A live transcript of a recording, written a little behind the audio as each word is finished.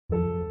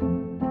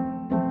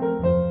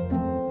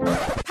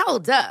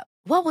Hold up.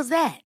 What was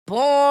that?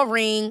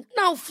 Boring.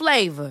 No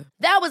flavor.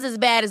 That was as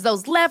bad as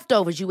those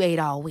leftovers you ate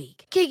all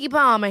week. Keke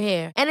Palmer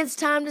here, and it's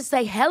time to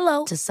say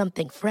hello to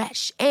something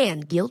fresh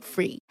and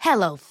guilt-free.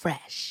 Hello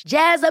Fresh.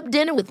 Jazz up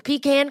dinner with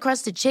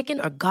pecan-crusted chicken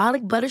or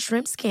garlic butter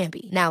shrimp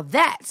scampi. Now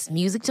that's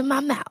music to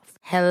my mouth.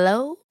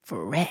 Hello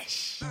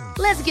Fresh.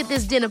 Let's get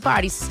this dinner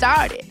party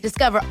started.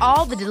 Discover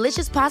all the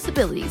delicious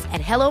possibilities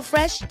at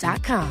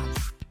hellofresh.com.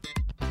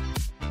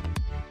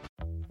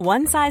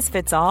 One size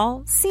fits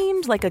all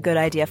seemed like a good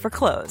idea for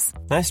clothes.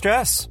 Nice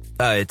dress.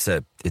 It's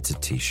a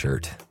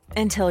t-shirt.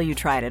 Until you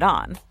tried it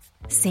on.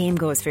 Same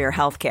goes for your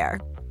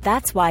healthcare.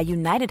 That's why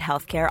United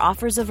Healthcare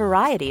offers a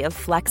variety of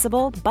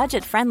flexible,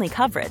 budget-friendly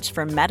coverage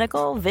for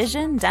medical,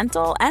 vision,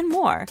 dental, and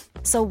more.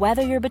 So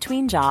whether you're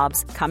between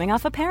jobs, coming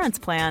off a parent's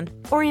plan,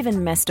 or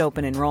even missed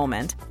open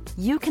enrollment,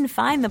 you can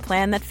find the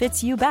plan that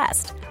fits you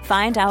best.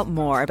 Find out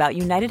more about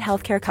United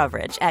Healthcare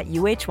coverage at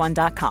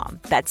uh1.com.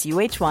 That's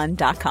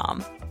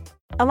uh1.com.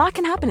 A lot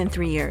can happen in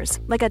 3 years,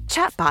 like a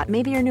chatbot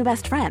may be your new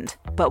best friend.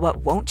 But what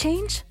won't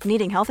change?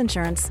 Needing health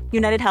insurance.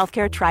 United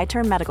Healthcare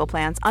Tri-Term Medical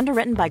Plans,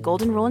 underwritten by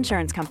Golden Rule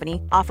Insurance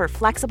Company, offer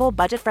flexible,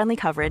 budget-friendly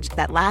coverage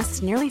that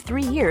lasts nearly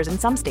 3 years in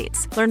some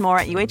states. Learn more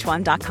at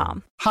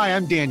uh1.com. Hi,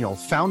 I'm Daniel,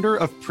 founder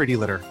of Pretty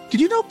Litter.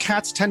 Did you know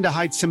cats tend to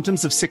hide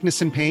symptoms of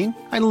sickness and pain?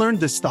 I learned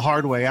this the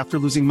hard way after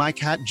losing my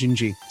cat,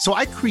 Gingy. So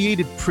I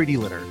created Pretty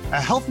Litter,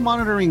 a health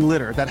monitoring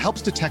litter that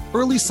helps detect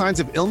early signs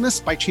of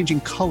illness by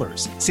changing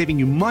colors, saving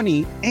you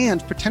money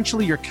and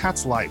potentially your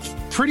cat's life.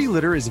 Pretty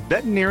Litter is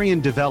veterinarian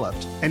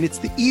developed, and it's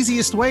the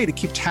easiest way to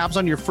keep tabs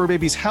on your fur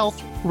baby's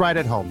health right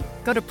at home.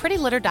 Go to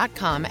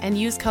prettylitter.com and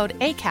use code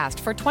ACAST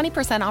for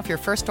 20% off your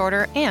first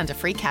order and a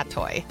free cat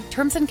toy.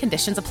 Terms and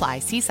conditions apply.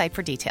 See site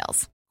for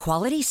details.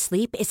 Quality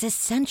sleep is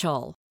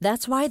essential.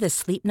 That's why the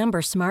Sleep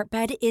Number Smart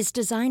Bed is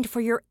designed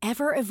for your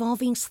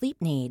ever-evolving sleep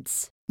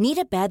needs. Need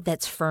a bed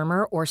that's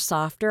firmer or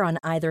softer on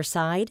either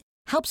side?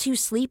 Helps you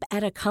sleep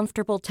at a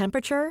comfortable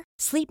temperature?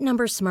 Sleep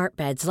Number Smart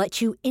Beds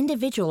let you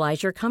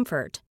individualize your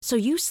comfort, so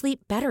you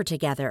sleep better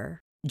together.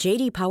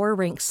 J.D. Power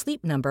ranks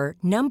Sleep Number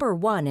number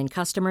 1 in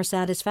customer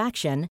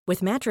satisfaction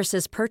with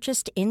mattresses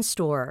purchased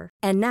in-store.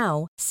 And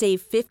now,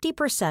 save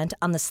 50%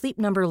 on the Sleep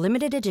Number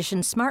Limited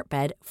Edition Smart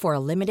Bed for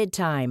a limited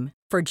time.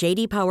 For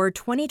J.D. Power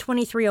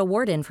 2023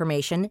 award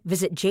information,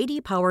 visit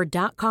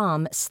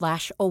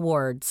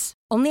jdpower.com/awards.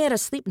 Only at a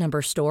Sleep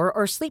Number store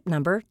or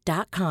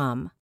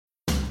sleepnumber.com.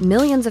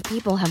 Millions of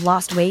people have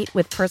lost weight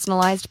with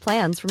personalized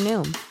plans from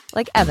Noom.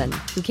 Like Evan,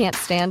 who can't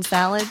stand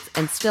salads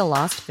and still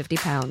lost 50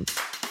 pounds.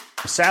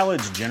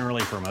 Salads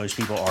generally for most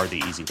people are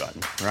the easy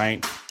button,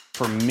 right?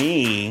 For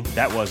me,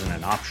 that wasn't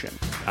an option.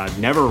 I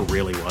never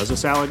really was a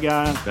salad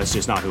guy. That's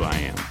just not who I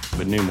am.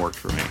 But Noom worked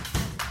for me.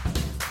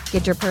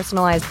 Get your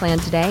personalized plan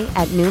today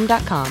at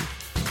Noom.com.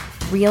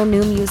 Real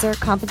Noom user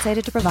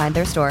compensated to provide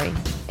their story.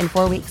 In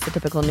 4 weeks, the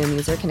typical Noom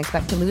user can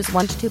expect to lose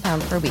 1 to 2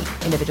 pounds per week.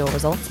 Individual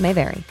results may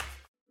vary.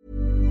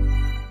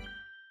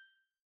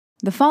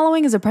 The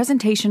following is a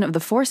presentation of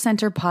the Force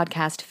Center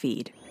podcast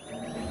feed.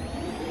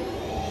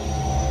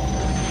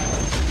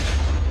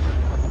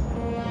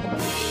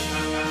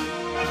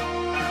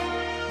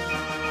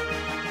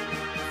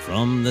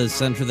 From the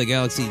center of the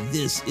galaxy,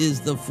 this is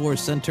the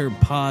Force Center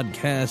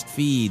podcast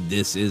feed.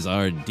 This is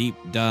our deep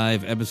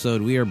dive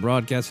episode. We are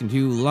broadcasting to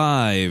you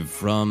live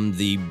from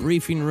the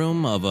briefing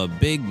room of a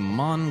big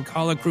Mon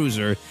Cala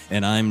cruiser,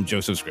 and I'm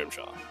Joseph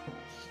Scrimshaw.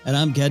 And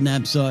I'm Ken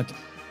Napsuk,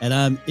 and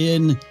I'm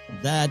in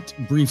that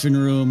briefing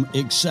room,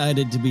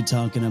 excited to be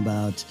talking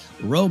about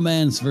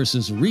romance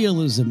versus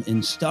realism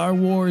in Star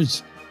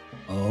Wars.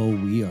 Oh,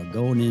 we are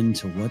going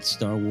into what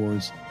Star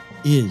Wars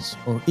is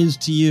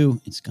to you.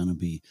 It's going to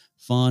be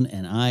fun.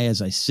 And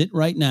as I sit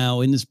right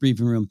now in this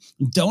briefing room,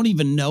 don't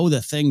even know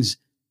the things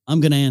I'm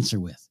going to answer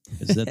with.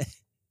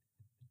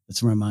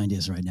 That's where my mind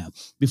is right now.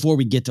 Before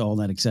we get to all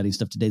that exciting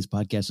stuff, today's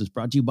podcast is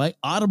brought to you by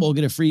Audible.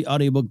 Get a free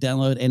audiobook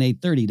download and a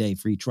 30-day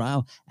free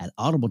trial at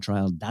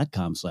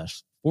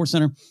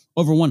audibletrial.com/4center.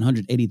 Over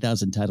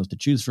 180,000 titles to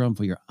choose from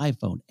for your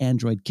iPhone,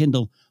 Android,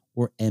 Kindle,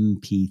 or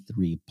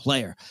MP3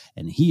 player.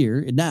 And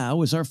here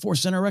now is our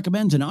Force Center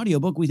recommends an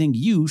audiobook we think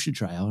you should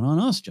try out on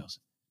us,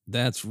 Joseph.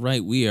 That's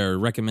right. We are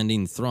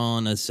recommending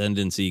Thrawn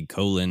Ascendancy: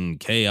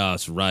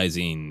 Chaos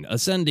Rising.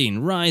 Ascending,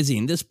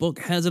 rising. This book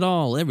has it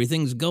all.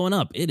 Everything's going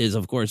up. It is,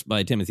 of course,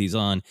 by Timothy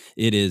Zahn.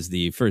 It is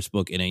the first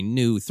book in a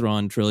new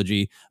Thrawn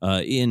trilogy.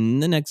 In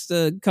the next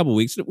couple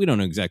weeks, we don't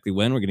know exactly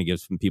when. We're going to give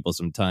some people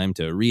some time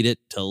to read it,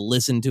 to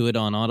listen to it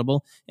on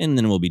Audible, and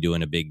then we'll be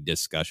doing a big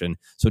discussion.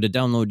 So to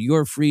download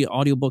your free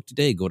audiobook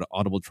today, go to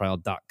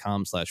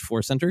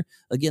audibletrial.com/4center.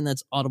 Again,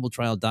 that's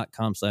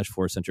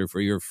audibletrial.com/4center for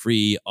your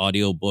free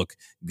audiobook.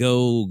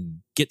 Go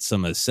get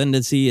some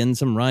Ascendancy and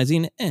some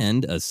Rising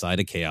and a side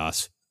of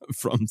chaos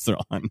from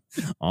Thrawn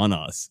on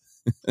us.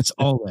 It's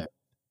all there.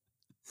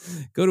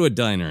 Go to a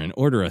diner and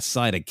order a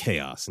side of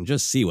chaos and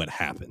just see what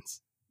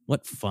happens.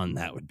 What fun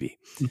that would be.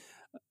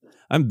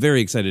 I'm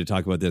very excited to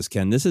talk about this,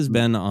 Ken. This has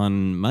been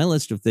on my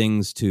list of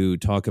things to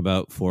talk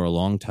about for a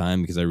long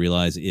time because I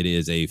realize it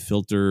is a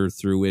filter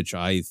through which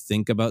I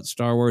think about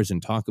Star Wars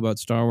and talk about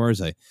Star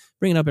Wars. I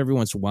bring it up every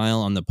once in a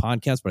while on the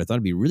podcast, but I thought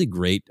it'd be really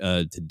great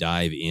to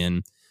dive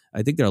in.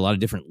 I think there are a lot of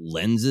different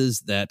lenses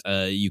that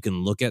you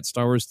can look at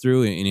Star Wars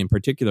through, and in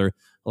particular,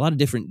 a lot of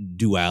different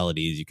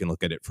dualities. You can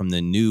look at it from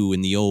the new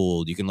and the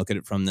old. You can look at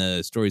it from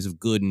the stories of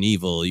good and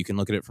evil. You can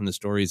look at it from the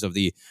stories of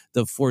the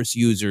Force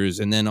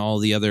users, and then all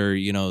the other,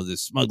 the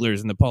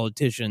smugglers and the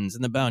politicians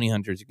and the bounty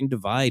hunters. You can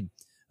divide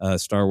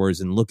Star Wars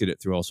and look at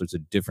it through all sorts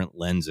of different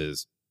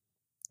lenses.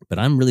 But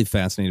I'm really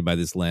fascinated by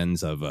this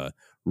lens of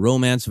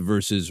romance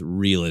versus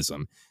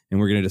realism. And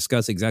we're going to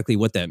discuss exactly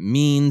what that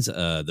means,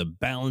 the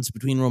balance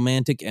between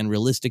romantic and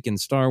realistic in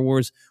Star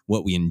Wars,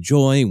 what we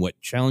enjoy, what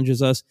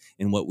challenges us,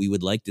 and what we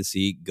would like to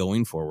see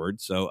going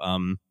forward. So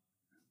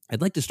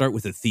I'd like to start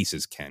with a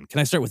thesis, Ken. Can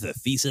I start with a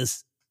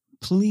thesis?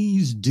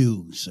 Please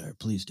do, sir.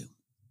 Please do.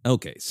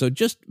 Okay, so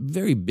just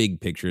very big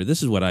picture.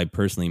 This is what I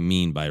personally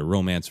mean by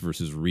romance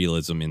versus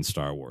realism in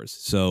Star Wars.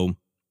 So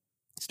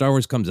Star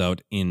Wars comes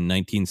out in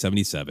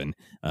 1977,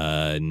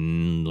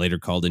 later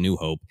called A New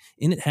Hope,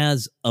 and it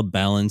has a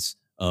balance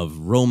of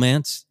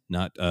romance,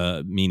 not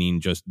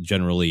meaning just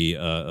generally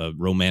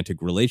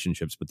romantic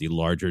relationships, but the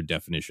larger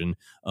definition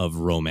of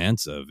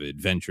romance, of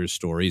adventure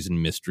stories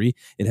and mystery.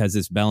 It has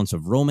this balance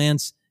of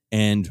romance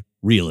and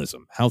realism,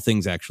 how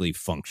things actually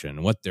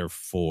function, what they're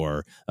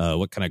for,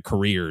 what kind of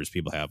careers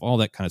people have, all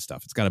that kind of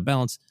stuff. It's got a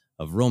balance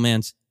of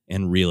romance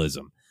and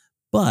realism.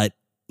 But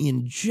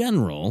in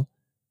general,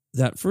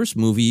 that first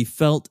movie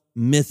felt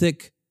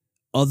mythic,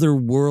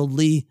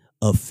 otherworldly,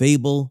 a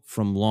fable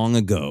from long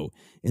ago.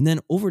 And then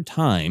over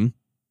time,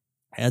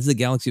 as the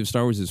galaxy of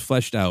Star Wars is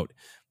fleshed out,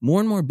 more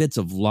and more bits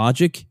of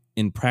logic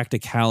and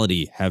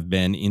practicality have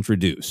been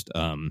introduced.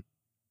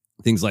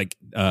 Things like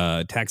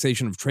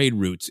taxation of trade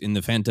routes in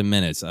The Phantom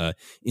Menace.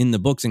 In the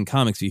books and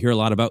comics, you hear a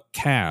lot about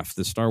CAF,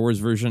 the Star Wars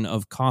version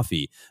of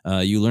coffee.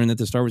 You learn that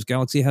the Star Wars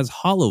galaxy has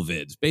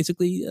holovids,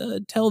 basically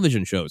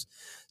television shows.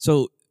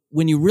 So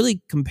when you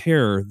really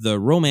compare the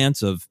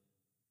romance of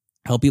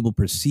how people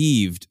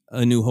perceived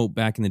A New Hope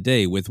back in the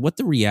day with what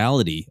the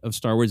reality of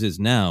Star Wars is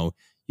now,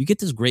 you get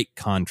this great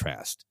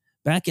contrast.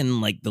 Back in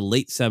like the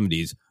late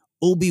 70s,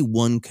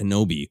 Obi-Wan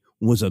Kenobi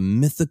was a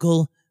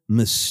mythical,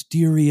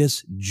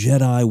 mysterious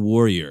Jedi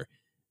warrior.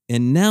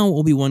 And now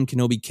Obi-Wan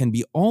Kenobi can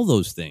be all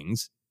those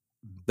things,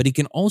 but he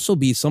can also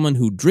be someone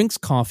who drinks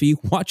coffee,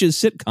 watches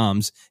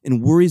sitcoms,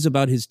 and worries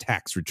about his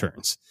tax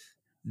returns.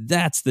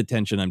 That's the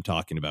tension I'm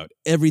talking about.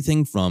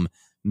 Everything from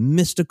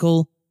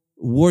mystical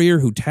warrior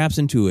who taps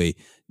into a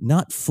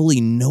not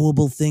fully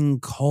knowable thing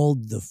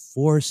called the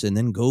Force and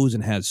then goes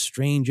and has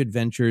strange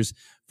adventures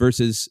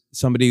versus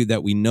somebody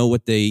that we know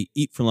what they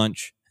eat for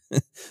lunch,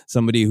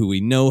 somebody who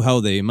we know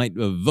how they might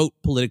vote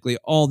politically,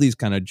 all these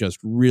kind of just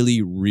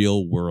really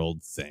real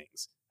world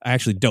things. I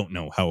actually don't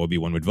know how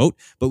Obi-Wan would vote,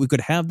 but we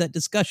could have that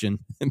discussion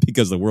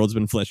because the world's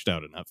been fleshed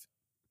out enough.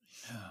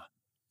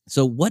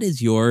 So what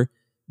is your...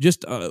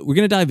 we're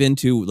going to dive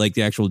into like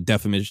the actual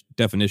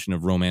definition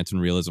of romance and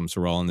realism, so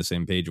we're all on the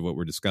same page of what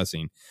we're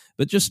discussing.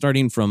 But just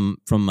starting from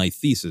my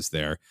thesis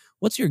there,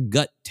 what's your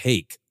gut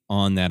take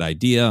on that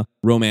idea,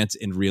 romance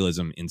and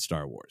realism in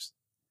Star Wars?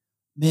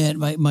 Man,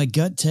 my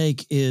gut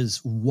take is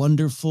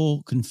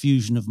wonderful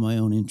confusion of my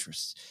own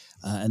interests.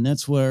 And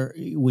that's where,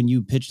 when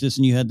you pitched this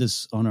and you had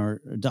this on our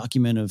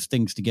document of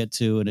things to get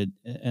to,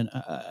 and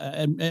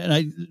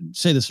I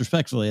say this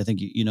respectfully, I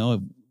think,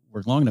 I've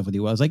worked long enough with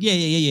you. I was like,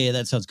 yeah,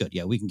 that sounds good.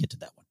 Yeah, we can get to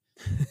that one.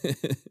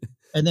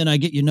 And then I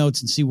get your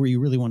notes and see where you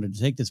really wanted to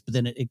take this. But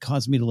then it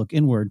caused me to look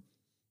inward.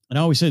 And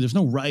I always say there's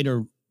no right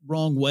or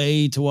wrong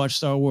way to watch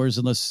Star Wars,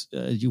 unless,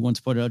 as you once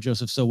pointed out,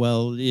 Joseph, so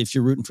well, if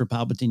you're rooting for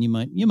Palpatine,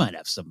 you might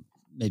have some,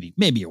 maybe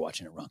you're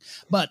watching it wrong.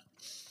 But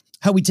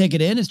how we take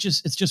it in, it's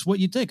just what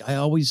you think. I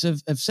always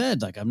have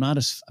said, like, I'm not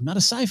a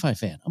sci-fi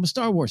fan. I'm a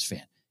Star Wars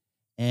fan.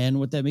 And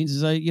what that means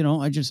is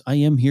I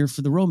am here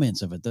for the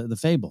romance of it, the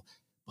fable.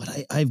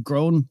 But I've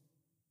grown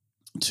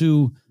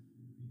to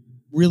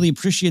really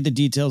appreciate the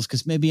details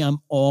because maybe I'm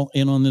all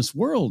in on this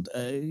world.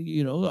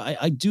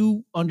 I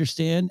do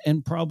understand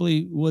and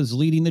probably was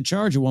leading the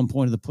charge at one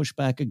point of the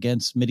pushback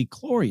against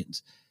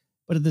midi-chlorians.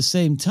 But at the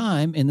same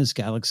time, in this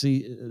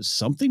galaxy,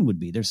 something would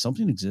be. There's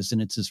something that exists,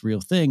 and it's this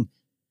real thing.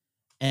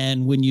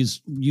 And when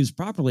used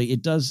properly,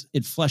 it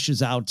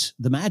fleshes out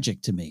the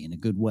magic to me in a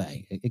good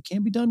way. It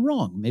can be done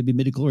wrong. Maybe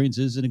midi-chlorians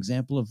is an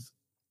example of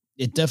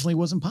it definitely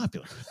wasn't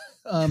popular.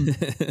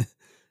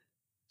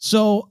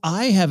 So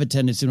I have a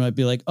tendency to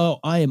be like, oh,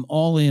 I am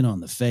all in on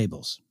the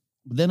fables.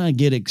 But then I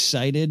get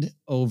excited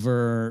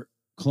over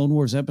Clone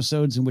Wars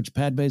episodes in which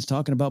Padme is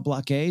talking about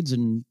blockades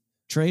and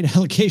trade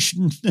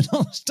allocation and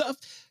all that stuff.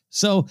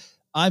 So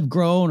I've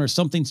grown, or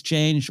something's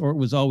changed, or it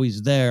was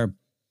always there.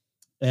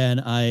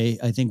 And I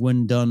think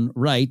when done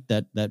right,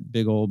 that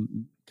big old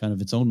kind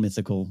of its own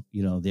mythical,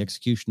 the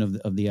execution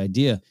of the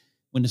idea,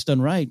 when it's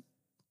done right,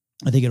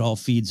 I think it all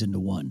feeds into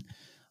one.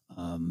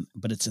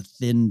 But it's a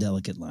thin,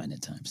 delicate line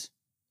at times.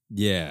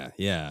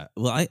 Yeah.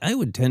 Well, I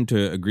would tend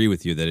to agree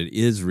with you that it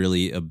is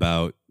really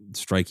about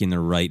striking the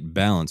right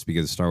balance,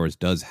 because Star Wars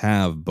does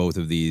have both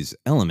of these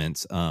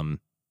elements. And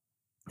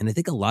I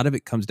think a lot of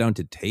it comes down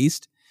to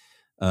taste.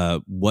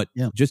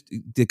 Just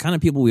the kind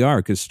of people we are,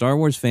 because Star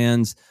Wars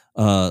fans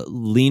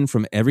lean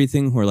from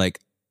everything who are like,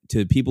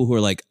 to people who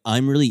are like,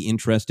 I'm really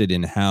interested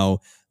in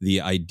how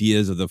the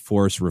ideas of the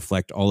Force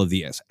reflect all of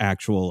the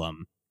actual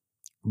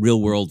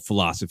real world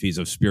philosophies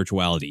of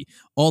spirituality,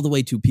 all the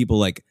way to people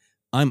like,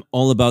 I'm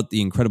all about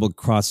the incredible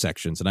cross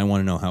sections, and I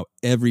want to know how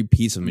every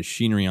piece of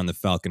machinery on the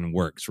Falcon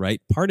works, right?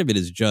 Part of it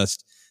is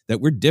just that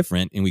we're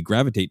different and we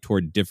gravitate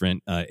toward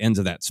different ends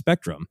of that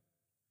spectrum.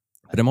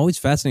 But I'm always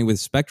fascinated with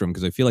spectrum,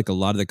 because I feel like a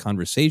lot of the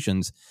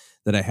conversations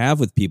that I have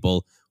with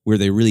people where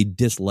they really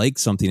dislike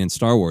something in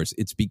Star Wars,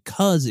 it's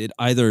because it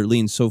either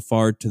leans so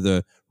far to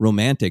the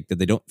romantic that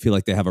they don't feel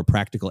like they have a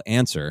practical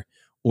answer,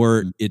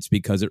 or it's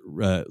because it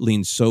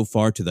leans so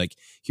far to like,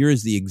 here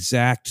is the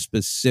exact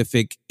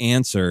specific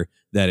answer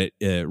that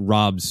it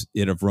robs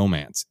it of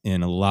romance.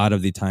 And a lot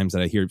of the times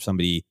that I hear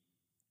somebody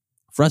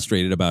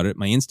frustrated about it,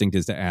 my instinct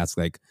is to ask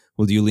like,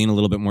 well, do you lean a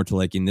little bit more to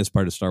liking this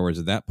part of Star Wars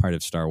or that part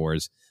of Star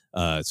Wars?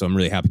 So I'm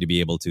really happy to be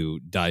able to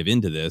dive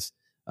into this.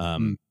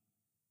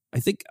 I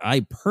think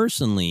I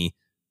personally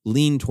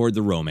lean toward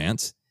the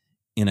romance,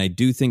 and I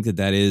do think that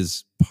that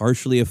is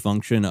partially a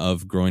function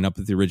of growing up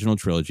with the original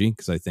trilogy,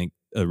 because I think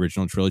the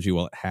original trilogy,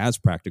 while it has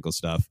practical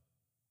stuff,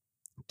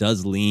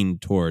 does lean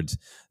towards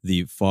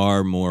the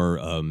far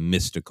more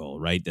mystical,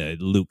 right?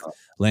 Luke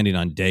landing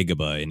on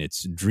Dagobah, and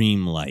it's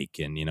dreamlike,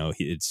 and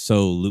it's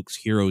so Luke's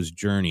hero's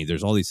journey.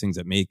 There's all these things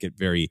that make it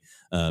very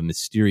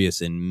mysterious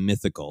and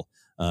mythical.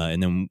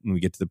 And then when we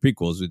get to the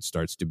prequels, it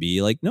starts to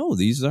be like, no,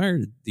 these are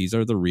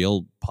the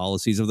real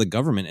policies of the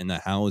government, and the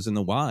hows and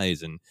the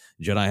whys, and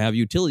Jedi have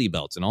utility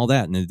belts and all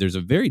that. And there's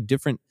a very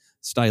different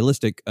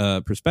stylistic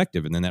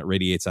perspective, and then that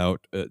radiates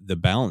out, the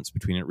balance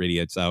between it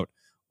radiates out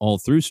all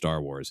through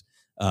Star Wars.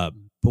 But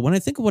when I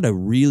think of what I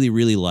really,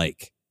 really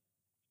like,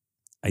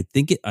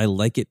 I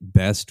like it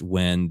best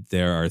when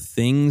there are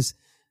things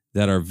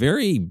that are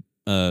very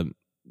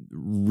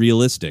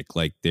realistic,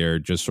 like they're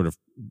just sort of,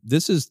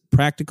 this is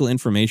practical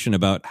information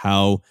about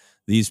how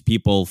these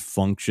people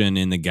function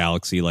in the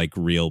galaxy like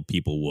real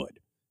people would.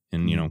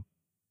 And,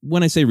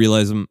 when I say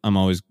realism, I'm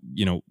always,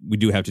 we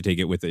do have to take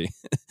it with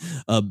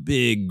a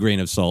big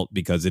grain of salt,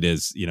 because it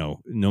is,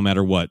 no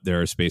matter what,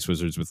 there are space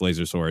wizards with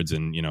laser swords,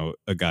 and,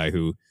 a guy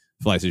who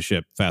flies his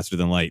ship faster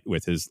than light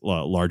with his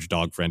large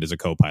dog friend as a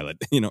co-pilot.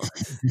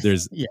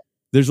 There's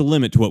a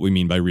limit to what we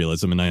mean by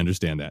realism, and I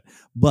understand that.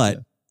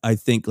 But I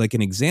think like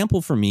an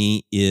example for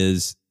me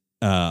is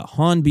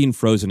Han being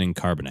frozen in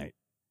carbonite.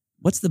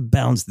 What's the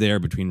balance there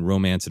between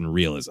romance and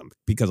realism?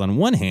 Because on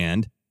one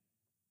hand,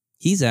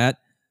 he's at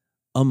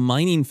a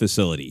mining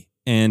facility,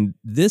 and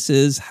this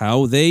is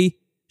how they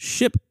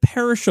ship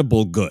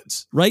perishable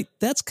goods, right?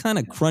 That's kind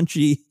of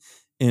crunchy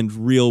and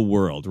real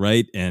world,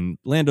 right? And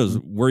Lando's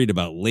worried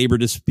about labor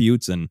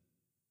disputes and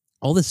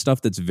all this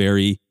stuff that's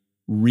very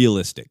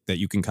realistic that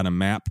you can kind of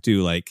map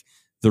to like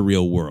the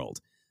real world.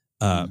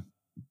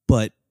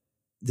 But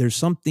there's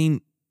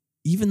something,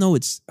 even though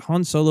it's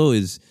Han Solo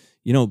is,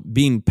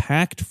 being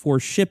packed for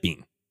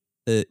shipping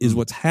is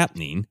what's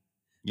happening,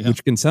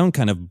 which can sound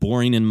kind of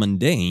boring and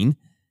mundane.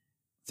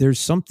 There's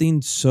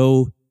something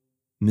so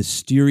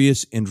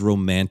mysterious and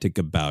romantic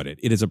about it.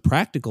 It is a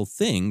practical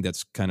thing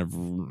that's kind of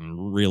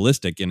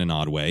realistic in an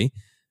odd way,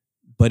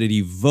 but it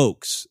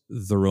evokes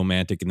the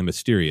romantic and the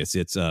mysterious.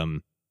 It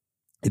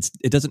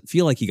doesn't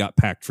feel like he got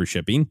packed for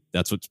shipping.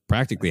 That's what's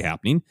practically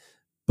happening.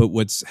 But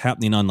what's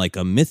happening on like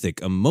a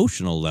mythic,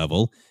 emotional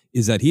level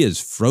is that he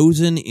is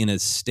frozen in a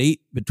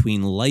state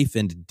between life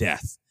and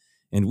death.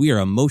 And we are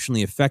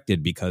emotionally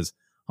affected because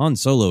Han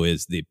Solo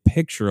is the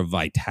picture of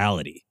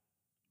vitality.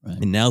 Right.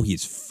 And now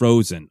he's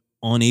frozen,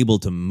 unable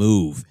to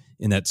move.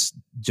 And that's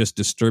just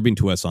disturbing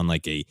to us on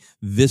like a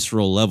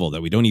visceral level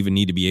that we don't even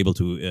need to be able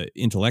to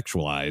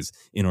intellectualize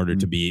in order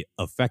to be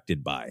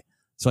affected by.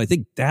 So I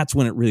think that's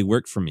when it really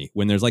worked for me.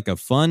 When there's like a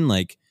fun,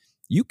 like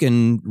you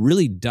can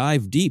really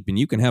dive deep and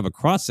you can have a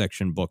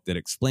cross-section book that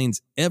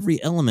explains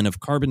every element of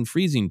carbon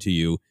freezing to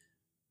you.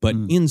 But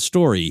in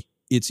story,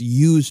 it's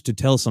used to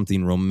tell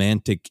something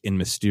romantic and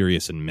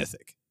mysterious and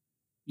mythic.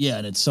 Yeah,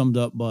 and it's summed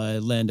up by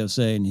Lando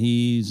saying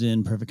he's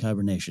in perfect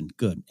hibernation.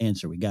 Good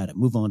answer. We got it.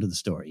 Move on to the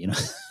story,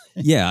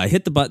 Yeah, I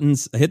hit the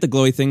buttons. I hit the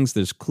glowy things.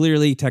 There's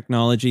clearly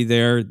technology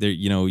there.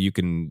 You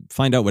can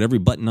find out what every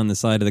button on the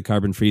side of the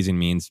carbon freezing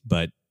means,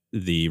 but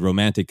the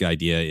romantic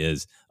idea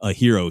is a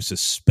hero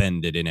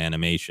suspended in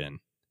animation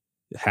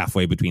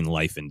halfway between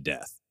life and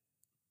death.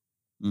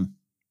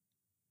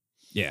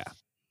 Yeah.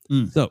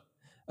 So,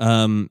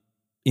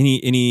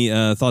 any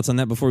thoughts on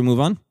that before we move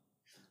on?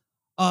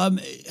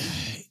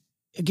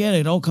 Again,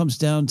 it all comes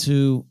down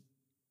to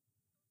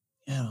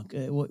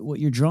what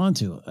you're drawn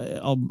to.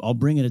 I'll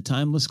bring in a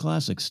timeless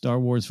classic, Star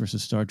Wars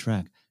versus Star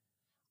Trek.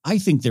 I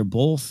think they're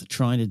both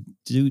trying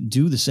to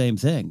do the same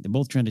thing. They're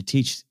both trying to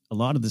teach a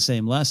lot of the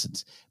same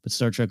lessons. But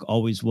Star Trek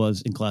always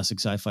was, in classic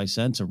sci-fi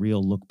sense, a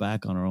real look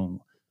back on our own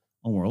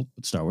own world,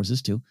 but Star Wars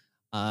is too.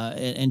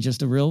 And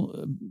just a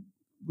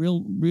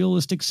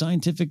realistic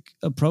scientific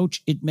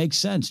approach. It makes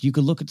sense. You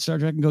could look at Star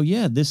Trek and go,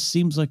 yeah, this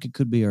seems like it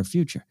could be our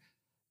future.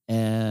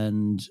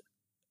 And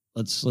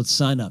let's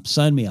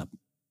sign me up.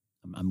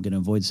 I'm going to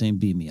avoid saying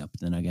beam me up.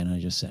 Then again, I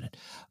just said it.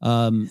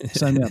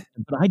 Sign me up.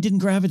 But I didn't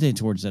gravitate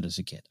towards that as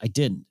a kid. I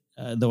didn't.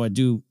 Though I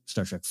do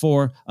Star Trek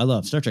 4. I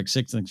love Star Trek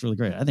 6. I think it's really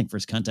great. I think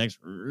First Contact's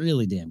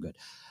really damn good.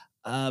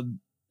 I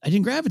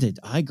didn't gravitate.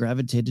 I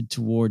gravitated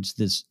towards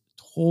this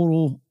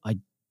total,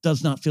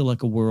 does not feel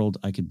like a world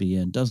I could be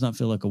in. Does not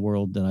feel like a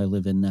world that I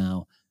live in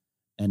now.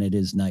 And it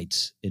is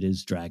knights. It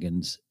is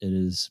dragons. It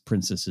is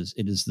princesses.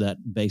 It is that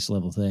base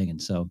level thing.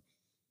 And so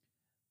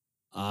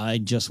I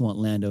just want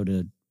Lando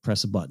to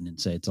press a button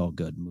and say it's all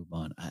good and move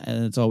on.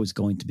 And it's always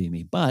going to be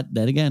me. But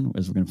then again,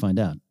 as we're going to find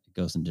out, it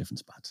goes in different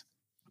spots.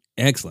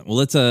 Excellent. Well,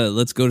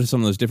 let's go to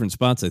some of those different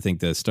spots. I think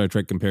the Star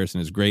Trek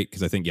comparison is great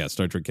because I think,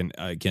 Star Trek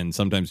can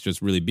sometimes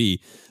just really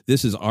be,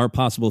 this is our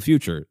possible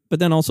future, but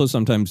then also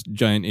sometimes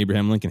giant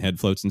Abraham Lincoln head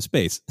floats in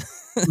space.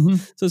 Mm-hmm.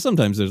 So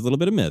sometimes there's a little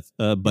bit of myth,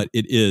 but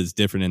it is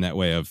different in that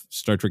way of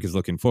Star Trek is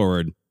looking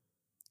forward.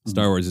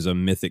 Star Wars is a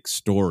mythic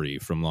story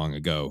from long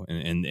ago,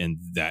 and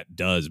that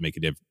does make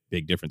a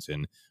big difference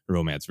in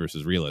romance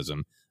versus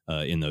realism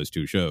in those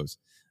two shows.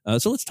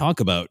 So let's talk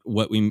about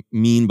what we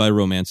mean by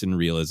romance and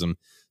realism.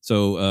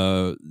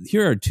 So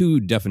here are two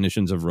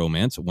definitions of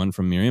romance, one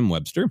from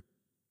Merriam-Webster.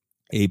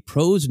 A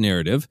prose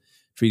narrative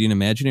treating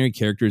imaginary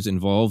characters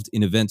involved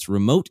in events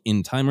remote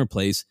in time or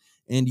place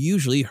and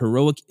usually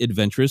heroic,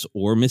 adventurous,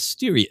 or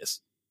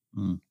mysterious.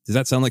 Does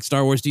that sound like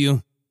Star Wars to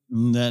you?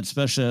 That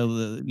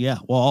special,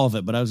 all of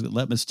it. But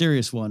that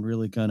mysterious one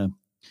really kind of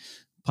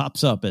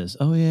pops up as,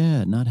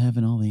 not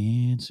having all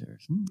the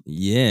answers.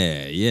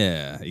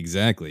 Yeah,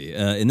 exactly.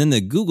 And then the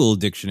Google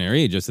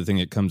dictionary, just the thing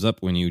that comes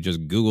up when you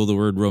just Google the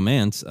word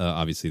romance.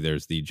 Obviously,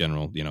 there's the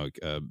general,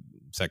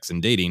 sex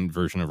and dating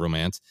version of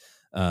romance.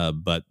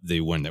 But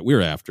the one that we're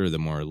after, the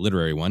more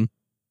literary one,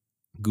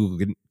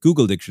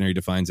 Google dictionary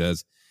defines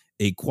as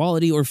a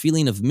quality or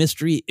feeling of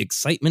mystery,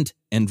 excitement,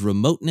 and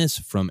remoteness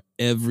from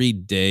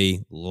everyday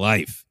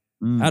life.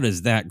 How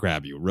does that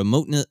grab you?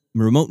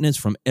 Remoteness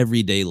from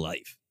everyday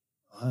life.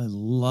 I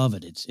love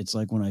it. It's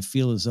like when I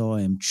feel as though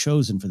I am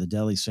chosen for the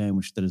deli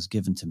sandwich that is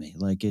given to me.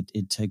 Like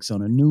it takes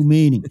on a new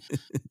meaning.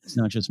 It's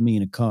not just me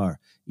in a car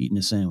eating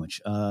a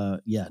sandwich. I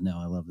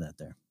love that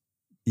there.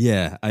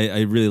 Yeah,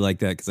 I really like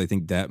that because I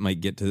think that might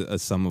get to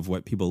some of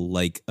what people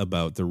like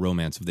about the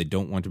romance. If they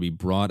don't want to be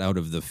brought out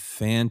of the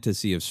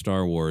fantasy of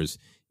Star Wars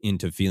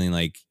into feeling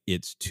like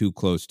it's too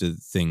close to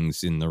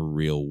things in the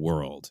real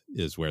world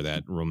is where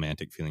that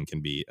romantic feeling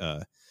can be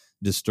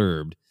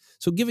disturbed.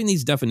 So giving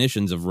these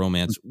definitions of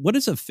romance, what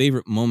is a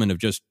favorite moment of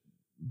just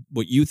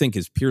what you think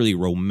is purely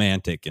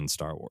romantic in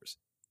Star Wars?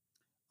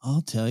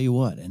 I'll tell you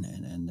what, and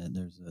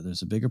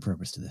there's a bigger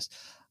purpose to this.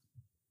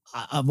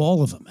 Of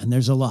all of them, and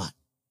there's a lot,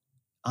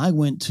 I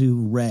went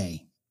to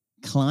Rey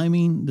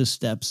climbing the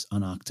steps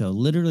on Ahch-To,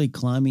 literally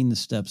climbing the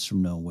steps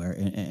from nowhere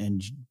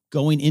and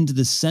going into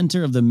the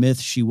center of the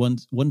myth she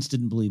once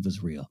didn't believe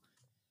was real.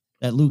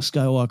 That Luke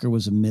Skywalker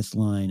was a myth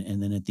line,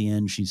 and then at the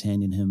end she's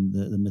handing him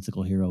the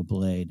mythical hero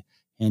blade,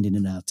 handing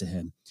it out to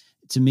him.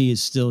 To me,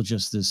 is still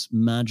just this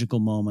magical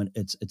moment.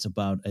 It's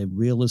about a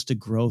realistic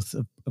growth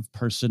of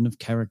person, of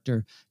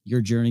character,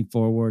 your journey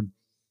forward.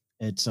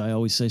 I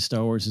always say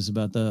Star Wars is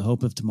about the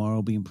hope of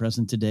tomorrow being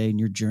present today, and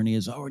your journey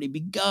has already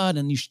begun,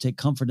 and you should take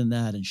comfort in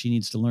that, and she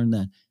needs to learn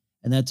that.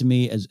 And that, to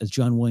me, as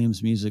John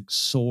Williams' music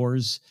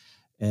soars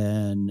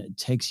and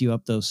takes you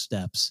up those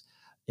steps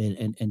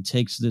and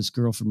takes this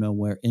girl from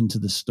nowhere into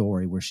the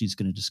story where she's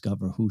going to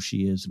discover who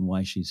she is and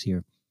why she's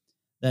here.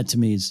 That, to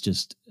me, is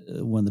just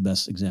one of the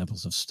best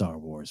examples of Star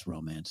Wars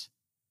romance.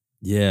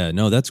 Yeah,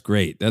 no, that's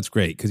great. That's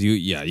great because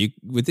you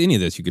with any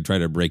of this, you could try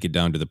to break it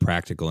down to the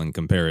practical and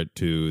compare it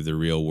to the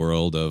real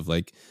world of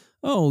like,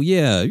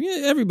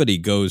 everybody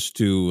goes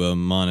to a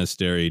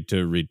monastery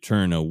to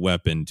return a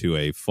weapon to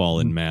a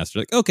fallen master.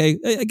 Like, okay,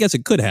 I guess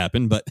it could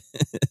happen, but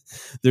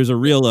there's a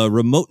real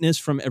remoteness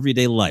from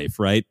everyday life,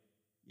 right?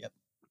 Yep.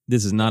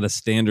 This is not a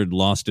standard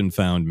lost and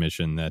found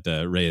mission that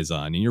Rey is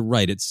on. And you're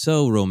right, it's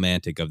so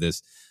romantic of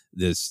this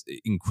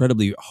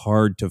incredibly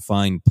hard to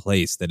find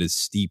place that is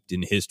steeped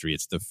in history.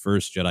 It's the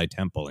first Jedi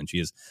temple, and she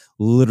is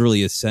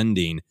literally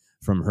ascending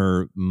from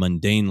her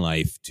mundane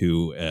life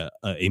to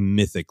a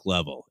mythic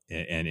level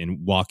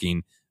and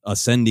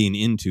ascending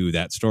into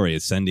that story,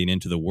 ascending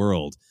into the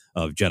world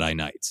of Jedi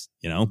Knights,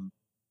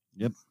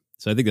 Yep.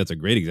 So I think that's a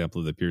great example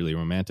of the purely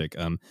romantic.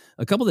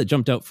 A couple that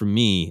jumped out for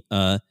me,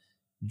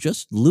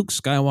 just Luke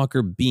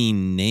Skywalker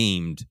being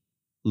named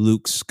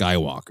Luke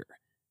Skywalker.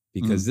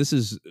 Because this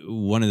is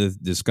one of the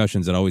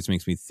discussions that always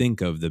makes me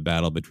think of the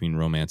battle between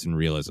romance and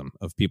realism,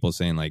 of people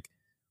saying like,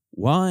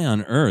 why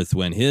on earth,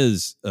 when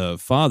his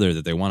father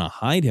that they want to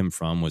hide him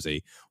from was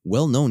a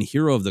well-known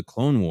hero of the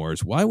Clone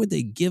Wars, why would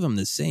they give him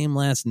the same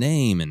last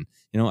name? And,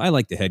 I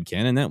like the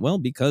headcanon that,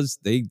 because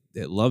they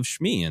love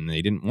Shmi and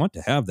they didn't want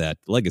to have that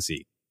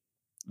legacy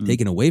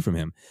taken away from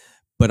him.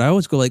 But I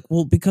always go like,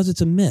 well, because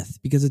it's a myth,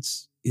 because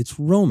it's it's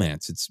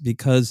romance. It's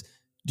because,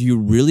 do you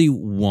really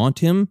want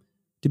him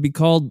to be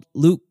called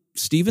Luke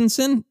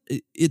Stevenson?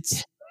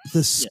 It's the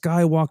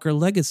Skywalker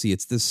legacy.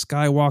 It's the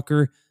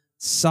Skywalker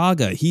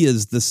saga. He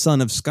is the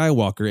son of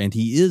Skywalker, and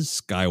he is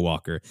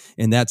Skywalker.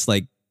 And that's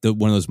like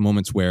one of those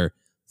moments where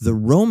the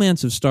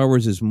romance of Star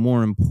Wars is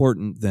more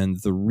important than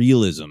the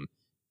realism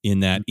in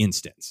that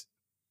instance.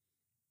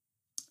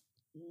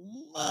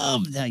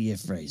 Love how you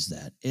phrase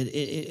that.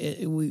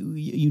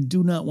 You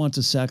do not want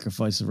to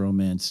sacrifice the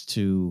romance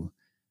to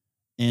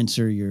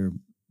answer your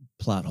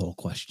plot hole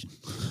question.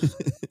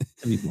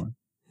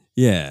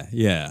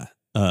 Yeah.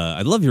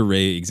 I love your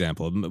Rey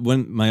example.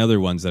 One my other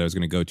ones that I was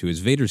going to go to is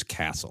Vader's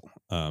castle.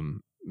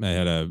 I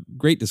had a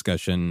great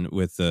discussion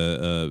with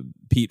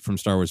Pete from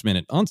Star Wars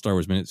Minute on Star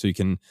Wars Minute, so you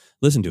can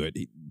listen to it.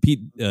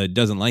 Pete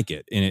doesn't like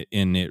it,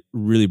 and it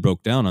really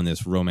broke down on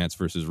this romance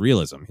versus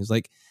realism. He's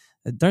like,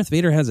 Darth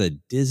Vader has a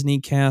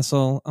Disney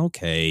castle.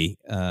 Okay,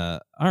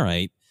 all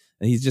right.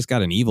 And he's just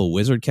got an evil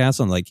wizard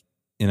castle.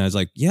 And I was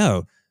like,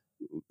 yeah,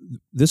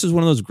 this is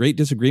one of those great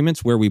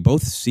disagreements where we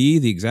both see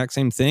the exact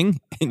same thing,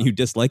 and you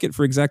dislike it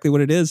for exactly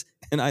what it is,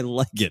 and I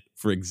like it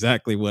for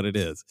exactly what it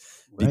is,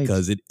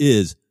 because it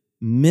is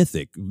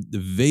mythic. The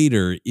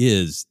Vader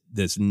is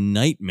this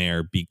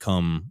nightmare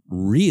become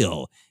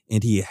real,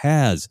 and he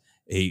has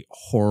a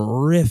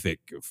horrific,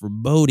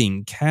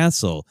 foreboding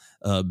castle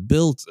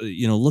built,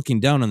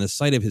 looking down on the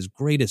site of his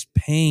greatest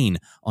pain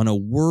on a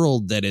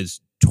world that is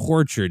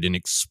tortured and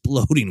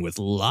exploding with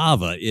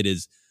lava. It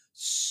is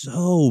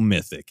so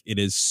mythic. It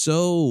is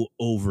so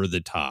over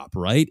the top,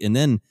 right? And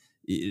then,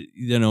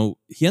 he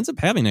ends up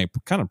having a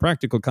kind of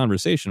practical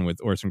conversation with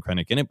Orson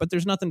Krennic in it, but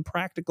there's nothing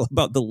practical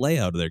about the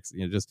layout of there.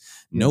 Just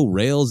no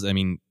rails. I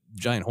mean,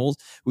 giant holes.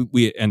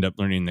 We end up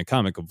learning in the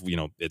comic of,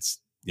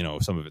 it's,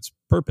 some of its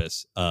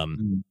purpose.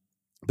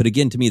 But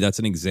again, to me, that's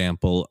an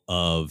example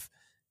of,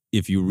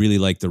 if you really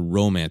like the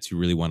romance, you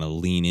really want to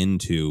lean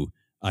into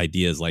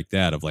ideas like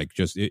that of like,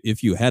 just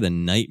if you had a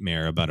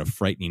nightmare about a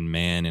frightening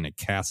man in a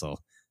castle,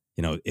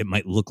 it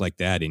might look like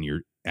that in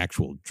your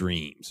actual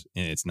dreams,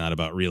 and it's not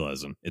about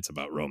realism, it's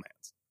about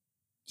romance.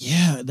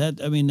 Yeah, that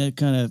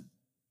kind of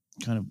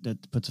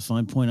that puts a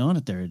fine point on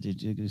it there.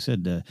 You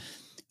said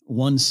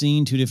one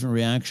scene, two different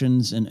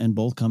reactions, and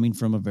both coming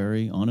from a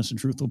very honest and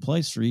truthful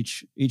place for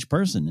each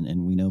person.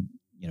 And we know,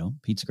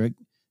 Pete's a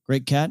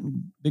great cat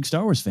and big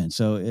Star Wars fan,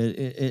 so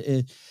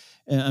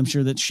I'm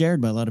sure that's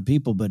shared by a lot of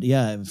people. But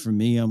yeah, for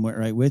me, I'm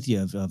right with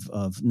you.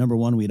 Of number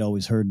one, we'd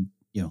always heard,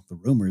 the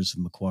rumors of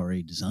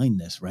Macquarie designed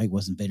this, right?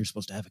 Wasn't Vader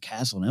supposed to have a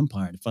castle and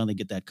empire? To finally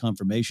get that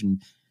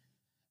confirmation,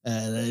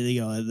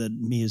 that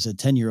me as a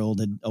 10-year-old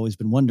had always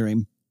been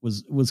wondering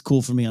was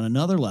cool for me on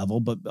another level,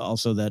 but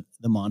also that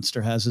the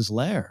monster has his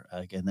lair,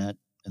 and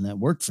that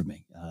worked for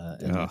me.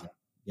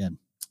 Again,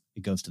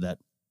 it goes to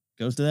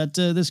that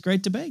this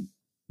great debate.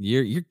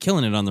 You're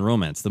killing it on the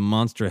romance. The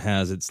monster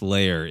has its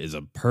lair is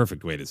a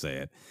perfect way to say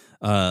it.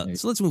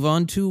 So let's move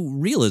on to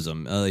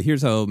realism.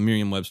 Here's how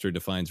Merriam-Webster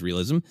defines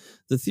realism: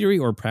 the theory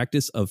or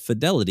practice of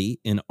fidelity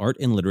in art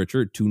and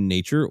literature to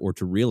nature or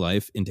to real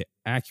life into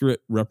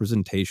accurate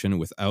representation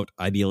without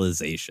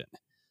idealization.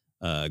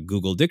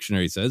 Google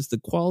Dictionary says the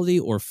quality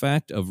or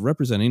fact of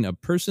representing a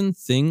person,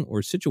 thing,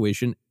 or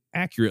situation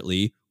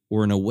accurately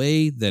or in a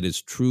way that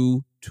is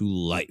true to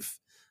life.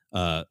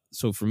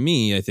 So for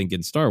me, I think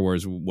in Star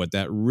Wars, what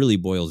that really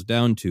boils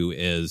down to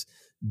is,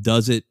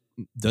 does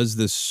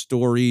the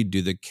story,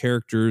 do the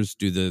characters,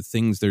 do the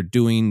things they're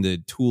doing, the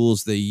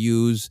tools they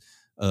use,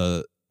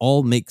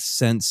 all make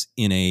sense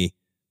in a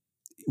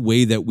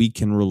way that we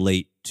can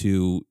relate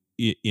to,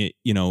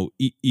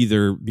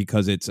 either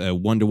because it's a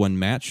one-to-one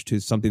match to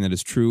something that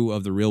is true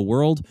of the real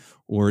world,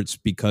 or it's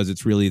because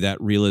it's really that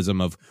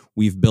realism of,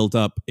 we've built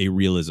up a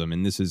realism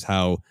and this is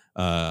how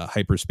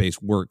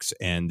hyperspace works,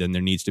 and then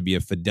there needs to be a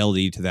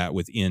fidelity to that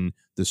within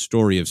the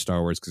story of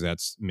Star Wars, because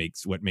that's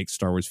what makes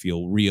Star Wars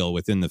feel real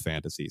within the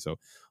fantasy. So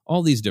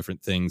all these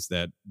different things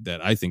that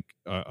I think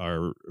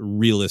are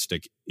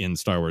realistic in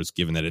Star Wars,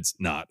 given that it's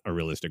not a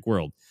realistic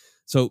world.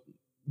 So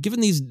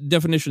given these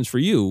definitions for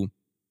you,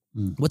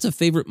 what's a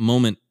favorite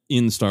moment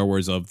in Star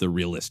Wars of the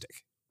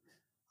realistic?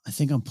 I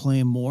think I'm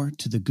playing more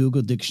to the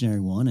Google Dictionary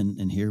one,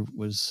 and here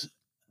was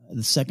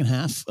the second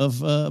half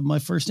of my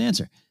first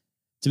answer.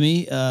 To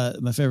me,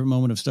 my favorite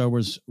moment of Star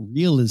Wars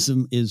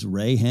realism is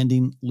Rey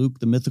handing Luke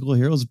the mythical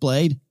hero's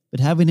blade, but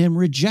having him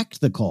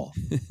reject the call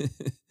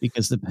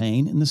because the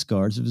pain and the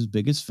scars of his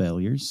biggest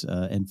failures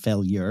and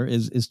failure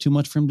is too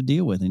much for him to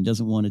deal with, and he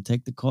doesn't want to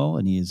take the call,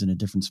 and he is in a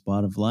different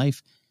spot of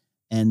life.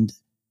 And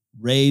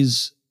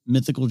Rey's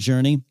mythical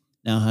journey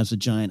now has a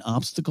giant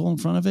obstacle in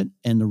front of it,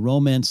 and the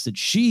romance that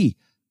she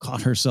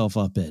caught herself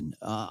up in.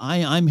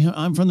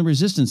 I'm from the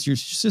Resistance. Your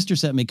sister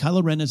sent me.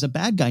 Kylo Ren is a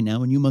bad guy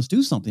now, and you must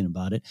do something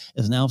about it.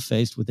 Is now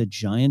faced with a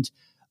giant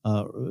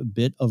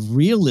bit of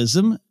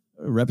realism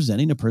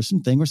representing a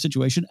person, thing, or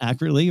situation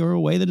accurately or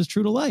a way that is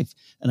true to life.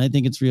 And I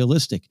think it's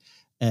realistic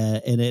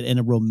in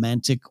a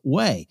romantic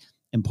way.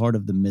 and part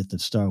of the myth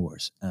of Star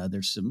Wars.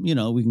 There's some,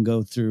 we can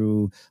go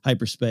through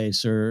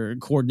hyperspace or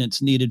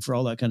coordinates needed for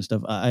all that kind of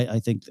stuff. I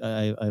think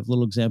I have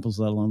little examples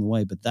of that along the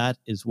way, but that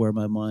is where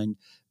my mind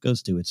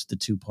goes to. It's the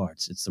two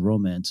parts. It's the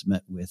romance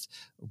met with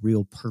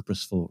real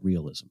purposeful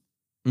realism.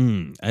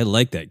 I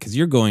like that, because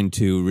you're going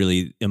to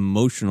really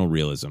emotional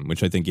realism,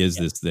 which I think is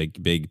this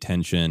big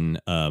tension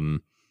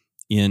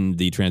in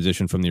the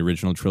transition from the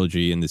original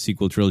trilogy and the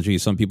sequel trilogy.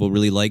 Some people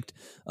really liked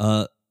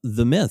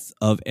the myth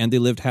of "and they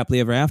lived happily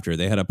ever after."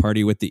 They had a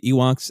party with the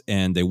Ewoks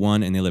and they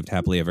won and they lived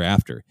happily ever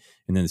after.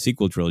 And then the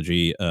sequel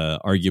trilogy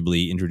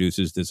arguably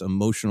introduces this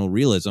emotional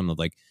realism of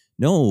like,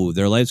 no,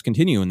 their lives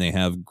continue and they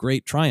have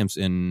great triumphs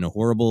and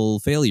horrible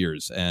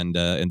failures, and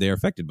they are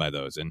affected by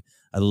those. And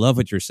I love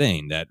what you're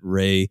saying, that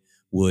Rey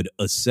would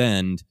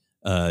ascend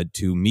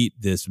to meet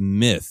this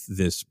myth,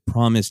 this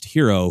promised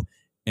hero,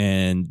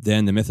 and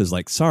then the myth is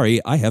like, sorry,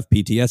 I have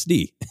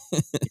PTSD.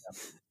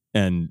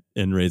 And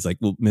Rey's like,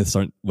 well, myths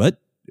don't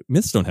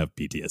have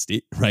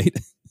PTSD, right?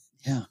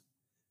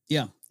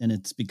 Yeah, and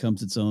it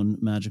becomes its own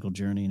magical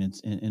journey in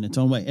its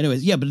own way.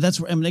 Anyways,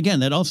 but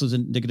again, that also is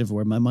indicative of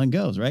where my mind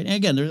goes, right? And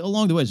again,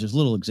 along the ways, there's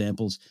little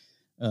examples.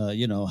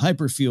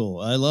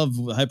 Hyperfuel. I love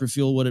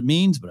hyperfuel, what it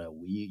means, but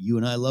you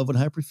and I love what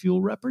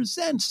hyperfuel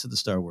represents to the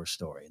Star Wars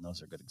story, and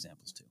those are good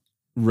examples too.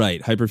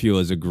 Right. Hyperfuel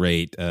is a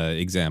great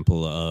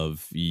example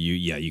of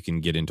you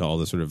can get into all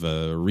the sort of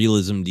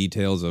realism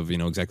details of,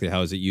 exactly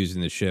how is it used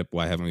in the ship?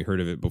 Why haven't we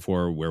heard of it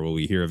before? Where will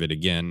we hear of it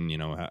again?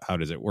 How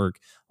does it work?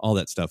 All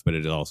that stuff. But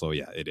it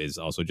is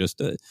also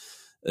just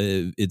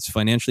it's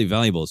financially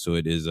valuable. So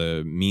it is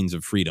a means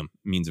of freedom,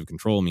 means of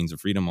control, means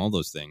of freedom, all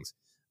those things.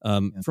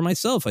 For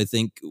myself, I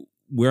think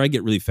where I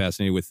get really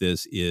fascinated with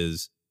this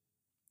is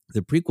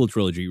the prequel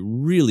trilogy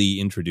really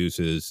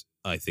introduces,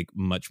 I think,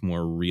 much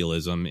more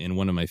realism. And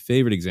one of my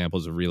favorite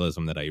examples of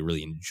realism that I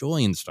really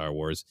enjoy in Star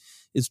Wars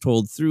is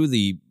told through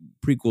the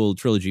prequel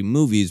trilogy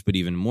movies, but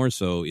even more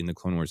so in the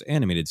Clone Wars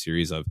animated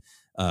series of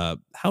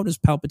how does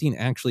Palpatine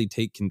actually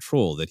take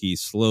control, that he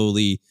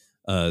slowly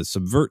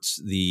subverts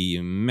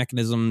the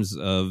mechanisms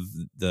of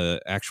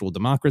the actual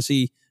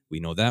democracy. We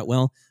know that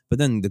well. But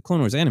then the Clone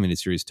Wars animated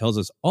series tells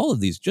us all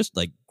of these just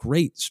like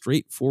great,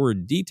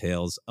 straightforward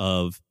details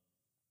of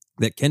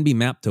that can be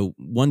mapped to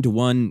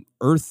one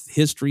Earth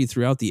history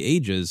throughout the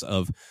ages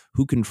of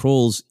who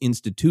controls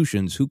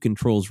institutions, who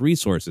controls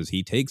resources.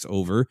 He takes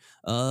over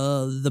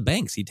the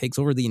banks. He takes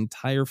over the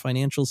entire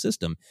financial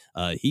system.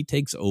 He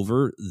takes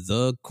over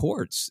the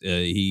courts.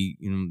 He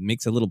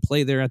makes a little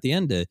play there at the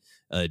end to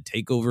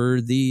take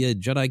over the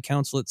Jedi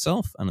Council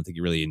itself. I don't think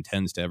he really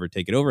intends to ever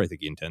take it over. I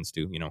think he intends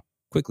to,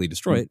 quickly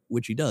destroy it,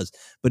 which he does.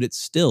 But it's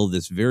still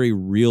this very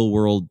real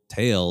world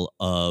tale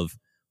of,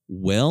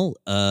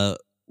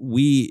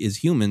 we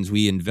as humans,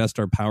 we invest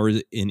our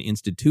powers in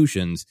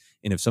institutions.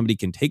 And if somebody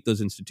can take those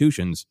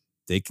institutions,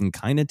 they can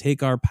kind of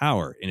take our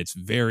power. And it's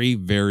very,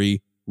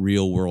 very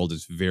real world.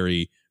 It's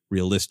very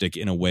realistic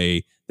in a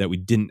way that we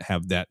didn't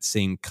have that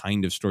same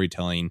kind of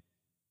storytelling.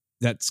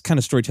 That kind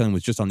of storytelling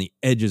was just on the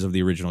edges of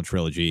the original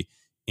trilogy.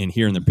 And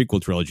here in the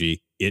prequel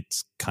trilogy,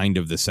 it's kind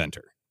of the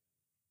center.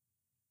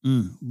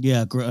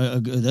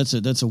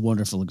 That's a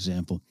wonderful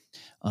example.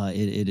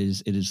 It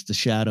is the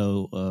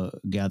shadow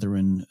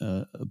gathering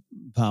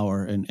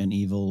power and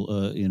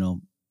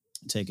evil,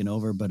 taking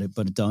over, but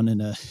it done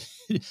in a,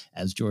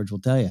 as George will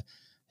tell you,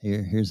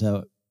 here's how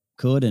it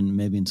could and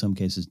maybe in some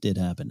cases did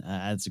happen.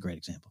 That's a great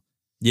example.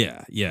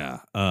 Yeah.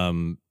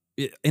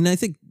 And I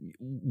think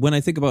when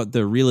I think about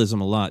the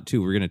realism a lot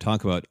too, we're going to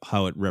talk about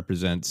how it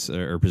represents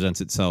or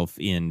presents itself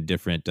in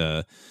different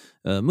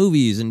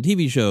movies and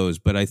TV shows.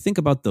 But I think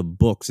about the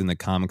books and the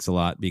comics a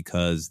lot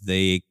because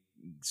they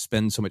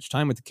spend so much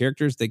time with the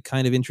characters. They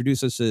kind of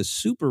introduce us to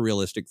super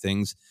realistic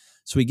things.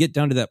 So we get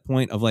down to that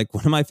point of like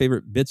one of my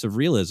favorite bits of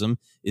realism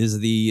is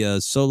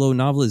the Solo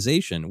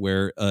novelization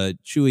where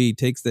Chewie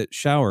takes that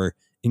shower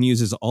and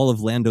uses all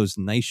of Lando's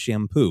nice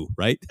shampoo,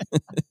 right?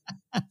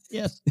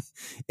 Yes.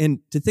 And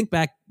to think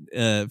back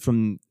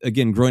from,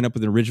 again, growing up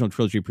with an original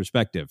trilogy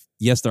perspective,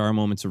 yes, there are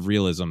moments of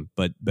realism,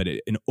 but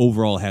it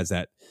overall has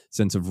that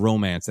sense of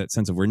romance, that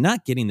sense of we're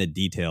not getting the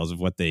details of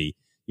what they,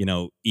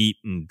 eat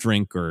and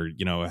drink or,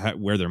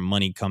 where their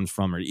money comes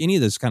from or any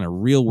of those kind of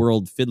real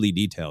world fiddly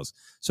details.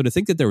 So to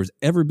think that there was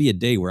ever be a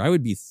day where I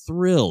would be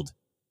thrilled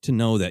to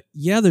know that,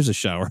 there's a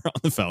shower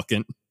on the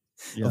Falcon.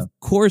 Yeah. Of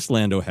course,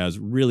 Lando has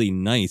really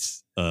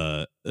nice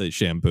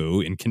shampoo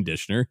and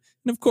conditioner.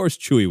 And of course,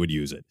 Chewie would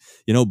use it,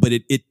 but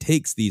it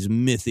takes these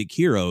mythic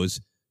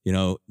heroes,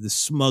 the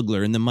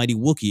smuggler and the mighty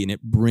Wookiee, and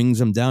it brings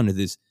them down to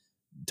this,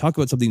 talk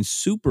about something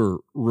super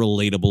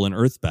relatable and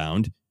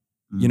earthbound,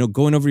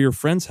 going over to your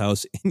friend's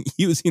house and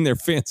using their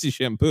fancy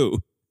shampoo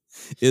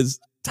is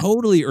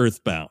totally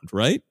earthbound,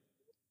 right?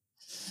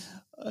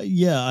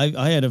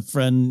 I had a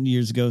friend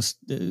years ago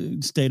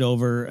stayed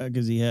over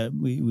because we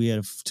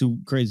had too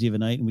crazy of a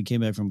night and we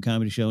came back from a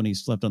comedy show and he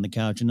slept on the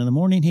couch and in the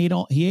morning he ate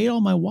all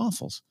my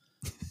waffles.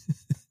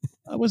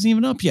 I wasn't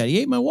even up yet. He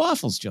ate my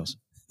waffles, Joseph.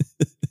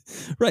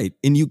 Right.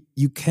 And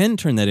you can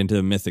turn that into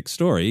a mythic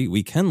story.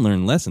 We can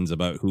learn lessons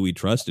about who we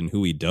trust and who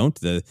we don't.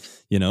 The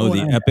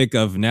epic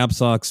of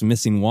Knapsack's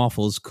missing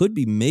waffles could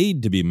be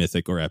made to be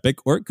mythic or epic,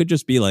 or it could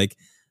just be like,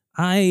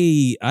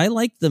 I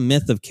like the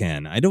myth of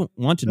Ken. I don't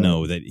want to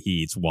know that he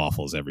eats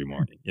waffles every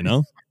morning,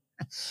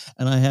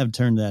 And I have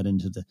turned that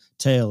into the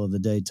tale of the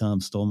day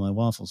Tom stole my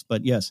waffles.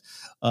 But yes,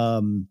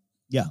 good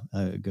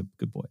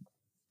point.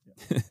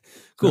 Yeah.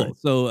 Cool.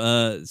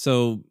 Right.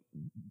 So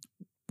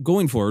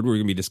going forward, we're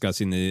going to be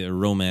discussing the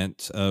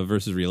romance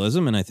versus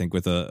realism, and I think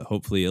with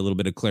hopefully a little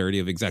bit of clarity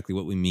of exactly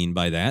what we mean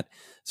by that.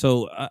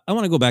 So I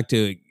want to go back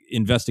to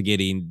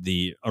investigating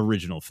the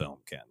original film,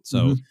 Ken.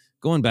 So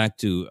going back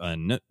to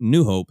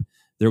New Hope,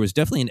 there was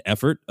definitely an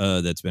effort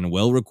that's been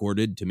well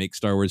recorded to make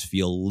Star Wars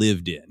feel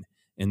lived in.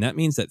 And that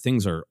means that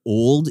things are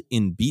old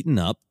and beaten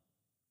up,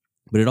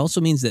 but it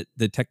also means that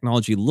the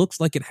technology looks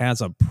like it has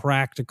a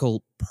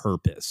practical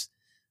purpose.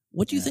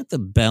 What do you think the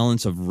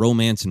balance of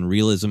romance and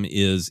realism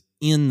is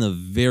in the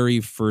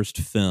very first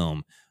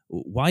film?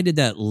 Why did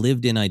that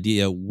lived-in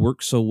idea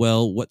work so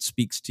well? What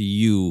speaks to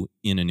you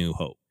in A New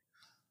Hope?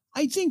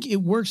 I think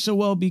it works so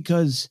well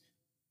because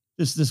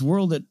this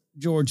world that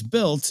George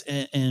built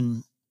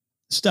and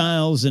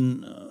styles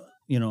and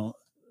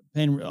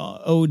paying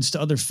odes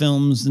to other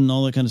films and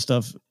all that kind of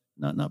stuff.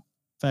 Not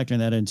factoring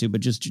that into,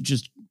 but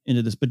just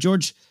into this. But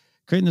George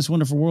creating this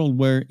wonderful world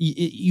where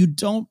you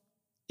don't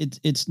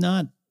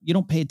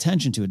pay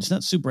attention to it. It's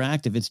not super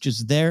active. It's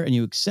just there and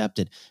you accept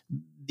it.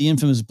 The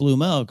infamous blue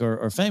milk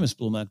or famous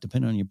blue milk,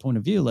 depending on your point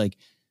of view, like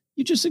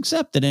you just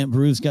accept that Aunt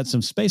Beru's got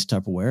some space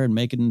Tupperware and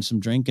making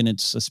some drink, and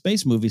it's a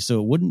space movie. So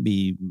it wouldn't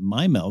be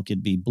my milk.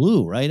 It'd be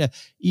blue, right?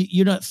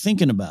 You're not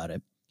thinking about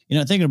it.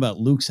 You're not thinking about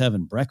Luke's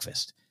having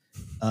breakfast.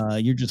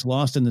 You're just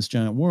lost in this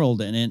giant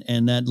world.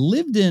 And that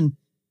lived in,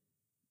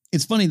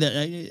 it's funny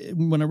that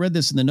when I read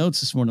this in the notes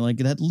this morning, like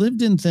that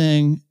lived in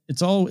thing,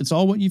 it's all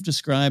what you've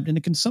described. And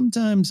it can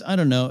sometimes, I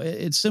don't know,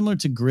 it's similar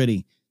to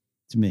Gritty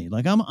to me.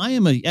 Like I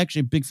am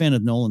actually a big fan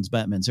of Nolan's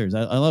Batman series.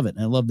 I love it.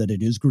 And I love that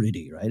it is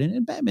gritty, right?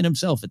 And Batman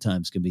himself at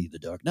times can be the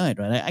Dark Knight,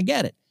 right? I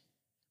get it.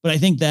 But I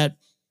think that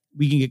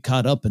we can get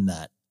caught up in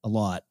that a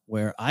lot,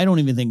 where I don't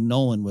even think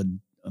Nolan would,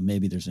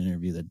 maybe there's an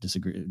interview that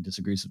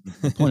disagrees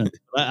with the point.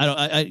 I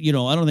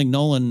don't think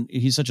Nolan,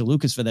 he's such a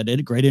Lucas fan. That did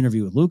a great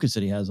interview with Lucas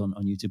that he has on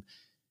YouTube.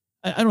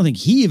 I don't think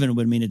he even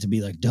would mean it to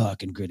be like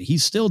dark and gritty.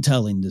 He's still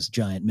telling this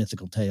giant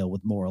mythical tale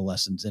with moral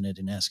lessons in it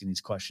and asking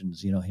these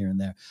questions, here and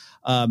there.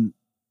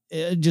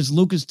 Just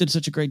Lucas did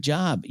such a great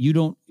job. You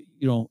don't,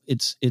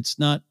 it's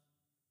not,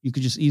 you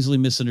could just easily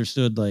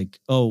misunderstood like,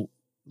 oh,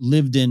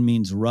 lived in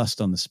means rust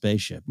on the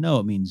spaceship. No,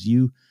 it means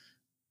you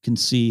can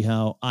see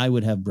how I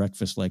would have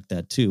breakfast like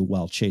that too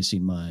while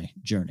chasing my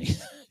journey.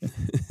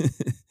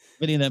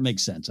 But that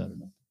makes sense. I don't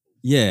know.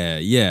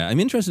 Yeah. I'm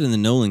interested in the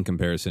Nolan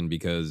comparison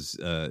because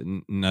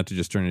not to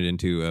just turn it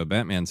into a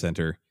Batman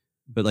Center,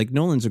 but like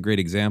Nolan's a great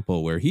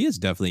example where he is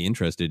definitely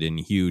interested in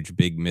huge,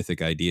 big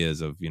mythic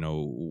ideas of,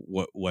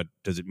 what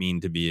does it mean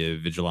to be a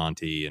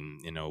vigilante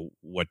and,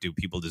 what do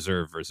people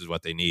deserve versus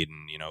what they need.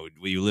 And,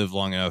 will you live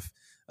long enough?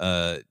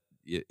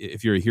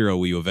 If you're a hero,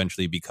 will you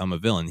eventually become a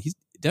villain? He's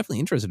definitely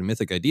interested in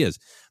mythic ideas,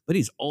 but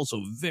he's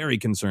also very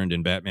concerned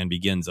in Batman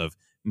Begins of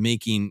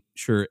making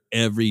sure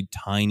every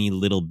tiny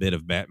little bit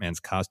of Batman's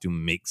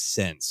costume makes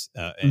sense.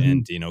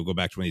 And, go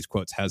back to one of these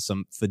quotes, has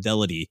some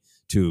fidelity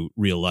to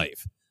real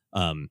life.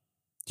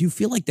 Do you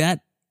feel like that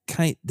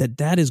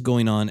is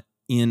going on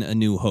in A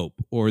New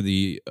Hope or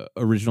the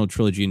original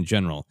trilogy in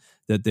general,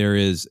 that there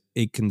is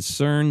a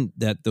concern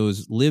that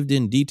those lived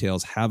in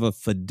details have a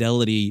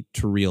fidelity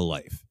to real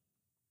life?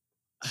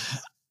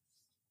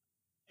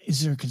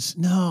 Is there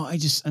no,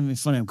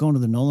 funny. I'm going to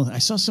the Nolan. I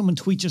saw someone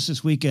tweet just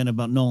this weekend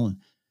about Nolan.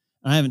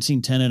 I haven't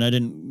seen Tenet. I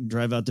didn't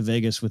drive out to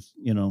Vegas with,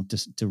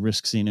 to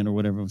risk seeing it or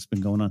whatever's been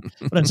going on.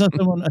 But I saw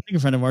someone, I think a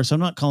friend of ours, so I'm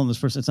not calling this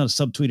person. It's not a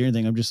subtweet or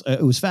anything.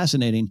 It was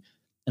fascinating.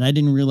 And I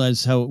didn't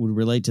realize how it would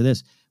relate to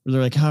this. Where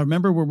they're like,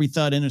 remember where we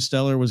thought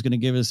Interstellar was going to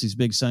give us these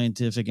big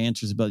scientific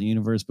answers about the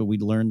universe, but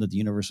we'd learned that the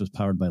universe was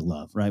powered by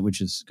love, right?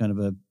 Which is kind of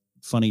a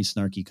funny,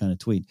 snarky kind of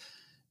tweet.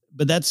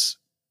 But that's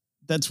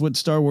what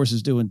Star Wars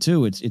is doing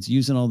too. It's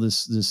using all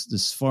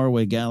this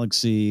faraway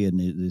galaxy and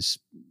this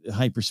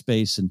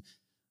hyperspace and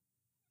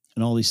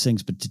all these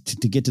things, but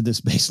to get to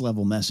this base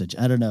level message.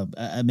 I don't know.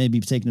 I may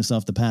be taking us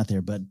off the path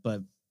here, but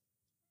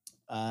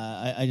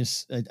I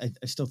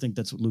still think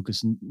that's what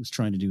Lucas was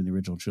trying to do in the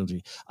original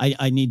trilogy.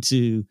 I need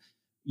to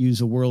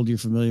use a world you're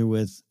familiar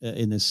with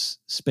in this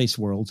space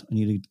world. I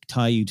need to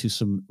tie you to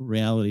some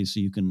reality so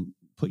you can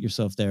put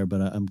yourself there.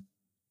 But I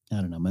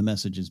don't know. My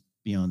message is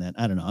beyond that.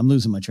 I don't know. I'm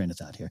losing my train of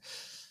thought here.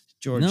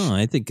 George. No,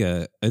 I think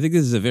this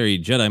is a very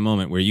Jedi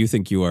moment where you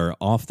think you are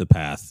off the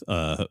path,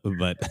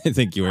 but I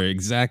think you are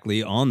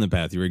exactly on the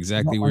path. You're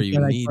exactly where you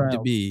need to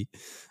be.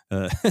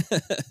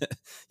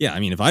 Yeah, I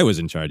mean, if I was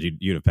in charge,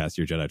 you'd have passed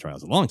your Jedi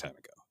trials a long time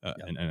ago,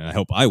 and I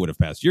hope I would have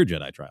passed your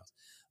Jedi trials.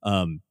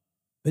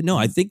 But no,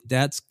 I think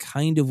that's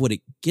kind of what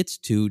it gets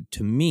to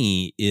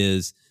me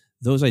is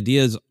those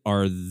ideas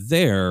are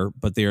there,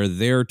 but they are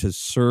there to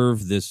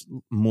serve this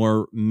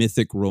more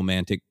mythic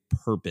romantic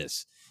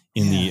purpose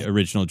in the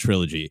original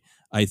trilogy.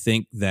 I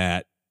think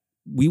that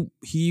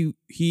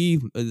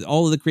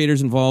all of the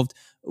creators involved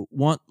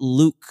want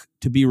Luke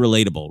to be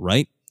relatable,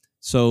 right?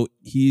 So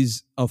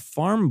he's a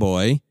farm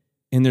boy,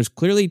 and there's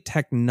clearly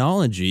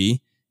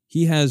technology.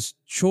 He has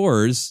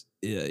chores.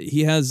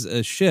 He has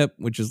a ship,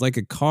 which is like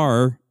a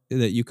car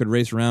that you could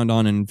race around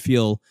on and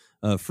feel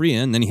free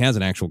in. Then he has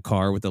an actual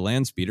car with a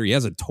land speeder. He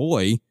has a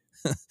toy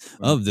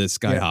of the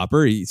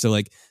Skyhopper. So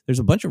like there's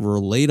a bunch of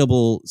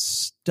relatable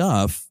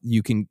stuff.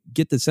 You can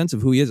get the sense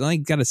of who he is. I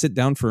got to sit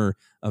down for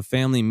a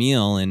family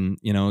meal and,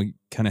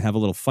 kind of have a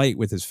little fight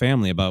with his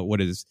family about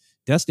what his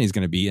destiny is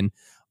going to be. And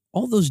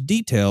all those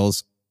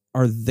details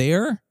are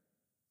there.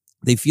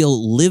 They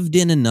feel lived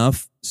in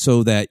enough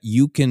so that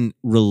you can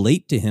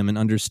relate to him and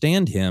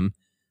understand him.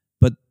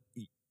 But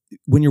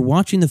when you're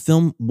watching the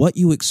film, what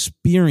you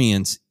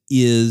experience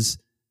is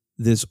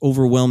this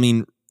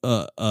overwhelming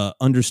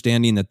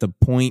understanding that the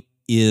point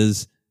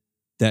is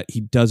that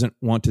he doesn't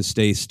want to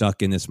stay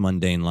stuck in this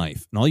mundane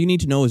life. And all you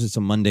need to know is it's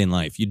a mundane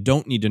life. You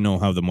don't need to know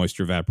how the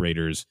moisture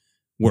evaporators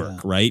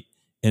work, right?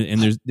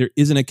 And there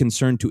isn't a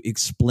concern to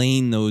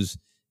explain those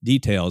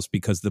details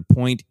because the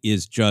point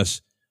is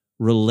just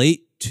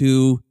relate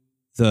to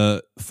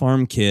the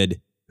farm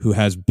kid who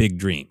has big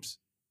dreams.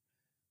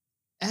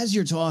 As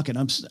you're talking,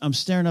 I'm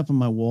staring up on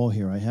my wall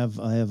here. I have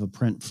a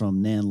print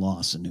from Nan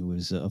Lawson, who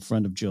is a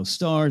friend of Joe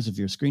Starr's. If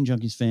you're a Screen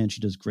Junkies fan, she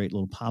does great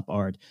little pop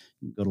art.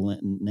 You can go to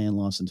Nan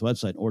Lawson's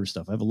website and order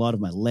stuff. I have a lot of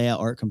my Leia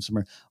art comes from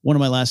her. One of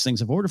my last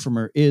things I've ordered from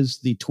her is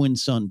the Twin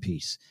Sun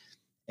piece.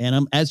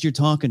 And as you're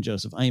talking,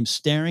 Joseph, I am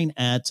staring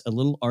at a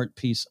little art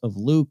piece of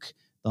Luke,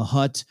 the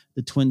hut,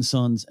 the twin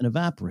suns, and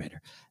Evaporator.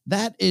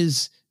 That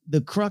is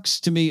the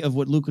crux to me of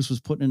what Lucas was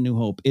putting in New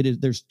Hope.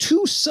 There's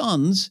two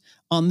suns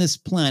on this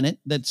planet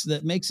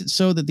that makes it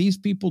so that these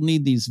people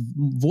need these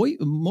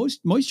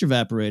moisture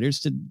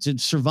evaporators to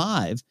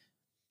survive.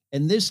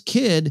 And this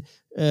kid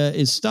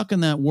is stuck in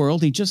that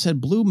world. He just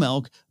had blue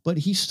milk, but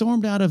he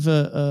stormed out of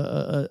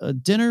a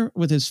dinner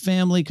with his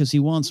family because he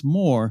wants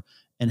more.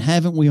 And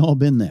haven't we all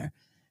been there?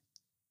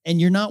 And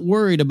you're not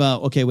worried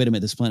about, okay, wait a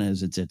minute, this planet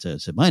is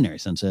it's a binary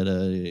sunset.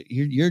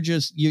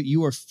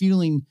 You are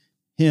feeling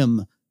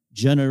him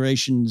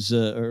generations,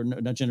 or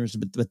not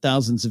generations, but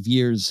thousands of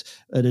years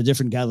at a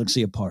different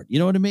galaxy apart. You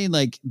know what I mean?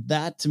 Like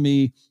that to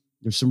me,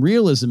 there's some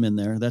realism in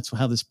there. That's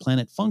how this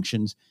planet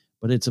functions,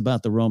 but it's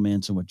about the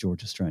romance and what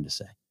George is trying to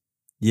say.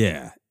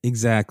 Yeah,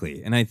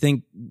 exactly. And I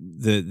think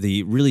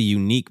the really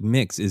unique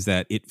mix is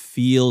that it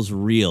feels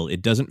real.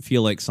 It doesn't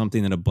feel like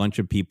something that a bunch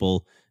of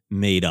people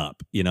made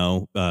up,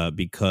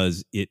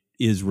 because it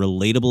is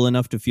relatable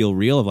enough to feel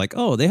real of like,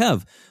 oh, they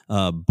have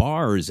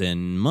bars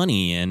and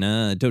money and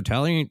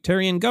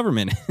totalitarian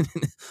government,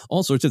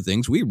 all sorts of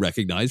things we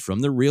recognize from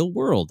the real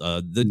world.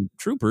 The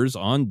troopers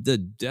on the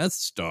Death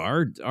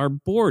Star are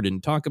bored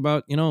and talk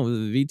about,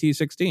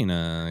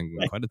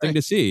 VT-16, quite a thing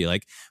to see.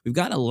 Like we've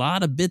got a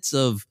lot of bits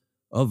of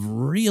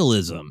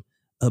realism,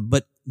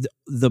 but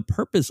the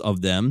purpose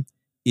of them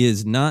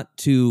is not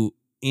to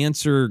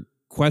answer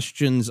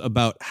questions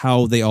about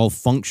how they all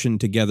function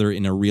together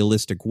in a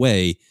realistic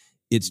way.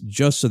 It's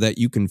just so that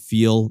you can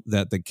feel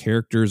that the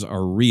characters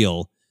are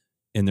real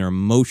and their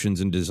emotions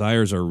and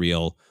desires are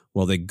real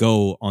while they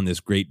go on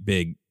this great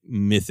big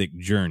mythic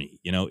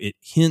journey. It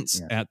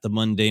hints at the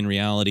mundane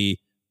reality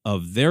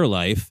of their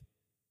life.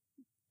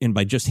 And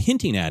by just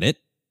hinting at it,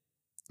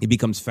 it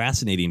becomes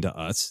fascinating to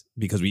us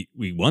because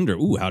we wonder,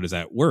 how does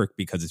that work?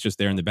 Because it's just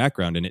there in the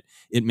background and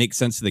it makes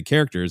sense to the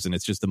characters and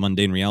it's just the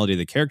mundane reality of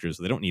the characters.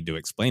 So they don't need to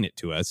explain it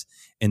to us.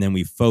 And then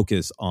we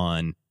focus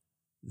on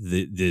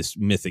this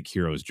mythic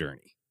hero's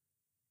journey.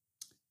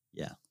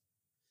 Yeah.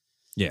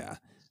 Yeah.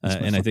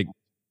 And I think,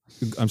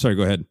 I'm sorry,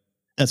 go ahead.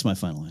 That's my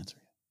final answer.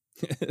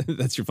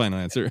 That's your final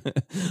answer.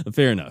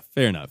 Fair enough.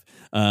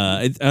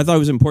 I thought it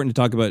was important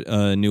to talk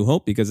about New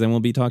Hope because then we'll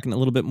be talking a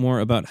little bit more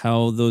about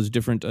how those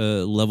different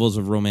levels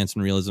of romance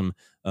and realism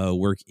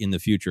work in the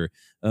future.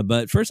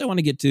 But first, I want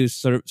to get to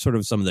sort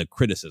of some of the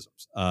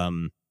criticisms.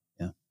 Lumping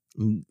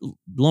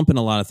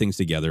a lot of things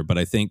together, but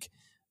I think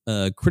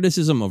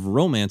criticism of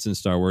romance in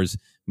Star Wars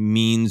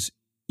means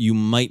you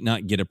might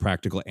not get a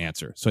practical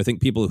answer. So I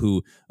think people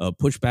who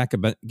push back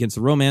against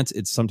the romance,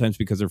 it's sometimes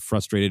because they're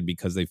frustrated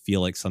because they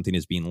feel like something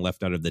is being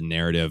left out of the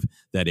narrative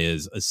that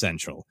is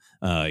essential.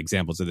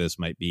 Examples of this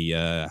might be,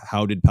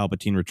 how did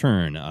Palpatine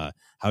return?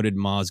 How did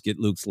Maz get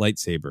Luke's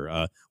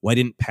lightsaber? Why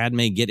didn't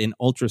Padme get an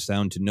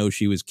ultrasound to know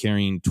she was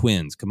carrying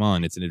twins? Come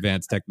on, it's an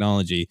advanced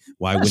technology.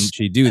 Why wouldn't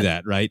she do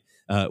that, right?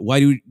 Why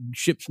do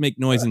ships make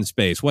noise in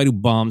space? Why do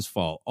bombs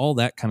fall? All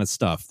that kind of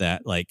stuff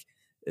that like,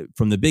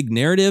 from the big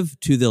narrative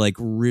to the like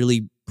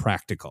really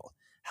practical.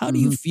 How do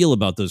you feel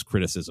about those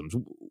criticisms?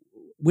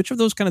 Which of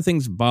those kind of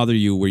things bother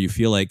you where you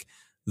feel like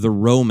the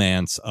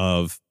romance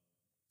of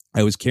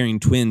I was carrying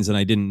twins and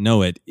I didn't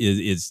know it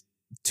is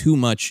too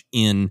much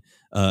in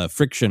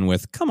friction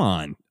with, come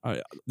on,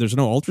 there's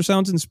no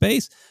ultrasounds in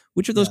space?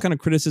 Which of those kind of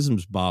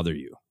criticisms bother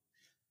you?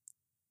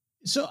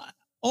 So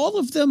All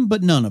of them,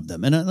 but none of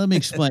them. And let me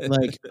explain.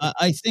 Like,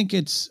 I think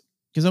it's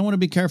because I want to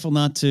be careful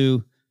not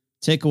to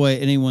take away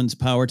anyone's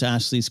power to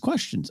ask these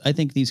questions. I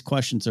think these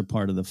questions are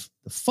part of the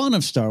fun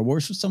of Star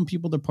Wars. For some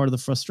people, they're part of the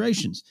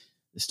frustrations.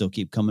 They still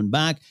keep coming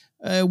back.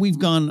 We've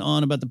gone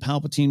on about the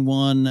Palpatine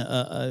one,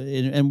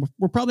 and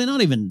we're probably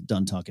not even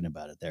done talking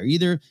about it there.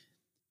 Either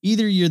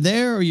you're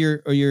there or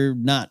you're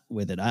not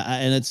with it.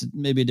 And it's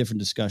maybe a different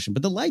discussion.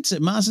 But the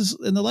Maz's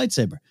and the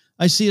lightsaber,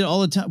 I see it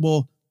all the time.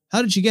 Well,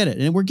 how did you get it?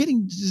 And we're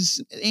getting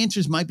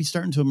answers might be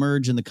starting to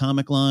emerge in the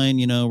comic line.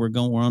 You know, we're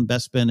on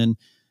Bespin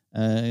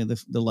and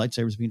the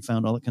lightsabers being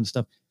found, all that kind of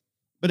stuff.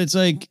 But it's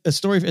like a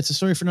story. It's a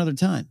story for another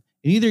time.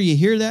 And either you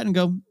hear that and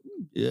go,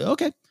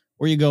 okay,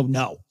 or you go,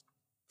 no.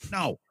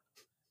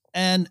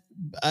 And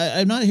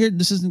I'm not here.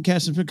 This isn't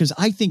casting because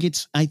I think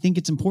it's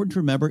important to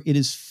remember it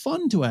is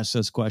fun to ask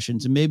those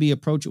questions and maybe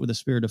approach it with a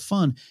spirit of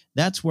fun.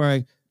 That's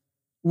where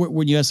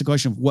when you ask the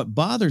question of what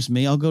bothers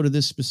me, I'll go to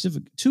this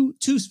specific two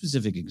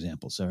specific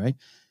examples. All right.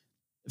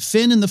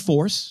 Finn and the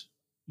Force.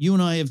 You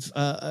and I have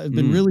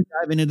been really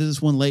diving into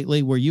this one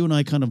lately where you and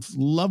I kind of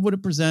love what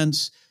it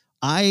presents.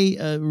 I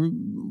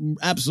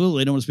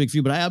absolutely, I don't want to speak for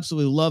you, but I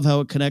absolutely love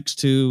how it connects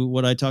to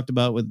what I talked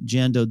about with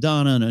Jan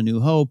Dodonna and A New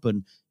Hope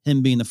and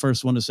him being the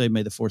first one to say,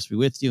 may the Force be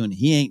with you. And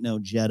he ain't no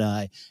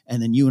Jedi.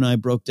 And then you and I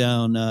broke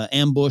down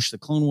Ambush, the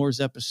Clone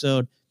Wars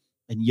episode,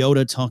 and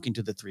Yoda talking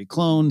to the 3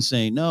 clones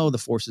saying, no, the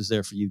Force is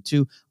there for you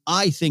too.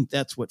 I think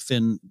that's what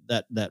Finn,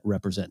 that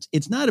represents.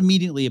 It's not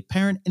immediately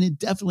apparent. And it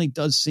definitely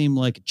does seem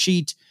like a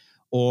cheat.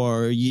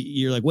 Or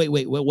you're like, wait,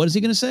 what is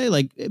he going to say?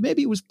 Like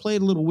maybe it was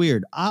played a little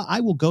weird.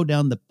 I will go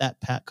down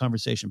that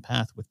conversation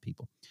path with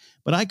people.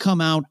 But I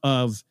come out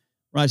of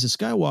Rise of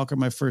Skywalker,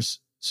 my first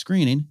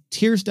screening,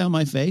 tears down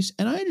my face.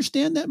 And I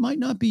understand that might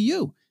not be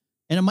you.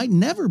 And it might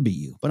never be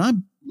you. But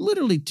I'm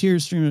literally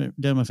tears streaming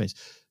down my face.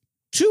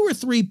 2 or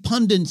 3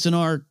 pundits in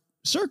our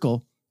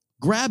circle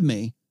grab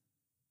me,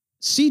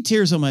 see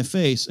tears on my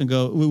face and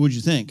go, what'd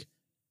you think?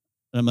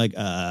 And I'm like,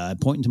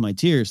 pointing to my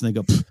tears, and they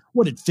go,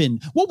 what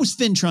was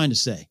Finn trying to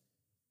say?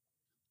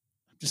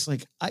 I'm just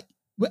like,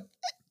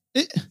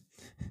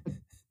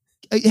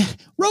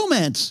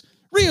 romance,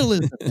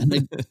 realism.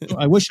 And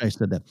I wish I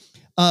said that.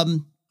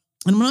 And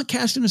I'm not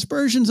casting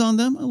aspersions on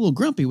them. I'm a little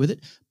grumpy with it,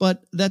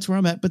 but that's where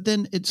I'm at. But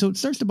then it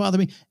starts to bother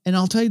me. And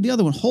I'll tell you the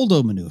other one,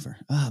 holdo maneuver.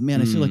 Ah,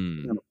 man, I feel like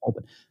I'm on the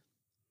pulpit.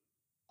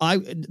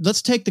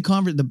 Let's take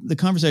the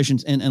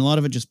conversations and a lot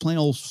of it just plain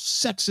old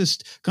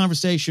sexist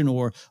conversation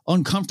or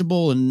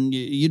uncomfortable and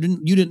you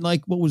didn't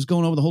like what was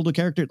going on with the Holdo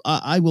character.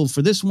 I will,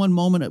 for this one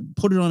moment,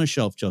 put it on a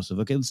shelf, Joseph.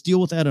 Okay, let's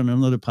deal with that on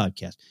another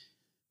podcast.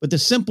 But the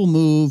simple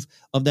move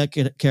of that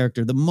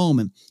character, the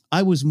moment,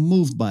 I was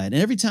moved by it. And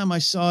every time I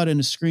saw it in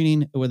a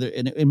screening,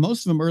 and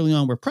most of them early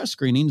on were press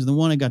screenings, the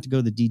one I got to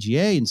go to the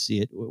DGA and see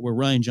it, where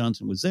Rian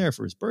Johnson was there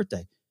for his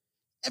birthday.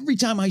 Every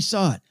time I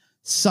saw it,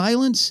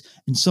 silence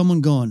and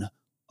someone going,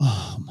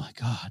 oh my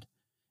God,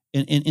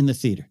 in the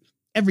theater.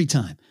 Every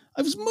time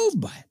I was moved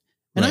by it.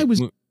 And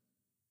right.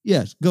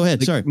 Yes, go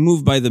ahead. Sorry.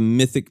 Moved by the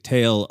mythic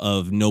tale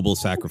of noble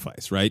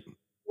sacrifice, right?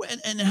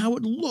 And how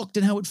it looked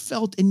and how it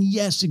felt. And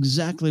yes,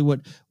 exactly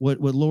what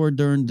Laura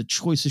Dern, the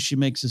choices she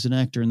makes as an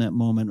actor in that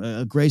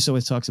moment. Grace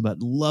always talks about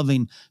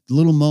loving the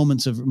little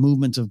moments of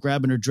movements of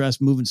grabbing her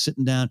dress, moving,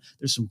 sitting down.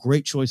 There's some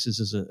great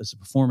choices as a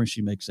performer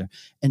she makes there.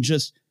 And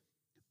just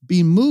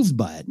being moved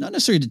by it, not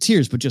necessarily to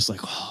tears, but just like,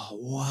 oh,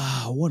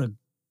 wow, what a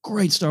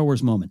great Star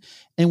Wars moment.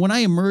 And when I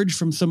emerged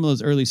from some of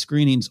those early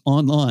screenings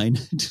online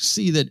to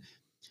see that,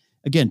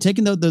 again,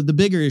 taking the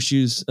bigger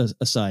issues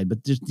aside,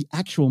 but just the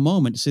actual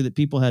moment to see that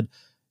people had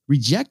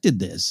rejected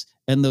this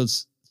and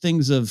those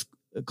things of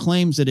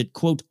claims that it,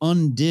 quote,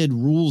 undid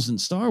rules in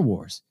Star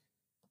Wars.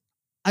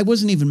 I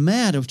wasn't even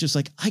mad. I was just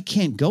like, I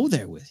can't go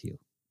there with you.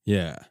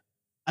 Yeah.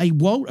 I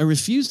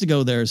refuse to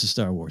go there as a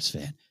Star Wars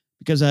fan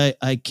because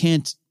I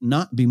can't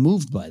not be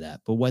moved by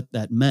that, but what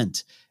that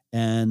meant.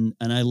 And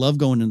I love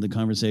going into the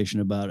conversation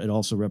about it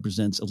also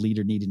represents a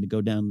leader needing to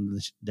go down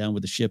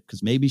with the ship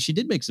because maybe she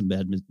did make some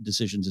bad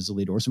decisions as a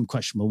leader or some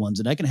questionable ones.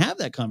 And I can have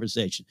that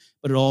conversation,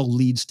 but it all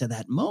leads to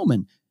that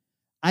moment.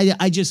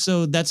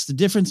 So that's the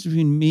difference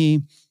between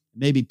me,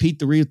 maybe Pete,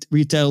 the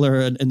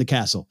retailer and the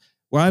castle,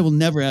 where I will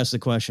never ask the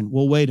question,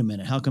 well, wait a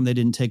minute, how come they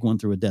didn't take one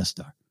through a Death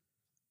Star?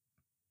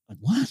 Like,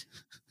 what?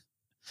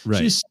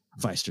 Right. She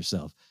sacrificed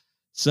herself.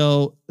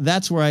 So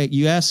that's where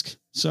you asked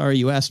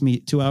me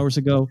 2 hours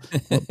ago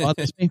what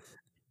bothers me.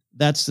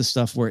 That's the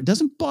stuff where it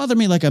doesn't bother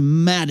me like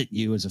I'm mad at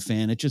you as a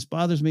fan. It just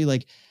bothers me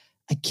like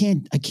I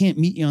can't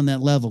meet you on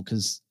that level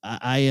because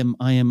I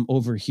am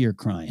over here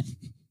crying.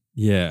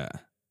 Yeah.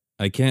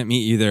 I can't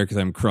meet you there because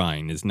I'm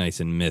crying is nice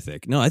and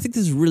mythic. No, I think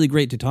this is really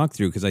great to talk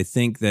through because I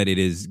think that it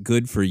is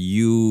good for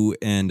you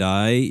and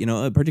I,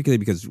 particularly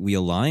because we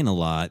align a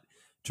lot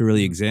to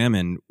really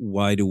examine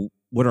what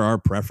are our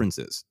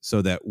preferences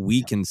so that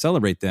we can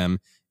celebrate them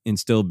and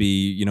still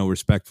be,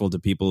 respectful to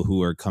people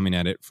who are coming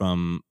at it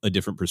from a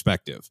different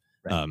perspective.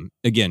 Right.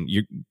 Again,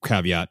 your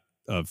caveat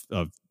of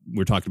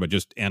we're talking about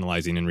just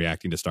analyzing and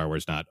reacting to Star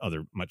Wars, not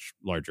other much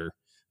larger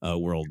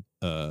world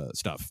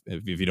stuff.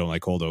 If you don't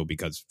like Holdo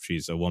because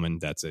she's a woman,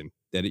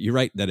 you're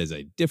right. That is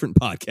a different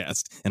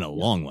podcast and a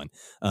long one.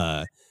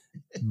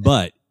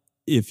 But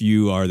if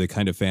you are the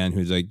kind of fan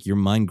who's like, your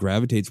mind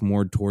gravitates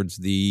more towards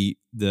the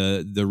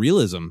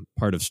realism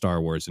part of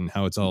Star Wars and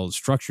how it's all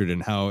structured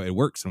and how it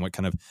works and what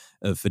kind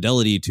of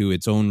fidelity to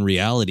its own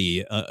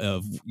reality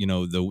of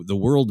the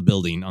world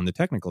building on the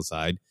technical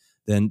side,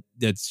 then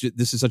this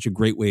is such a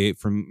great way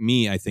for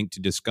me, I think, to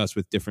discuss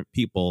with different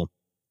people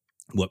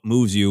what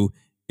moves you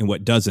and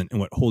what doesn't, and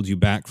what holds you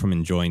back from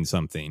enjoying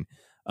something.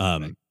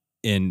 Right.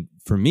 And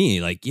for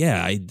me, like,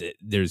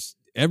 there's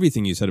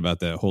everything you said about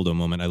the Holdo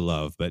moment I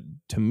love, but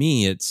to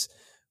me, it's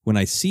when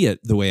I see it,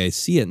 the way I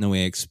see it and the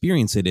way I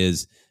experience it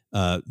is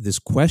this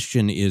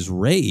question is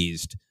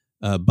raised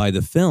by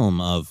the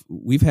film of,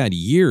 we've had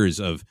years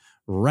of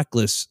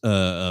reckless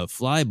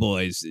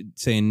flyboys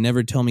saying,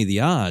 never tell me the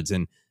odds.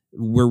 And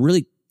we're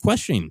really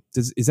questioning,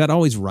 is that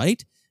always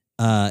right?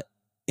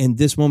 And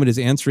this moment is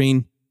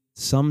answering,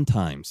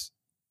 sometimes.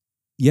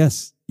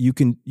 Yes, you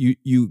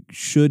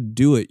should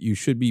do it. You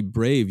should be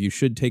brave. You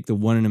should take the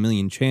 1 in a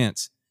million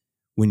chance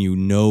when you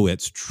know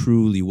it's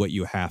truly what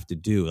you have to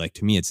do. Like,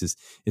 to me, it's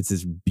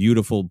this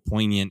beautiful,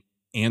 poignant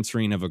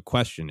answering of a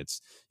question.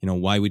 It's,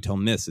 why we tell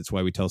myths. It's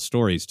why we tell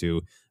stories,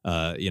 to,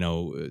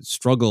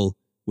 struggle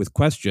with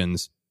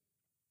questions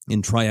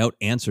and try out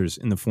answers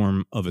in the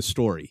form of a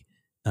story.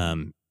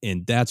 And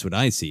that's what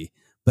I see.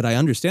 But I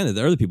understand that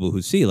there are other people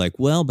who see like,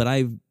 well, but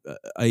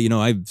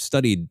I've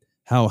studied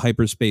how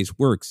hyperspace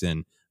works,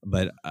 and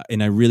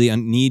I really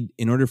need,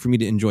 in order for me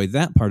to enjoy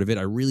that part of it,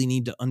 I really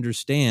need to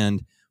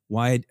understand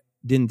why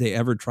didn't they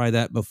ever try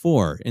that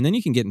before? And then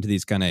you can get into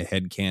these kind of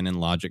headcanon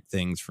logic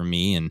things for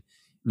me. And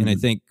I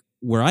think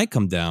where I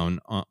come down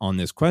on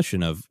this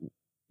question of,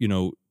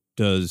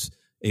 does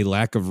a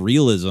lack of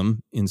realism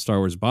in Star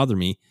Wars bother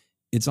me?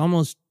 It's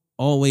almost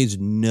always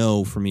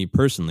no for me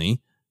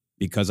personally,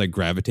 because I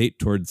gravitate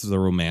towards the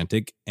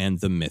romantic and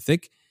the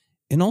mythic.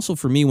 And also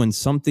for me, when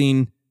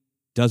something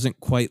doesn't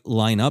quite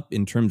line up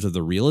in terms of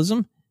the realism,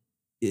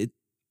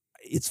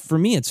 it's for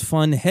me, it's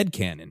fun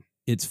headcanon.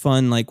 It's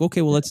fun, like,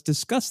 okay, well, let's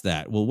discuss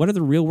that. Well, what are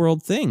the real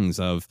world things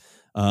of,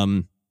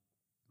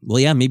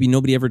 maybe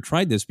nobody ever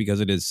tried this because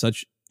it is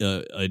such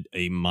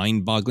a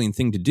mind-boggling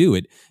thing to do.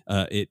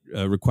 It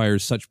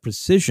requires such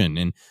precision.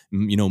 And,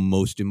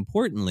 most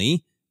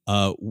importantly,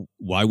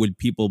 why would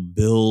people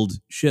build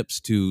ships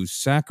to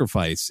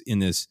sacrifice in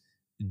this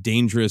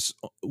dangerous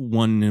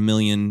 1 in a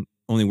million,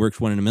 only works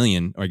 1 in a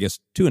million, or I guess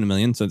 2 in a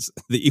million, since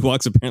the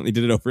Ewoks apparently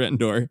did it over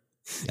Endor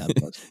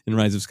in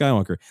Rise of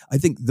Skywalker. I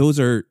think those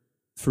are,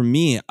 for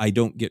me, I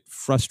don't get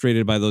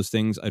frustrated by those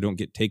things. I don't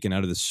get taken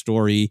out of the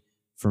story.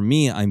 For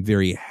me, I'm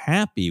very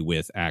happy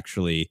with,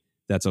 actually,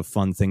 that's a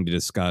fun thing to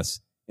discuss,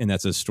 and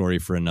that's a story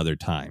for another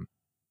time.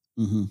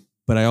 Mm-hmm.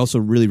 But I also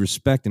really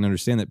respect and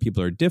understand that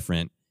people are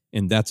different,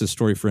 and that's a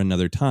story for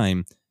another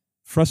time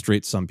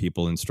frustrates some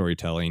people in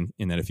storytelling,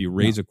 in that if you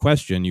raise a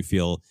question, you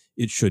feel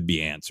it should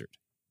be answered.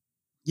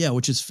 Yeah,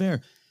 which is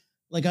fair.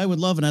 Like, I'd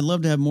love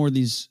to have more of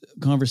these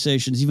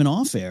conversations, even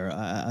off air.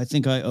 I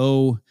think I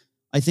owe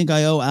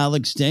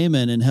Alex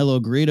Damon and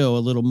Hello Greedo a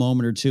little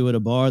moment or two at a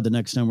bar the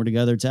next time we're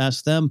together to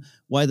ask them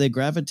why they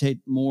gravitate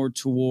more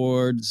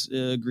towards,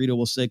 Greedo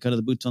will say, kind of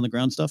the boots on the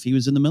ground stuff. He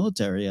was in the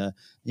military.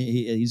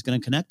 He's going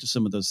to connect to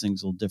some of those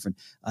things a little different.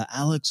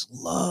 Alex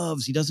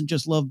he doesn't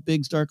just love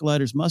Big Star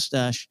Collider's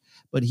mustache,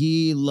 but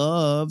he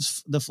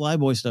loves the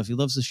flyboy stuff. He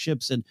loves the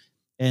ships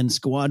and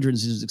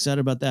squadrons. He's excited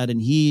about that.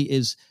 And he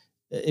is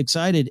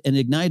excited and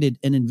ignited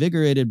and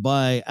invigorated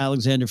by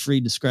Alexander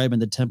Freed describing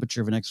the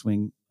temperature of an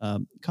X-Wing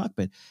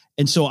cockpit.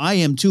 And so I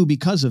am too,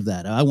 because of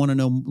that. I want to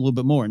know a little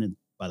bit more. And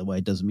by the way,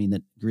 it doesn't mean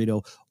that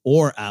Greedo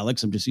or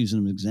Alex, I'm just using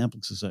them as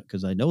examples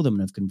because I know them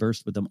and have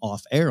conversed with them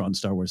off air on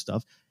Star Wars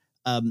stuff.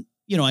 I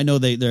know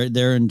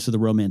they're into the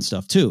romance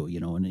stuff too,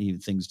 and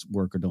even things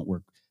work or don't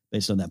work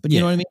based on that. But you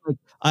know what I mean? Like,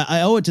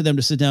 I owe it to them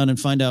to sit down and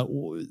find out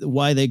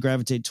why they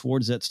gravitate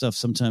towards that stuff,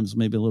 sometimes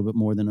maybe a little bit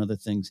more than other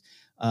things.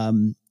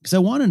 Because I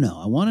want to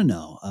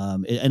know.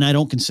 And I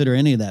don't consider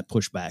any of that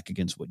pushback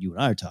against what you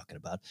and I are talking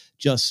about,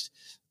 just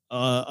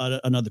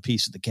another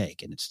piece of the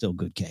cake, and it's still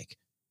good cake.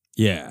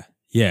 Yeah.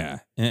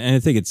 And I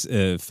think it's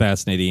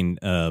fascinating,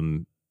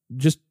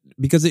 just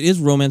because it is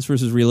romance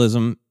versus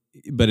realism,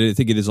 but I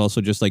think it is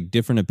also just like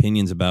different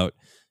opinions about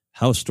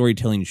how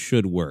storytelling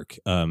should work.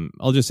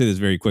 I'll just say this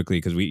very quickly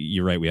because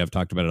you're right, we have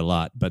talked about it a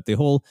lot, but the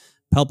whole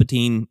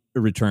Palpatine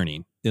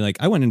returning,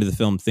 I went into the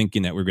film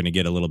thinking that we're going to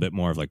get a little bit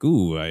more of like,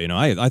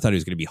 I thought he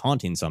was going to be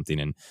haunting something,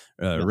 and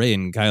Rey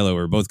and Kylo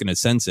were both going to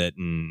sense it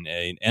and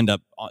end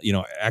up,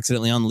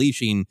 accidentally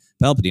unleashing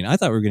Palpatine. I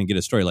thought we were going to get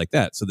a story like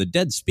that. So the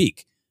dead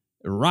speak.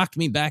 It rocked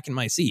me back in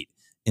my seat.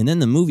 And then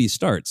the movie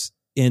starts.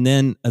 And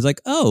then I was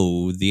like,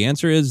 oh, the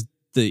answer is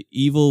the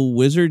evil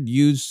wizard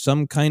used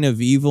some kind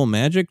of evil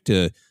magic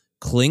to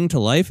cling to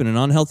life in an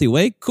unhealthy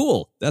way.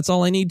 Cool. That's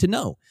all I need to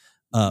know.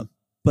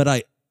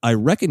 But I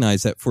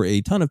recognize that for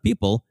a ton of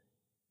people,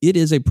 it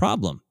is a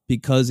problem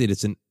because it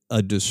is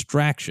a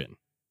distraction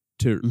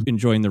to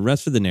enjoying the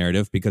rest of the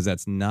narrative, because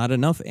that's not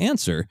enough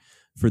answer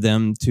for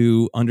them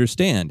to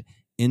understand.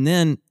 And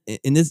then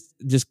in this,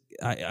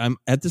 I'm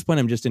at this point,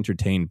 I'm just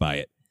entertained by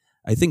it.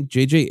 I think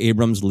J.J.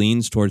 Abrams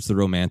leans towards the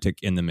romantic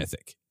and the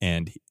mythic,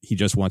 and he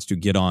just wants to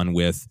get on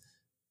with,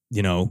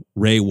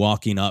 Rey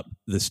walking up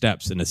the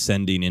steps and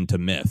ascending into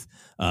myth.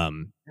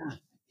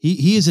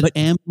 He is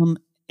an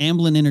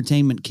Amblin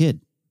Entertainment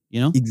kid,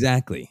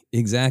 Exactly.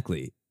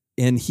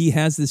 And he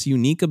has this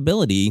unique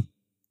ability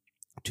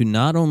to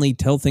not only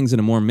tell things in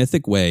a more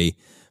mythic way,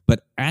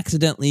 but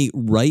accidentally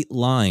write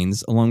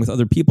lines along with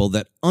other people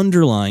that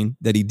underline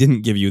that he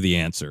didn't give you the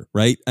answer,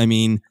 right? I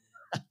mean,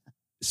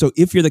 so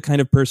if you're the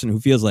kind of person who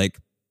feels like,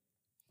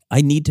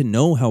 I need to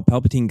know how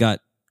Palpatine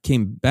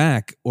came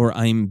back, or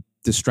I'm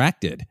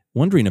distracted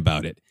wondering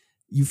about it,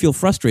 you feel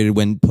frustrated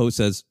when Poe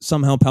says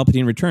somehow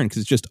Palpatine returned,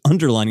 because it's just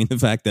underlining the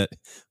fact that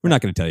we're not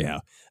going to tell you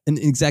how. And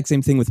the exact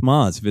same thing with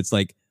Maz. If it's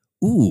like,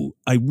 ooh,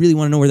 I really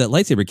want to know where that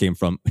lightsaber came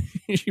from,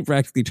 she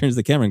practically turns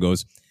the camera and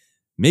goes,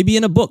 maybe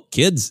in a book,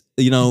 kids.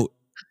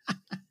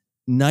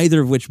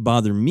 Neither of which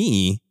bother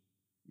me,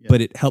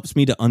 but it helps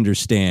me to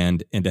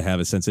understand and to have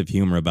a sense of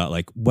humor about,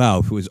 like, wow,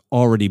 if it was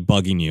already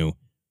bugging you,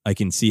 I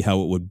can see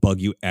how it would bug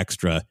you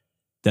extra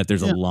that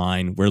there's a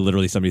line where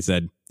literally somebody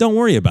said, don't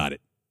worry about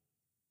it.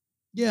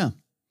 Yeah.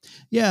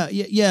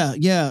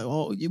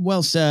 Oh,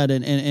 well said.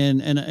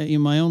 And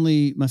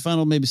my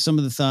final, maybe some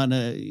of the thought,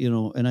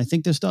 and I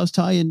think this does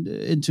tie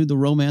into the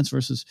romance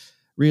versus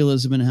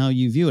realism and how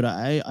you view it.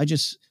 I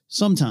just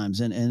sometimes,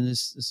 and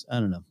this, I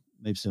don't know,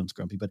 maybe sounds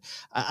grumpy, but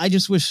I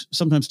just wish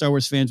sometimes Star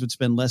Wars fans would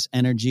spend less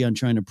energy on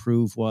trying to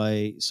prove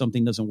why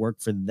something doesn't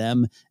work for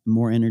them, and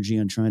more energy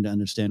on trying to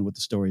understand what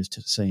the story is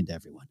saying to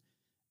everyone.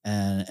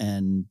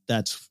 And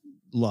that's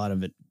a lot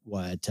of it,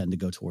 why I tend to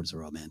go towards the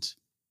romance.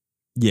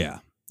 Yeah.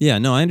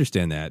 No, I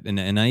understand that.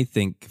 And I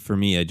think for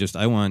me,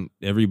 I want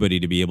everybody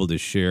to be able to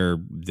share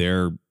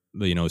their,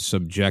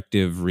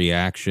 subjective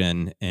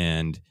reaction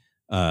and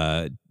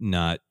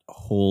not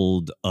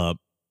hold up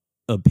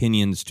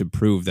opinions to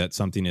prove that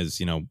something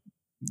is,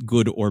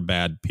 good or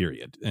bad,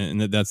 period. And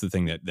that's the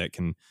thing that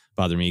can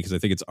bother me, because I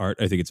think it's art.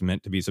 I think it's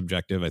meant to be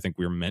subjective. I think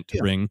we're meant to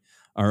bring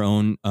our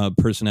own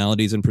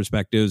personalities and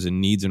perspectives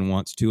and needs and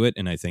wants to it.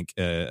 And I think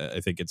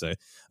it's a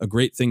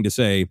great thing to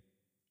say.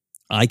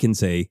 I can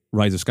say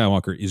Rise of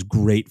Skywalker is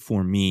great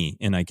for me,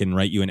 and I can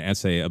write you an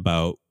essay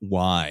about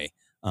why.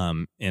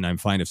 And I'm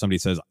fine if somebody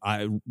says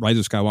Rise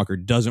of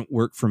Skywalker doesn't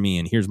work for me,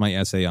 and here's my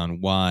essay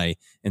on why,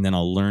 and then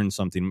I'll learn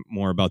something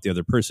more about the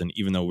other person,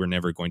 even though we're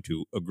never going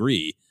to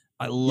agree.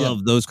 I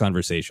love those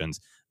conversations.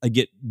 I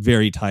get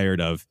very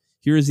tired of,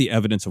 here is the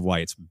evidence of why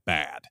it's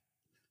bad,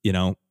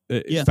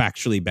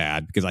 factually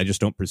bad, because I just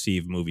don't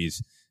perceive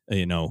movies,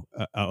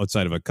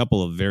 outside of a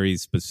couple of very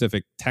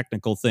specific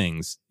technical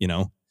things,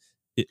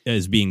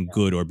 as being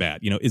good or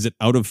bad. Is it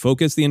out of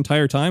focus the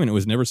entire time and it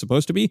was never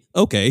supposed to be?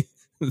 Okay,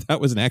 that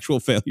was an actual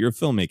failure of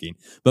filmmaking.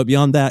 But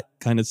beyond that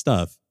kind of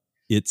stuff,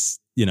 it's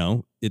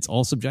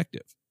all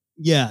subjective.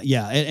 Yeah.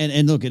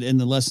 And look, and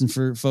the lesson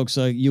for folks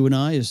like you and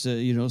I is,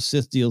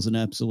 Sith deals in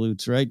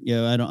absolutes, right?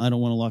 Yeah, I don't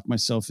want to lock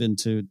myself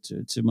into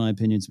my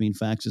opinions being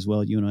facts as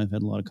well. You and I have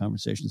had a lot of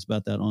conversations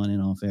about that on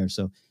and off air.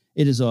 So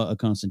it is a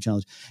constant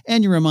challenge.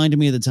 And you reminded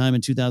me of the time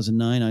in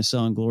 2009 I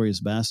saw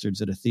Inglourious Bastards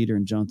at a theater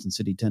in Johnson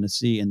City,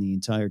 Tennessee, and the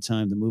entire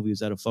time the movie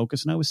was out of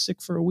focus, and I was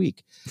sick for a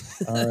week.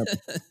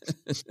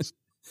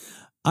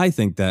 I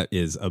think that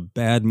is a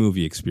bad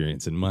movie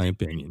experience, in my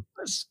opinion.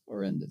 That's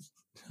horrendous.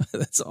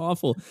 That's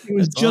awful. It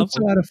was just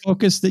so out of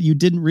focus that you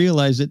didn't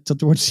realize it till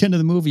towards the end of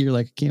the movie. You're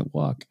like, I can't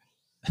walk.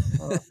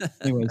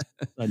 Anyways,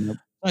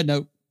 side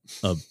note.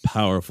 A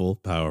powerful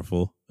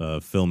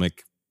filmic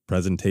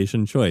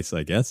presentation choice,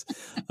 I guess,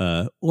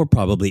 or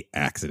probably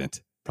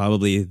accident.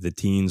 Probably the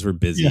teens were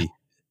busy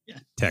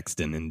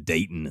texting and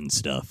dating and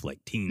stuff like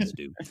teens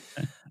do.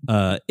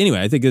 Anyway,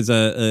 I think it's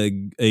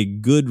a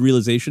good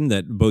realization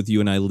that both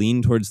you and I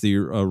lean towards the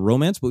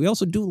romance, but we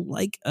also do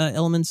like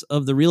elements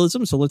of the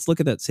realism. So let's look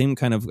at that same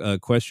kind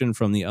of question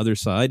from the other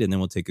side, and then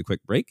we'll take a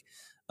quick break.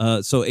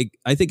 I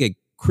think a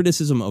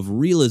criticism of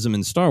realism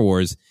in Star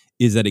Wars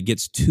is that it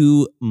gets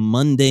too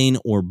mundane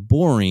or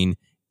boring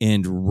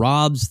and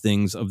robs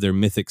things of their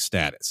mythic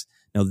status.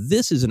 Now,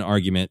 this is an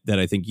argument that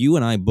I think you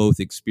and I both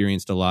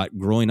experienced a lot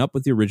growing up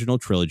with the original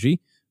trilogy,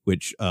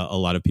 which a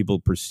lot of people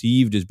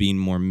perceived as being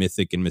more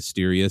mythic and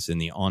mysterious, and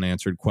the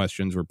unanswered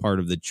questions were part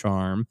of the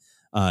charm,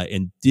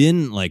 and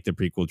didn't like the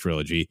prequel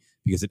trilogy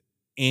because it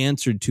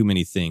answered too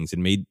many things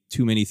and made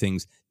too many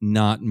things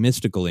not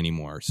mystical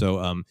anymore.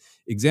 So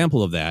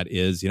example of that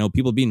is,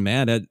 people being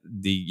mad at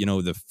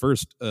the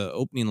first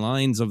opening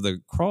lines of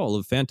the crawl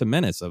of Phantom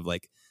Menace of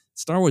like,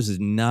 Star Wars is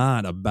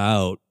not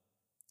about,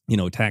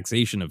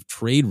 taxation of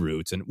trade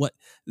routes, and what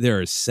there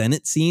are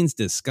Senate scenes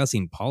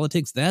discussing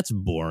politics. That's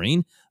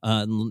boring.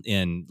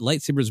 And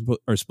lightsabers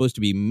are supposed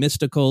to be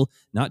mystical,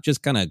 not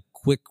just kind of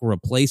quick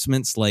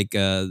replacements like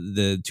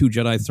the two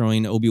Jedi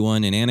throwing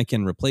Obi-Wan and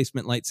Anakin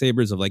replacement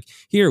lightsabers of like,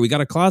 here, we got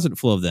a closet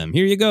full of them.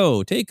 Here you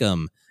go. Take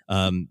them.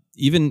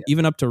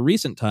 Even up to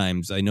recent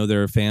times, I know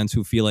there are fans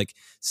who feel like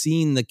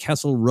seeing the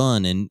Kessel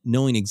Run and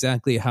knowing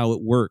exactly how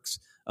it works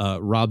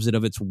robs it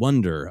of its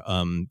wonder.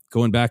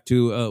 Going back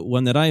to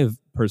one that I have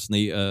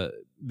personally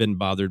been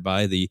bothered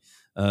by, the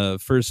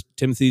first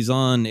Timothy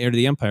Zahn Heir to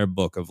the Empire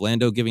book of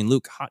Lando giving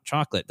Luke hot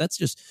chocolate. That's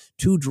just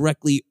too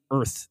directly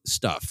Earth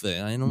stuff.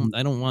 I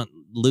don't want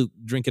Luke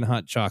drinking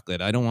hot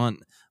chocolate. I don't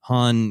want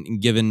Han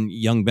giving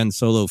young Ben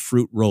Solo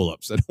fruit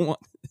roll-ups. I don't want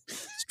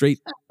straight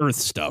Earth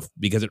stuff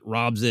because it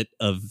robs it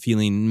of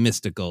feeling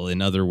mystical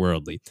and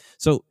otherworldly.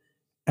 So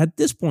at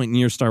this point in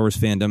your Star Wars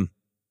fandom,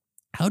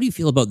 how do you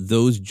feel about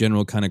those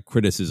general kind of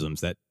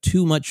criticisms that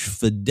too much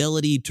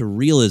fidelity to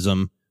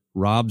realism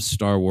robs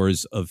Star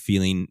Wars of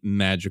feeling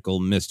magical,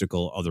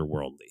 mystical,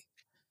 otherworldly?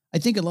 I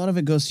think a lot of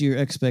it goes to your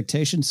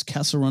expectations.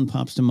 Kessel Run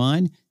pops to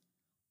mind.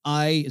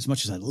 As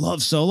much as I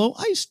love Solo,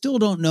 I still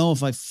don't know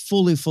if I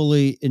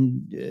fully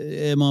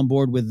am on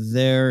board with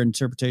their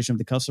interpretation of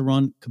the Kessel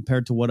Run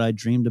compared to what I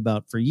dreamed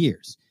about for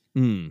years.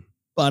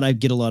 But I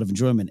get a lot of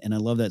enjoyment, and I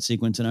love that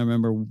sequence. And I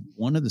remember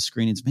one of the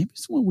screenings, maybe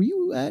it's one, were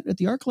you at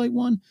the ArcLight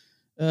one?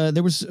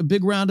 There was a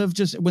big round of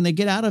just when they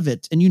get out of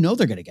it, and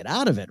they're going to get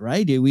out of it,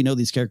 right? We know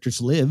these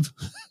characters live.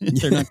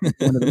 They're not going to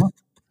go into the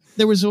month.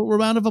 There was a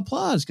round of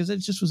applause because it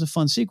just was a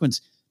fun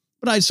sequence.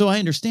 But I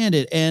understand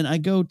it, and I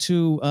go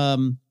to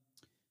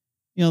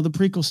the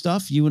prequel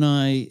stuff. You and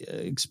I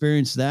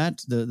experienced that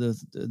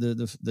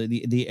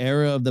the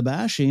era of the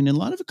bashing, and a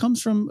lot of it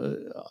comes from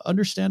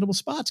understandable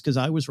spots because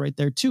I was right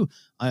there too.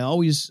 I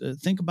always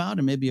think about,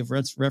 and maybe I've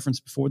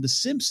referenced before, The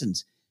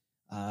Simpsons.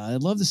 I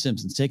love The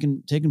Simpsons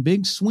taking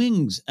big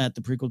swings at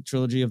the prequel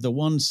trilogy of the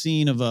one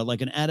scene of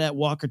like an AT-AT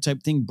Walker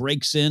type thing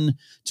breaks in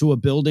to a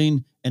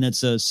building and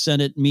it's a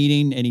Senate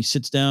meeting and he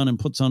sits down and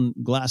puts on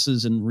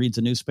glasses and reads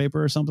a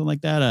newspaper or something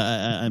like that.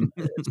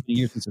 It's been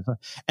years since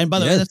and by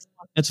the way,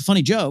 that's a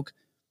funny joke,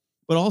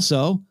 but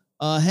also,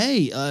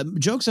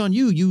 joke's on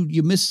you.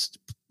 You missed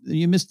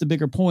the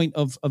bigger point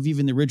of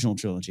even the original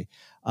trilogy.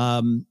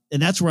 And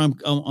that's where I'm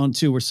on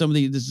too, where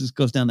this just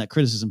goes down that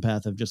criticism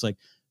path of just like,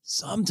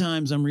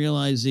 sometimes I'm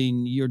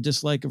realizing your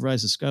dislike of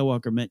Rise of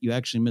Skywalker meant you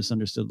actually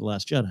misunderstood The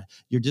Last Jedi.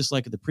 Your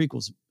dislike of the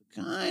prequels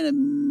kind of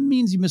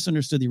means you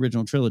misunderstood the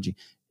original trilogy.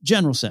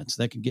 General sense.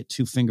 That could get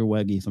too finger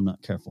waggy if I'm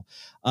not careful.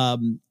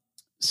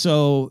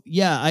 So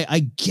yeah, I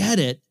get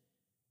it.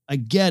 I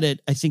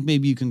think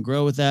maybe you can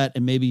grow with that.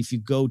 And maybe if you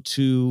go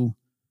to,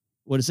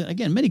 what is it?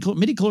 Again,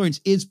 midi-chlorians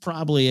is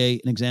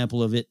probably an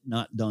example of it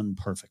not done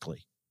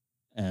perfectly.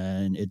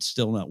 And it's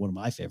still not one of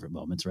my favorite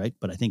moments, right?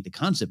 But I think the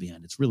concept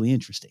behind it's really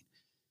interesting.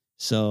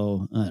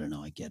 So I don't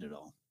know. I get it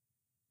all.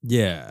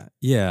 Yeah.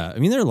 I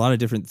mean, there are a lot of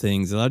different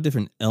things, a lot of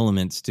different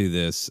elements to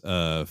this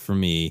for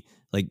me.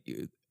 Like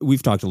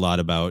we've talked a lot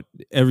about,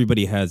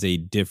 everybody has a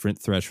different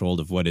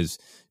threshold of what is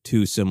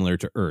too similar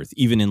to Earth,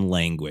 even in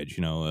language,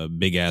 a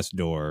big ass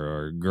door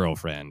or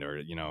girlfriend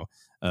or,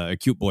 a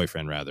cute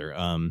boyfriend rather.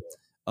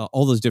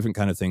 All those different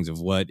kind of things of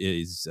what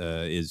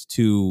is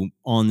too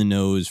on the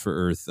nose for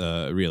Earth,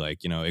 really like,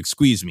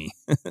 excuse me,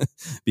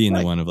 being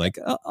the one of like,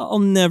 I'll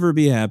never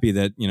be happy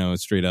that,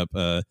 straight up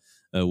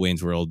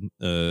Wayne's World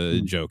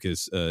joke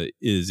is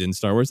in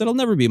Star Wars. That'll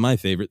never be my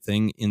favorite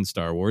thing in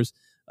Star Wars.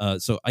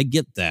 So I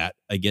get that.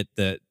 I get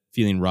that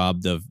feeling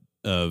robbed of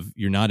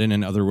you're not in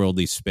an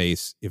otherworldly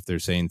space if they're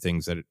saying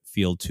things that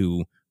feel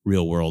too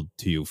real world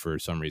to you for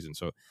some reason.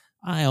 So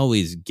I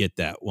always get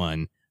that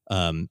one.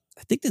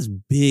 I think this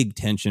big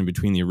tension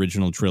between the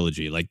original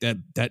trilogy, like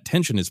that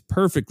tension is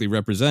perfectly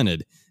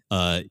represented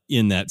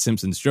in that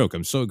Simpsons joke.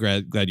 I'm so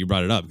glad you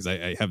brought it up because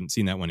I haven't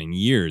seen that one in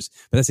years,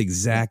 but that's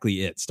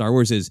exactly it. Star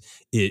Wars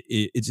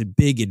it's a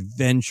big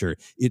adventure.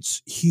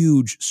 It's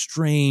huge,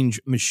 strange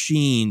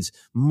machines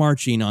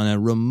marching on a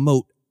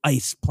remote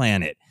ice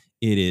planet.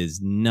 It is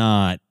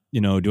not,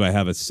 do I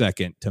have a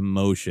second to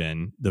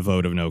motion the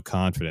vote of no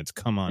confidence?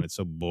 Come on. It's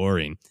so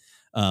boring.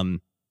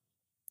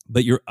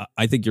 But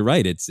I think you're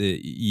right. It's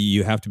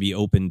you have to be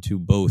open to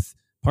both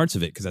parts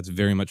of it because that's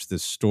very much the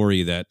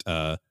story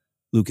that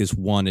Lucas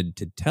wanted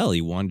to tell. He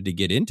wanted to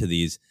get into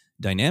these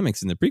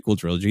dynamics in the prequel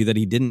trilogy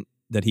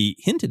that he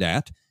hinted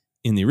at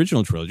in the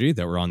original trilogy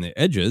that were on the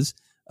edges,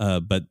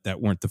 but that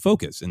weren't the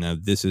focus. And now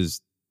this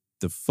is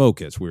the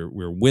focus.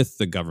 We're with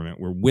the government.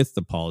 We're with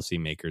the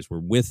policymakers. We're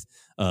with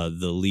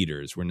the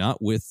leaders. We're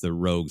not with the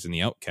rogues and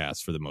the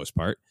outcasts for the most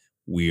part.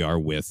 We are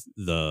with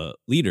the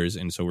leaders,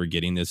 and so we're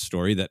getting this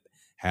story that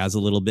has a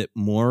little bit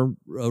more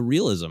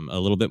realism, a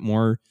little bit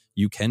more,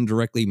 you can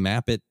directly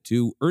map it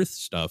to Earth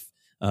stuff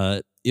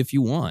if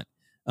you want.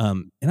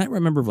 And I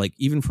remember, like,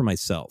 even for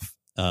myself,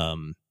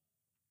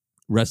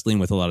 wrestling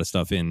with a lot of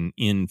stuff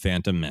in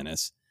Phantom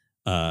Menace.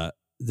 The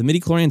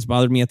midi-chlorians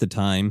bothered me at the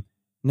time.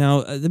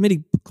 Now, the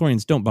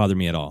midi-chlorians don't bother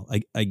me at all.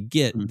 I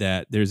get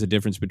that there's a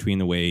difference between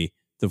the way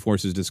the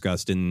Force is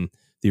discussed in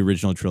the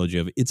original trilogy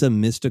of it's a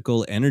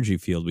mystical energy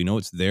field. We know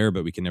it's there,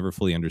 but we can never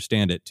fully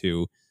understand it,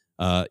 to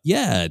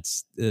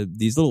it's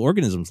these little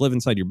organisms live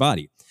inside your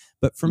body.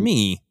 But for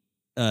me,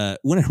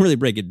 when I really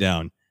break it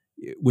down,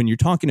 when you're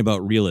talking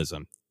about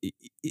realism,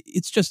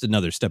 it's just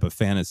another step of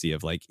fantasy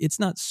of like, it's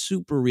not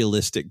super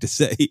realistic to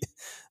say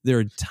there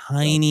are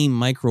tiny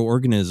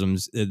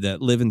microorganisms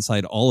that live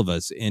inside all of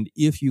us. And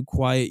if you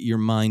quiet your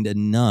mind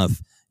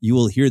enough, you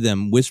will hear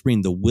them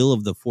whispering the will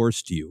of the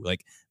Force to you.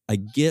 Like, I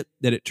get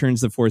that it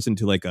turns the Force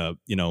into like a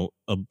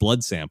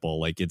blood sample,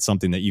 like it's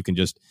something that you can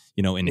just,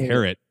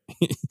 inherit,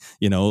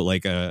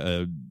 like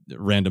a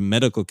random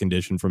medical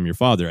condition from your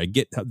father. I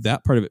get how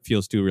that part of it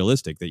feels too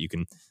realistic, that you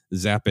can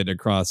zap it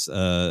across,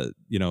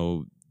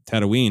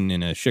 Tatooine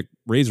in a chic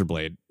razor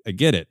blade. I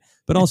get it.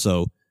 But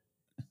also,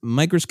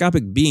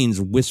 microscopic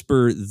beings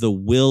whisper the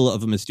will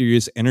of a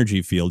mysterious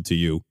energy field to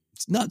you.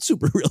 It's not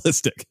super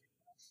realistic.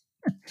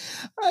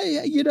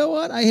 You know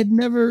what? I had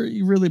never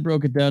really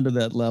broke it down to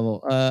that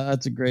level.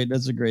 That's a great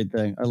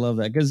thing. I love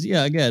that because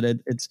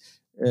again,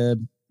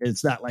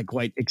 it's not like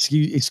quite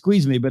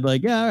excuse me, but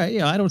like all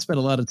right, I don't spend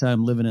a lot of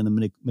time living in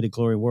the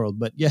midichlorian world,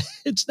 but yeah,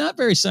 it's not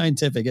very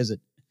scientific, is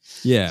it?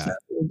 Yeah,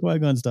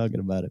 Qui-Gon's talking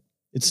about it.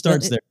 It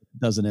starts there, it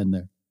doesn't end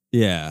there.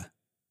 Yeah,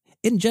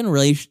 in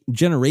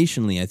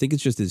generationally, I think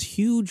it's just this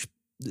huge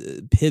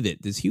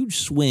pivot, this huge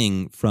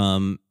swing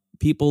from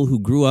people who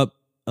grew up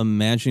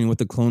imagining what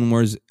the Clone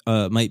Wars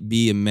might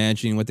be,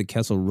 imagining what the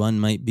Kessel Run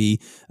might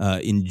be,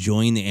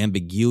 enjoying the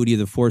ambiguity of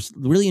the Force,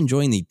 really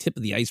enjoying the tip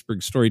of the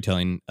iceberg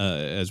storytelling,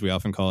 as we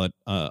often call it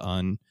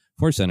on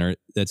Force Center,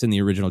 that's in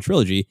the original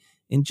trilogy,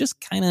 and just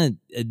kind of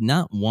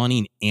not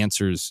wanting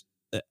answers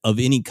of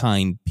any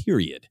kind,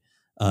 period.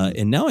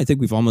 And now I think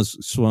we've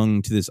almost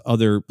swung to this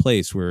other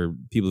place where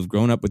people have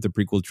grown up with the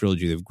prequel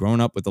trilogy. They've grown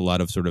up with a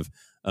lot of sort of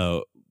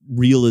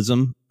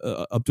realism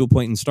up to a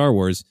point in Star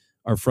Wars,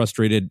 are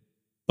frustrated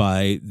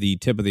by the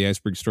tip of the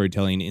iceberg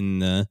storytelling in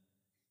the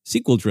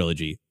sequel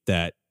trilogy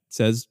that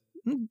says,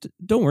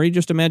 don't worry,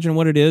 just imagine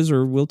what it is,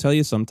 or we'll tell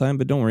you sometime,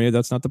 but don't worry,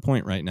 that's not the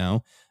point right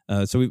now.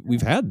 So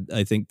we've had,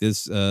 I think,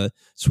 this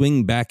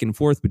swing back and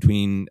forth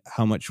between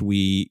how much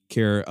we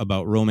care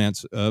about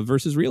romance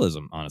versus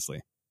realism, honestly.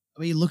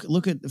 I mean,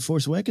 look at The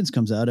Force Awakens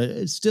comes out.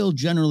 It's still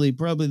generally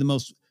probably the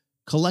most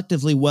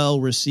collectively well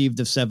received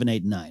of 7,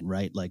 8, 9,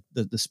 right? Like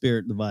the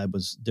spirit, the vibe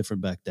was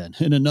different back then.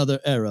 In another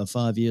era,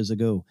 5 years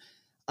ago.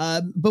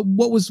 But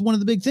what was one of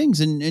the big things,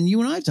 and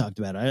you and I talked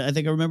about it, I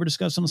think I remember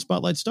discussing on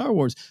Spotlight Star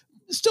Wars,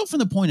 still from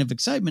the point of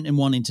excitement and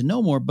wanting to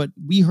know more, but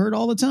we heard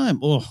all the time,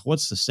 oh,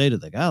 what's the state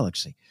of the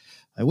galaxy?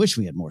 I wish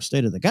we had more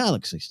state of the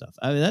galaxy stuff.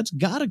 I mean, that's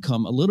got to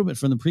come a little bit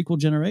from the prequel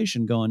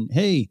generation going,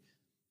 hey,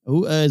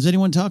 is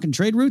anyone talking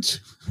trade routes?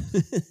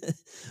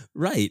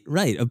 Right.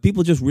 Of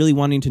people just really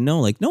wanting to know,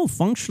 like, no,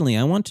 functionally,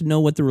 I want to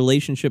know what the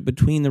relationship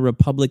between the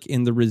Republic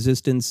and the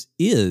Resistance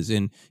is.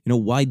 And,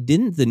 why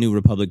didn't the New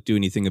Republic do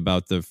anything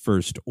about the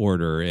First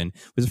Order? And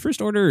was the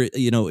First Order,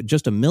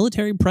 just a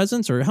military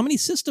presence, or how many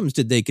systems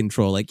did they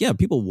control? Like, yeah,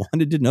 people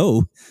wanted to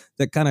know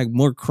that kind of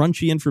more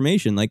crunchy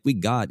information like we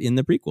got in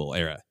the prequel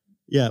era.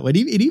 Yeah, but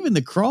even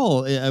the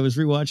crawl, I was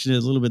rewatching it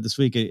a little bit this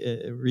week,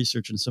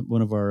 researching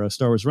one of our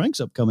Star Wars ranks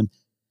upcoming.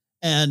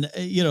 And,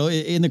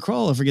 in the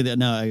crawl, I forget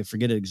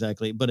it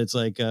exactly, but it's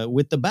like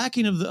with the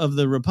backing of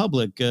the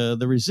Republic,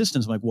 the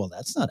Resistance, I'm like, well,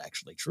 that's not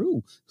actually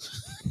true.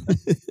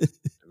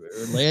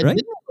 Leia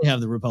didn't really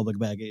have the Republic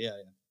backing. Yeah.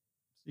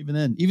 Even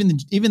then,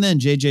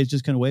 JJ's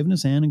just kind of waving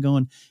his hand and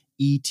going,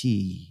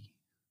 E.T.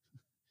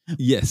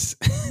 Yes.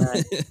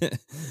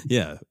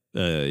 Yeah.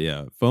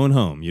 Phone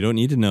home. You don't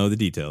need to know the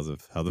details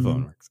of how the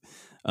phone works.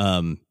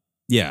 I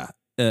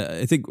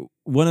think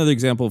one other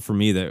example for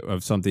me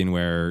of something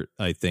where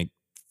I think,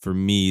 for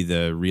me,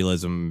 the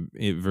realism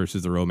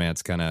versus the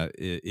romance kind of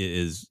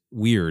is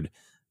weird.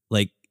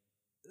 Like,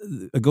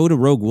 I go to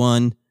Rogue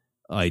One.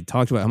 I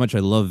talked about how much I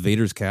love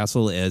Vader's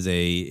castle as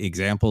a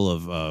example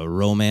of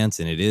romance,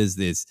 and it is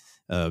this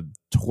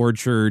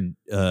tortured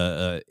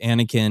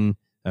Anakin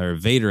or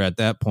Vader at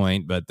that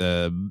point, but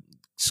the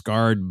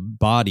scarred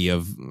body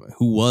of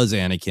who was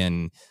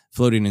Anakin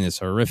floating in this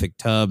horrific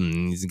tub,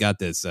 and he's got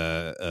this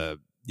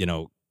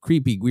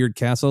creepy, weird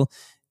castle,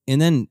 and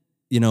then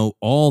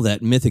all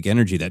that mythic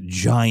energy, that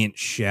giant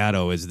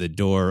shadow as the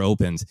door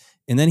opens.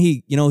 And then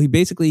he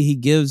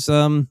gives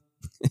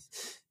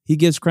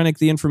Krennic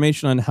the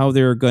information on how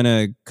they're going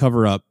to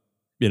cover up,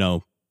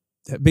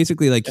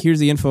 basically like, here's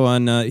the info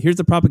on, here's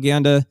the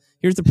propaganda,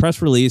 here's the press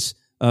release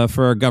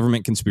for our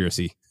government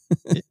conspiracy.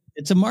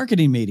 It's a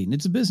marketing meeting.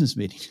 It's a business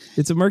meeting.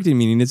 It's a marketing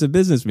meeting. It's a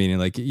business meeting.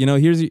 Like,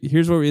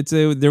 here's where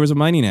there was a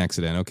mining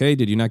accident. Okay.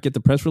 Did you not get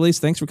the press release?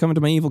 Thanks for coming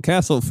to my evil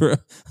castle for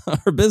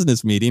our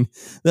business meeting.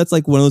 That's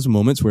like one of those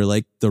moments where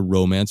like the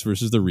romance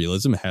versus the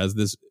realism has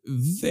this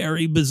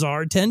very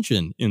bizarre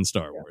tension in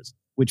Star Wars.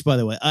 Which, by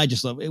the way, I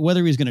just love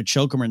whether he's going to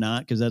choke him or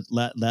not, because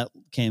that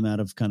came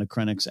out of kind of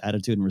Krennic's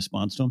attitude in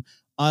response to him.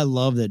 I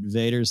love that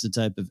Vader's the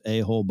type of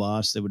a-hole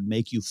boss that would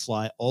make you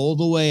fly all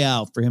the way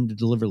out for him to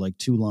deliver like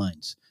 2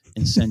 lines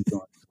and send you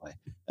on his way.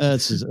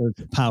 It's a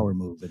power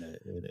move in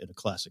a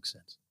classic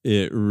sense.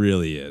 It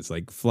really is.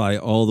 Like, fly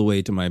all the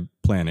way to my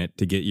planet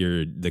to get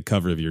the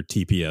cover of your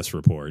TPS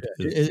report.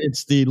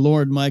 It's the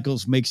Lord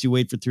Michaels makes you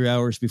wait for 3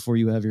 hours before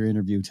you have your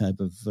interview type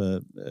of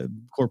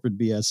corporate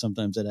BS.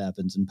 Sometimes that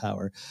happens in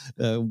Power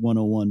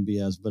 101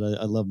 BS, but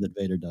I love that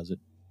Vader does it.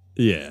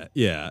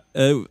 Yeah.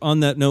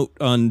 On that note,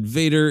 on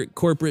Vader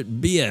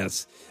corporate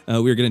BS,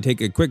 we're going to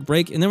take a quick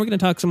break, and then we're going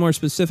to talk some more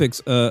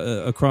specifics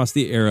across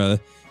the era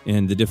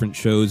and the different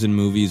shows and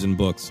movies and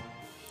books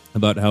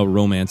about how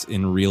romance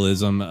and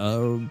realism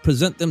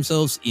present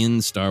themselves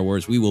in Star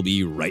Wars. We will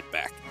be right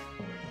back.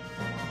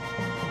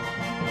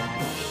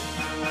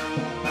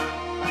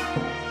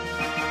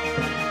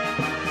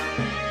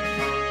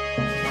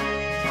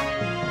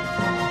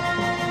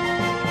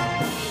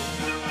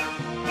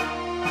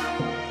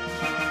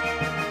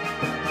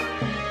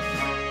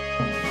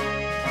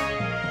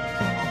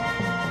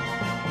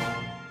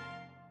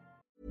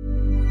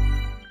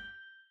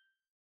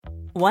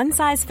 One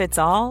size fits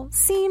all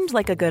seemed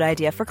like a good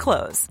idea for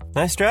clothes.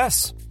 Nice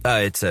dress.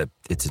 It's a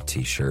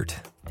t-shirt.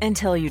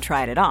 Until you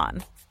tried it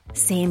on.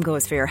 Same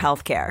goes for your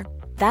healthcare.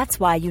 That's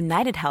why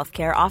United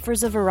Healthcare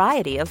offers a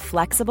variety of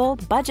flexible,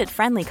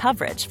 budget-friendly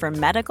coverage for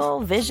medical,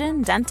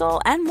 vision, dental,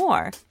 and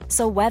more.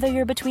 So whether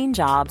you're between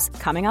jobs,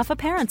 coming off a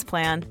parent's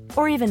plan,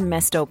 or even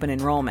missed open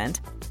enrollment,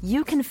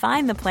 you can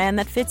find the plan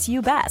that fits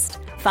you best.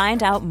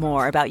 Find out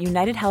more about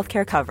United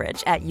Healthcare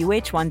coverage at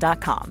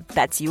uh1.com.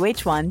 That's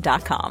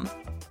uh1.com.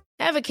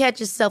 Ever catch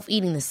yourself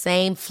eating the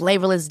same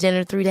flavorless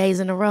dinner 3 days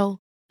in a row?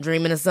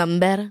 Dreaming of something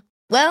better?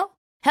 Well,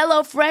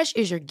 HelloFresh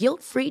is your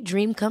guilt-free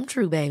dream come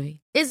true, baby.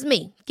 It's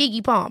me,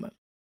 Keke Palmer.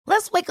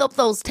 Let's wake up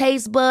those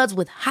taste buds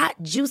with hot,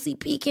 juicy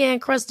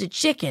pecan-crusted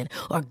chicken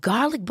or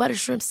garlic butter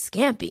shrimp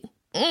scampi.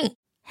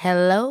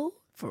 Hello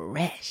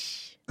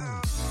Fresh.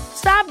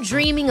 Stop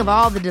dreaming of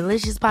all the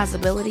delicious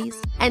possibilities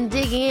and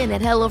dig in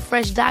at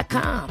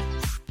HelloFresh.com.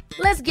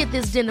 Let's get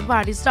this dinner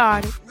party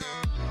started.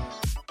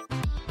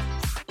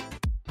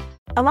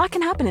 A lot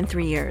can happen in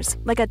 3 years,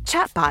 like a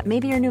chatbot may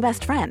be your new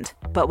best friend.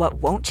 But what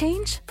won't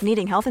change?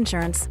 Needing health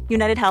insurance.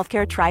 United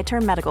Healthcare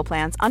Tri-Term Medical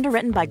Plans,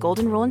 underwritten by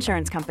Golden Rule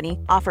Insurance Company,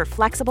 offer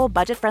flexible,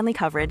 budget-friendly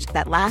coverage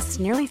that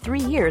lasts nearly 3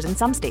 years in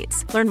some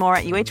states. Learn more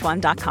at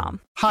uh1.com.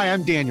 Hi,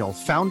 I'm Daniel,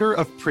 founder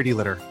of Pretty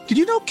Litter. Did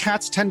you know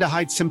cats tend to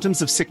hide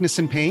symptoms of sickness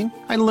and pain?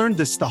 I learned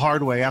this the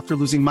hard way after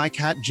losing my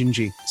cat,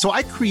 Gingy. So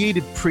I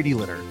created Pretty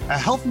Litter, a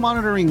health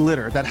monitoring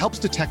litter that helps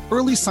detect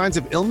early signs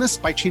of illness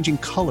by changing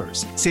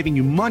colors, saving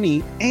you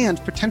money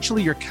and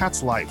potentially your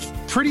cat's life.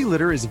 Pretty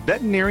Litter is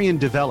veterinarian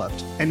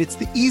developed, and it's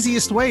the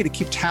easiest way to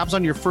keep tabs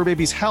on your fur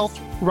baby's health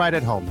right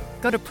at home.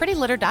 Go to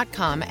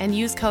prettylitter.com and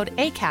use code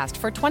ACAST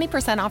for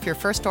 20% off your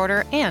first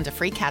order and a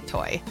free cat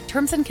toy.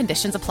 Terms and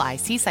conditions apply.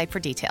 See site for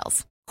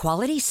details.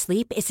 Quality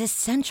sleep is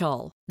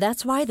essential.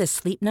 That's why the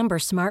Sleep Number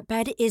Smart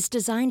Bed is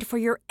designed for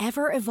your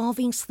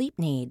ever-evolving sleep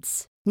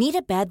needs. Need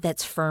a bed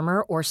that's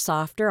firmer or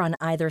softer on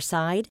either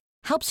side?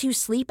 Helps you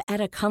sleep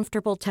at a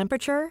comfortable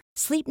temperature?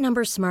 Sleep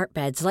Number Smart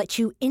Beds let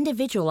you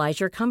individualize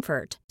your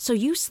comfort, so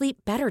you sleep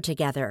better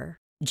together.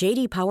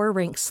 J.D. Power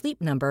ranks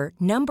Sleep Number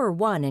number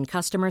 1 in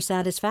customer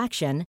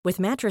satisfaction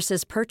with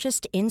mattresses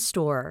purchased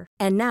in-store.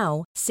 And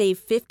now, save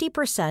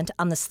 50%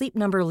 on the Sleep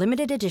Number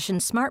Limited Edition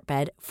Smart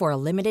Bed for a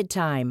limited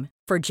time.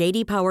 For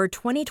J.D. Power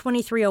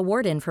 2023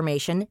 award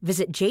information,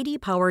 visit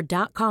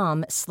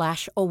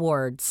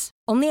jdpower.com/awards.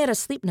 Only at a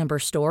Sleep Number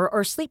store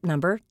or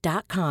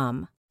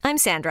sleepnumber.com. I'm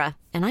Sandra,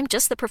 and I'm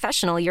just the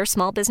professional your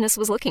small business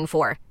was looking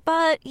for.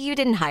 But you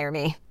didn't hire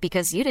me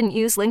because you didn't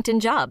use LinkedIn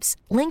Jobs.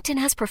 LinkedIn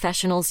has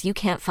professionals you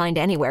can't find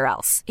anywhere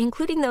else,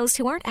 including those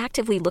who aren't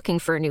actively looking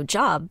for a new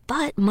job,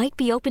 but might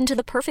be open to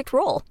the perfect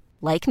role,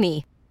 like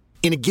me.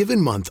 In a given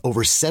month,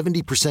 over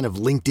 70% of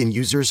LinkedIn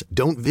users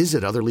don't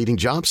visit other leading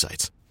job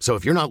sites. So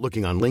if you're not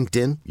looking on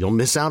LinkedIn, you'll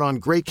miss out on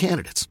great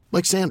candidates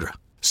like Sandra.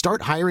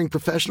 Start hiring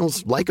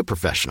professionals like a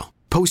professional.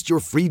 Post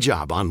your free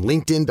job on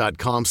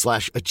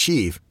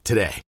linkedin.com/achieve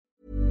today.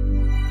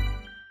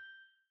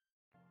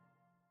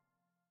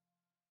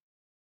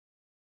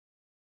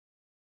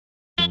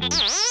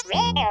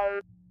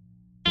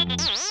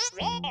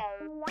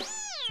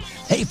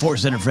 Hey,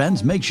 Force Center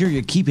friends, make sure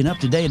you're keeping up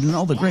to date on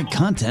all the great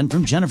content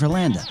from Jennifer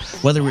Landa.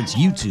 Whether it's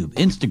YouTube,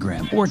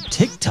 Instagram, or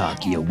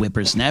TikTok, you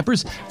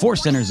whippersnappers,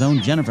 Force Center's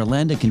own Jennifer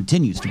Landa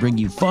continues to bring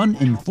you fun,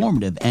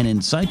 informative, and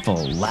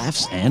insightful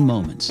laughs and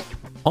moments.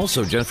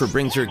 Also, Jennifer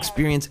brings her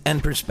experience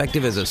and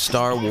perspective as a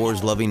Star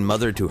Wars-loving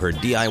mother to her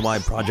DIY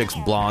projects,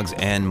 blogs,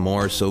 and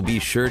more. So be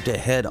sure to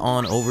head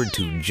on over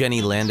to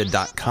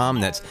JennyLanda.com.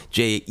 That's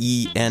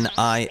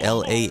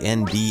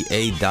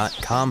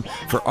JENILANDA.com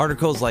for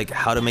articles like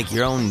how to make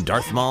your own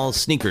Darth Maul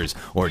sneakers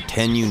or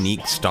 10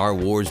 unique Star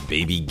Wars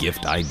baby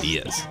gift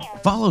ideas.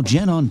 Follow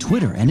Jen on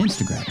Twitter and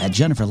Instagram at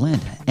Jennifer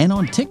Landa and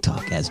on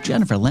TikTok as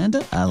Jennifer Landa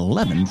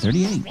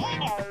 1138.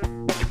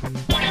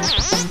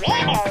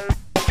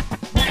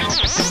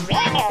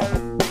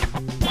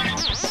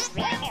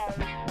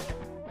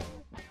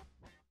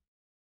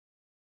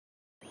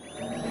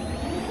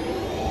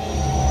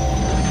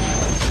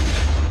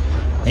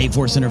 Hey,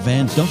 Force Center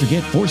fans, don't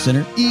forget Force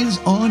Center is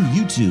on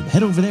YouTube.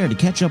 Head over there to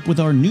catch up with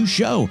our new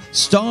show,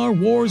 Star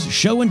Wars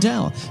Show and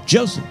Tell.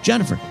 Joseph,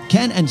 Jennifer,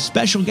 Ken, and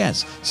special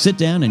guests sit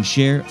down and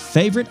share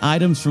favorite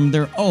items from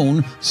their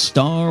own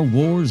Star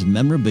Wars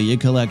memorabilia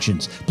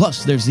collections.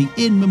 Plus, there's the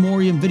In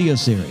Memoriam video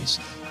series,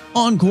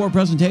 encore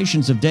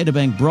presentations of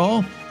Databank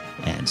Brawl,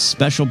 and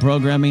special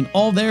programming,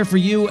 all there for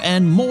you,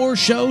 and more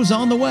shows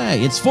on the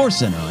way. It's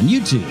SportsCenter on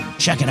YouTube.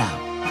 Check it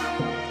out.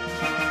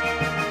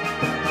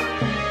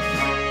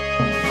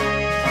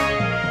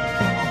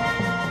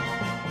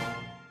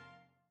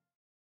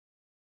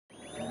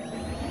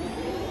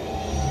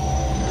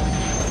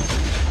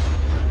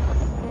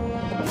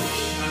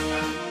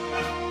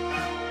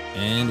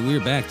 And we're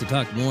back to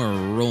talk more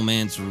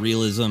romance,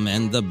 realism,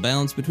 and the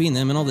balance between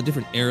them and all the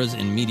different eras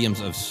and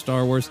mediums of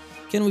Star Wars.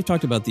 Ken, we've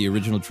talked about the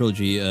original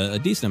trilogy a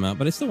decent amount,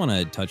 but I still want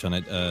to touch on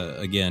it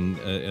again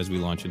as we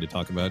launch into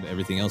talk about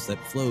everything else that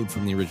flowed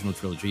from the original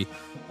trilogy.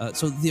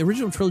 So the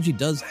original trilogy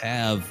does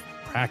have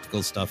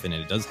practical stuff in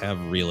it. It does have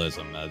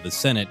realism. The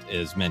Senate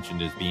is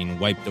mentioned as being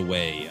wiped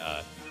away.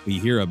 We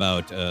hear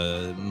about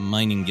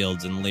mining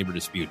guilds and labor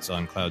disputes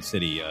on Cloud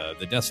City.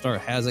 The Death Star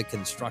has a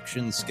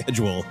construction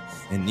schedule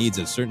and needs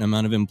a certain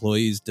amount of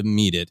employees to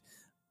meet it.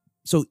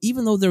 So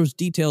even though those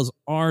details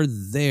are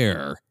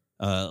there,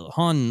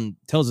 Han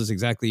tells us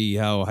exactly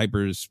how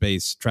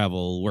hyperspace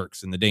travel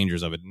works and the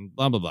dangers of it and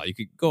blah, blah, blah. You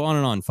could go on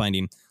and on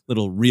finding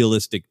little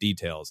realistic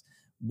details.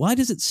 Why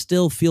does it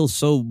still feel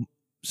so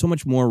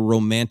much more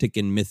romantic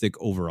and mythic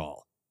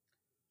overall?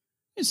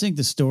 I just think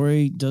the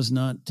story does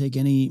not take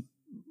any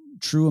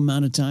true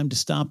amount of time to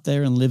stop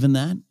there and live in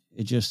that.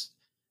 It just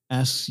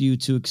asks you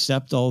to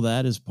accept all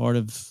that as part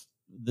of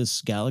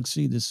this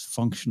galaxy, this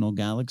functional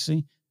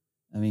galaxy.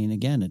 I mean,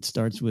 again, it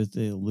starts with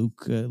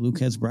Luke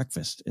has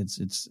breakfast.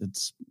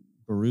 It's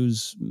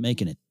Beru's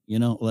making it,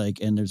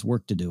 and there's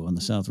work to do on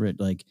the South Ridge.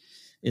 Like,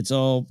 it's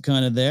all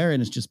kind of there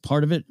and it's just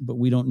part of it, but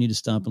we don't need to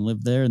stop and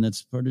live there. And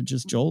that's part of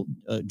just George's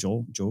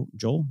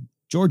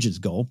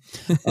goal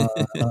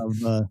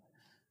of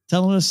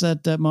telling us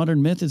that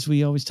modern myth, as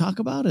we always talk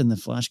about, in the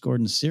Flash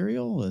Gordon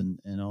serial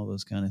and all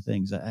those kind of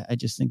things. I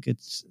just think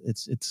it's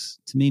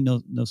to me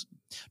no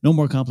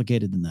more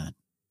complicated than that.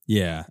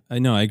 Yeah, I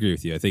know. I agree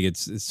with you. I think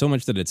it's so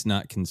much that it's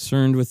not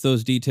concerned with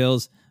those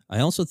details. I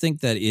also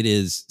think that it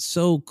is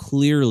so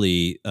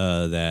clearly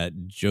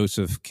that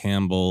Joseph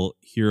Campbell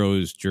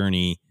hero's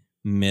journey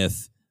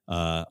myth.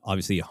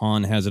 Obviously,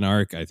 Han has an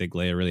arc. I think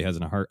Leia really has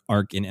an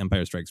arc in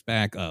Empire Strikes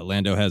Back.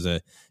 Lando has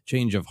a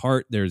change of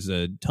heart. There's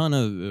a ton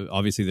of,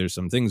 obviously, there's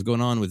some things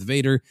going on with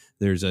Vader.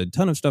 There's a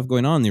ton of stuff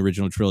going on in the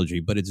original trilogy,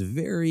 but it's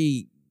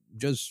very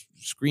just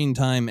screen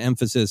time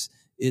emphasis.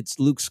 It's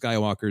Luke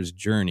Skywalker's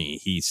journey.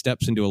 He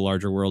steps into a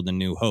larger world in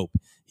New Hope.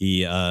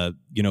 He,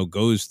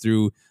 goes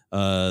through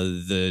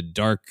the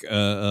dark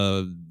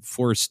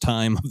force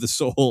time of the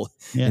soul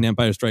in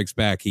Empire Strikes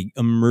Back. He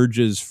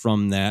emerges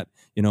from that,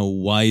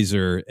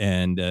 wiser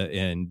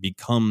and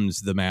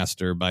becomes the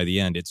master by the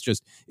end.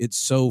 It's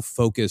so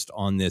focused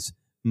on this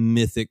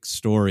mythic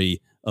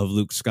story of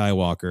Luke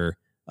Skywalker,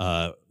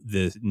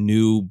 the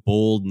new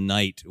bold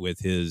knight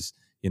with his,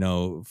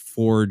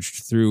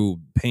 forged through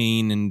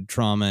pain and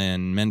trauma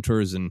and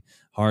mentors and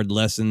hard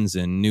lessons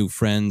and new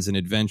friends and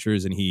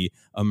adventures. And he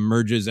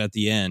emerges at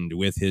the end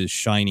with his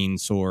shining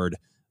sword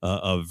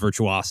of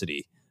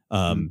virtuosity.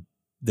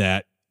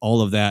 That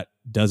all of that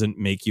doesn't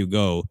make you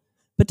go,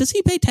 but does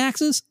he pay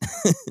taxes?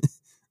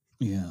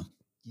 Yeah.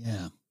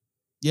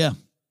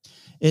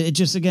 It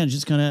just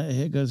kind of,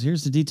 it goes,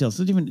 here's the details.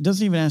 It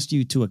doesn't even ask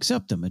you to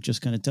accept them. It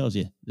just kind of tells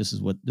you, this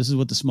is what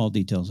the small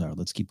details are.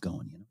 Let's keep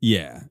going.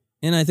 Yeah.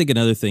 And I think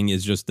another thing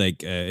is just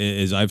like,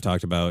 as I've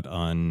talked about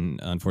on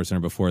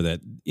SportsCenter before, that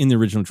in the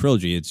original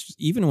trilogy, it's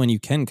even when you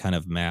can kind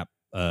of map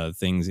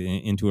things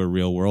into a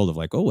real world of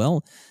like, oh,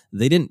 well,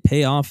 they didn't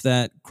pay off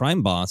that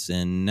crime boss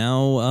and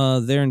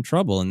now they're in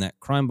trouble and that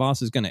crime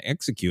boss is going to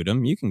execute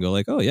them. You can go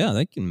like, oh, yeah,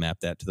 they can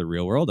map that to the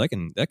real world. That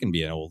can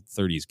be an old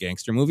 30s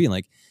gangster movie. And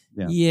like,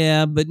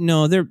 yeah, but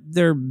no,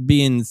 they're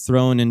being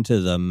thrown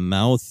into the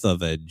mouth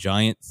of a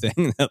giant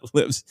thing that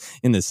lives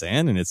in the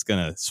sand and it's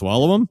going to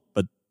swallow them.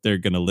 But they're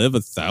going to live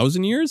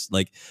 1,000 years.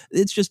 Like,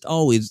 it's just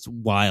always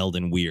wild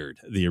and weird.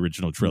 The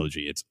original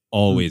trilogy, it's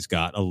always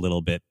got a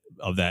little bit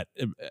of that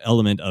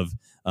element of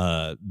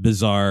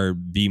bizarre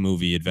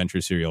B-movie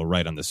adventure serial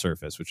right on the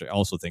surface, which I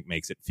also think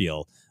makes it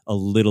feel a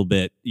little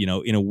bit,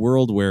 in a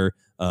world where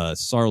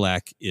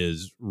Sarlacc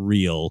is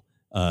real,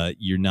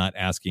 you're not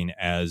asking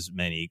as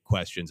many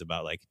questions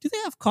about like, do they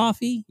have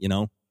coffee?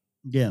 Yeah.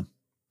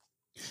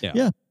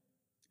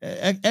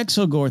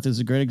 Exogorth is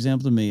a great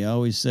example to me. I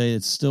always say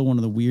it's still one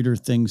of the weirder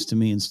things to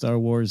me in Star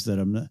Wars that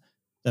I'm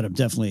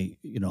definitely,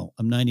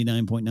 I'm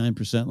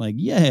 99.9% like,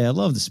 yeah, I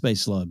love the space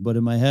slug. But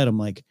in my head, I'm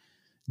like,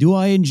 do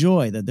I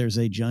enjoy that there's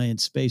a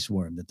giant space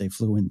worm that they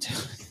flew into?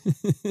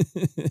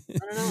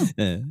 I don't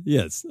know.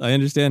 Yes, I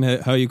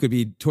understand how you could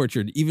be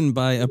tortured even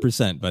by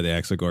 1% by the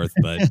Exogorth.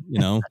 But,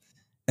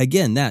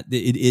 again, that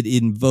it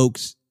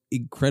invokes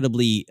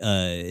incredibly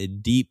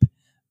deep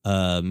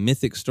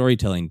mythic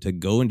storytelling to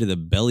go into the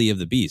belly of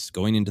the beast.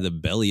 Going into the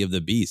belly of the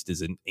beast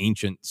is an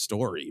ancient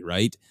story,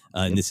 right?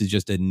 And this is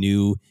just a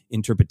new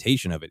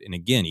interpretation of it. And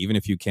again, even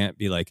if you can't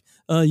be like,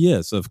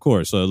 yes, of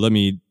course, let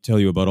me tell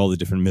you about all the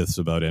different myths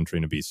about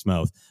entering a beast's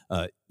mouth,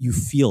 you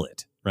feel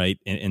it, right?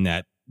 And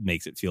that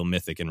makes it feel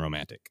mythic and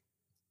romantic.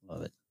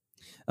 Love it.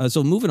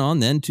 So moving on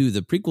then to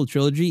the prequel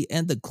trilogy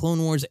and the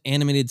Clone Wars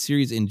animated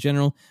series in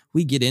general,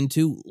 we get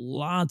into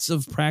lots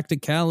of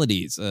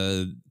practicalities,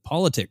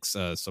 politics,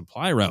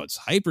 supply routes,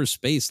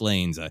 hyperspace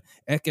lanes,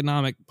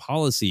 economic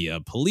policy,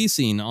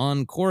 policing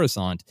on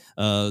Coruscant,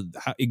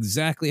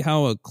 exactly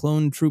how a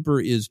clone trooper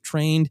is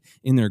trained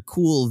in their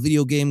cool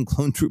video game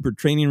clone trooper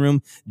training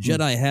room.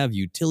 Jedi have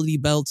utility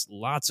belts,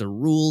 lots of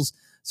rules.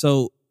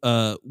 So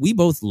we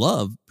both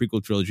love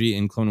prequel trilogy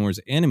and Clone Wars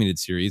animated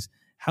series.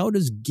 How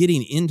does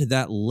getting into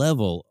that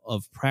level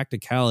of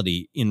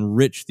practicality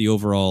enrich the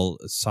overall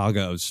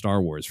saga of Star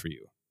Wars for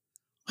you?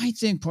 I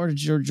think part of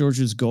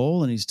George's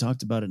goal, and he's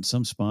talked about it in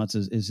some spots,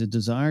 is a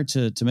desire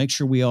to make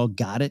sure we all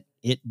got it.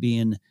 It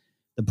being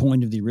the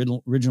point of the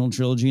original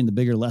trilogy and the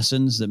bigger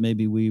lessons that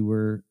maybe we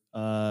were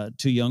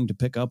too young to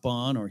pick up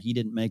on, or he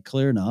didn't make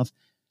clear enough.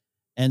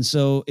 And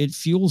so it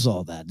fuels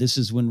all that. This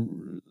is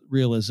when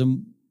realism,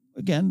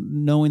 again,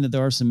 knowing that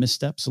there are some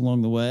missteps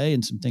along the way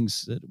and some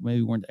things that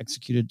maybe weren't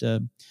executed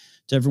to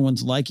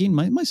everyone's liking,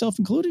 myself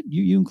included,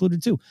 you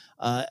included too.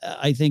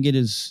 I think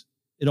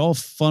it all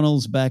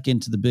funnels back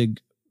into the big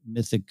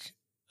mythic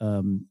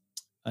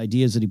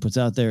ideas that he puts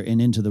out there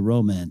and into the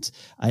romance.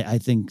 I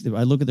think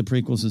I look at the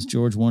prequels as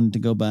George wanted to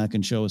go back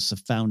and show us a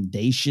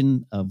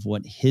foundation of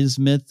what his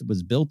myth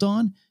was built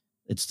on.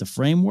 It's the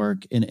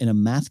framework. In a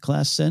math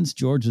class sense,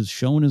 George is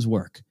showing his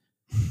work.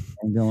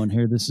 And going,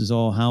 here, this is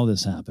all how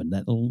this happened.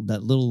 That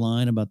little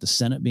line about the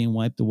Senate being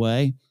wiped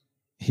away,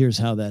 here's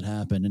how that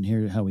happened, and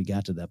here's how we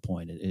got to that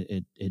point.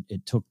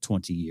 It took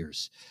 20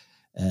 years,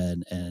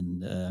 and I'm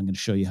going to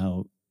show you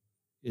how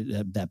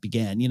that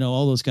began. You know,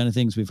 all those kind of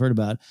things we've heard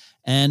about.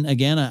 And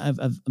again,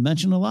 I've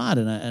mentioned a lot,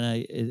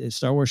 and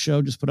Star Wars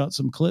Show just put out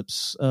some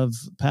clips of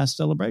past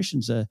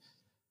celebrations.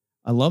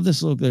 I love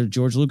this look there,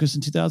 George Lucas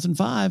in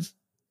 2005.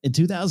 In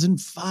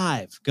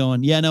 2005,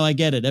 going, yeah, no, I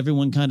get it.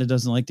 Everyone kind of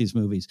doesn't like these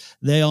movies.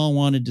 They all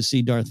wanted to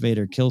see Darth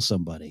Vader kill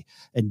somebody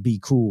and be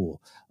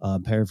cool,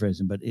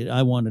 paraphrasing. But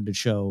I wanted to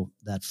show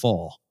that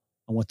fall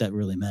and what that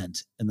really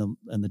meant and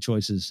the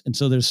choices. And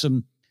so there's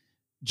some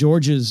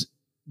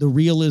the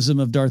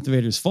realism of Darth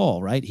Vader's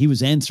fall, right? He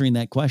was answering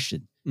that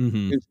question,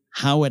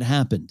 how it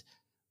happened.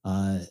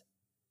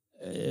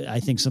 I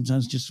think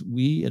sometimes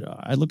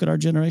I look at our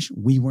generation,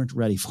 we weren't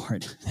ready for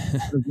it.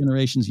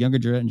 Younger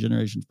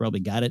generations probably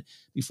got it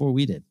before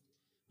we did.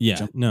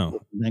 Yeah, no.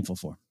 I'm thankful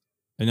for.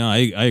 No, I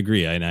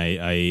agree. And I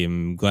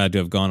am glad to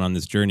have gone on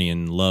this journey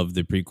and love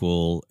the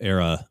prequel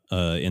era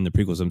in the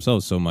prequels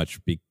themselves so much,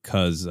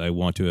 because I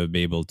want to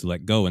be able to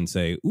let go and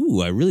say,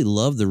 ooh, I really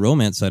love the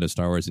romance side of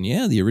Star Wars. And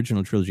yeah, the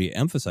original trilogy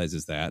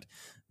emphasizes that.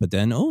 But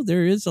then,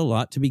 there is a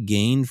lot to be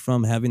gained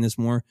from having this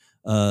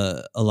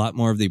a lot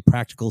more of the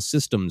practical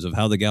systems of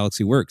how the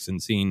galaxy works,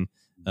 and seeing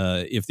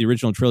if the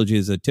original trilogy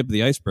is a tip of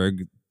the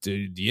iceberg,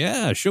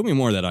 show me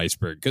more of that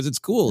iceberg, because it's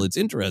cool, it's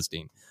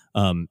interesting.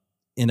 And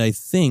I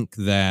think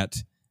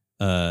that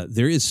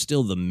there is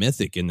still the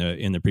mythic in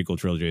the prequel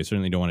trilogy. I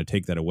certainly don't want to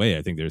take that away.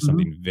 I think there's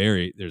something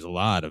there's a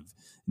lot of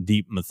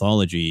deep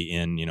mythology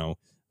in,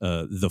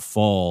 the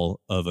fall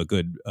of a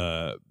good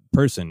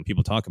person.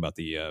 People talk about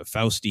the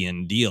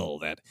Faustian deal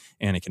that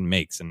Anakin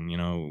makes. And,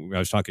 I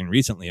was talking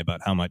recently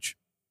about how much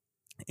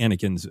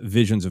Anakin's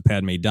visions of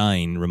Padme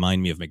dying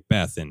remind me of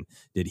Macbeth. And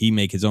did he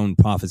make his own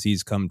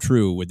prophecies come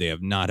true? Would they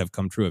have not have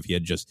come true if he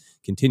had just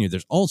continued?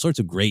 There's all sorts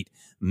of great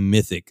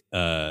mythic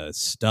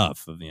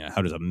stuff of,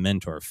 how does a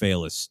mentor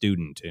fail a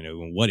student?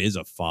 What is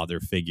a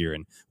father figure,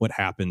 and what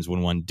happens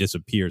when one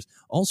disappears?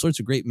 All sorts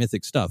of great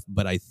mythic stuff.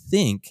 But I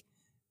think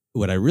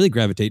what I really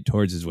gravitate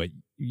towards is what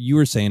you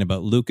were saying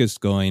about Lucas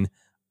going,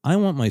 I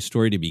want my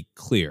story to be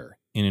clear.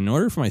 And in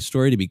order for my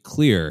story to be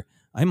clear,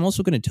 I'm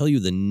also going to tell you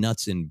the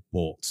nuts and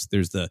bolts.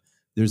 There's the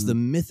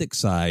mythic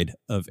side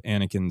of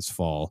Anakin's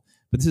fall,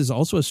 but this is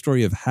also a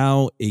story of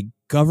how a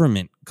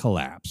government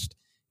collapsed.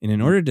 And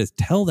in order to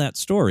tell that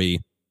story,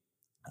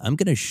 I'm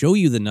going to show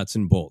you the nuts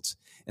and bolts.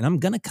 And I'm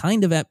going to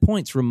kind of at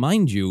points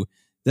remind you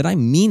that I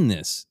mean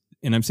this.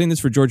 And I'm saying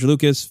this for George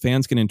Lucas.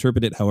 Fans can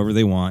interpret it however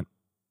they want.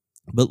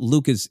 But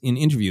Lucas, in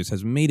interviews,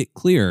 has made it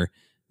clear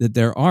that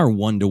there are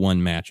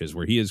one-to-one matches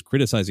where he is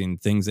criticizing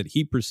things that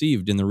he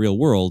perceived in the real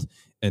world,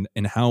 and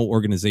how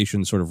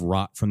organizations sort of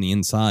rot from the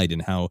inside,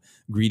 and how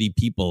greedy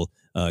people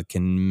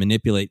can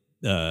manipulate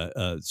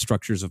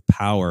structures of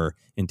power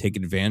and take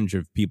advantage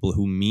of people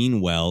who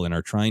mean well and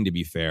are trying to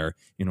be fair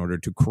in order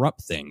to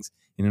corrupt things.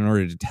 And in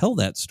order to tell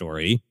that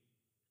story,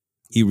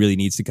 he really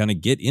needs to kind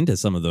of get into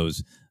some of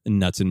those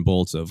nuts and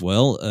bolts of,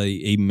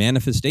 a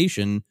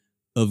manifestation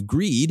of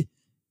greed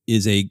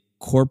is a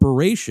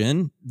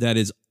corporation that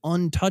is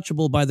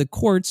untouchable by the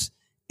courts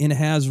and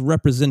has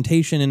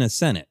representation in a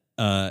Senate.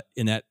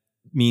 And that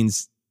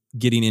means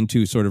getting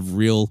into sort of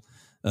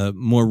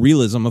more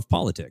realism of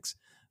politics.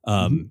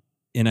 And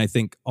I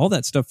think all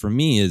that stuff for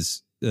me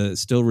is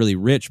still really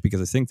rich,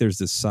 because I think there's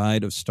this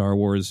side of Star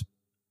Wars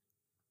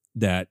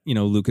that,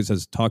 Lucas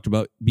has talked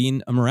about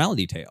being a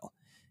morality tale.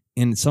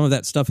 And some of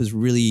that stuff is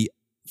really,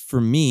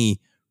 for me,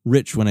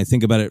 rich when I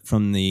think about it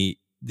from the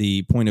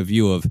point of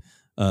view of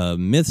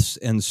myths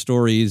and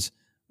stories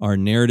are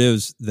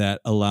narratives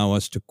that allow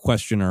us to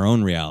question our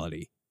own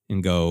reality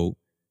and go,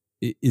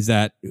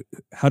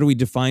 how do we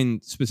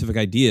define specific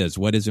ideas?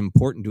 What is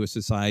important to a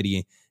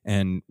society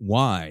and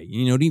why?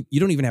 You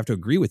don't even have to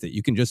agree with it.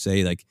 You can just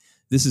say, like,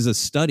 this is a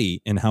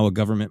study in how a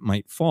government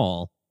might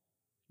fall.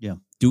 Yeah.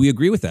 Do we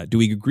agree with that? Do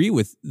we agree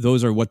with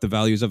those are what the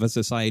values of a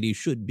society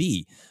should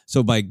be?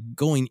 So by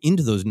going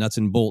into those nuts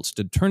and bolts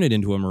to turn it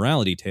into a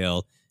morality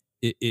tale,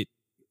 it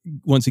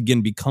once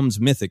again becomes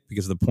mythic,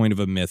 because the point of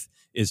a myth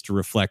is to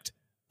reflect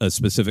a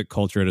specific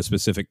culture at a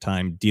specific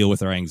time, deal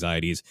with our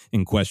anxieties,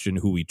 and question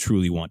who we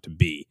truly want to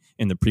be.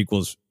 And the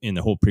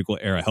whole prequel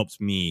era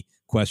helps me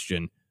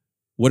question,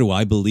 what do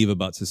I believe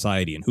about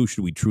society and who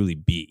should we truly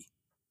be?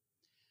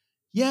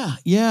 Yeah.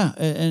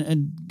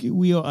 And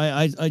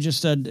I just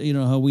said,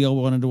 how we all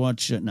wanted to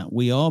watch, not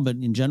we all, but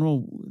in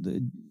general,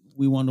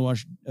 we wanted to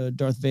watch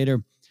Darth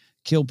Vader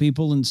kill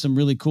people in some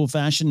really cool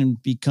fashion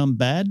and become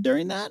bad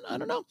during that. I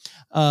don't know.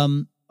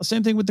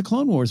 Same thing with the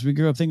Clone Wars. We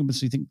grew up thinking,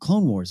 we think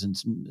Clone Wars and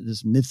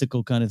this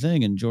mythical kind of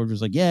thing. And George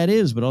was like, yeah, it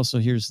is. But also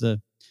here's the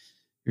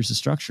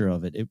structure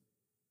of it.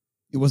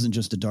 It wasn't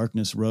just a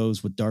darkness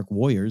rose with dark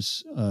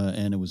warriors.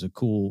 And it was a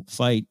cool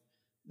fight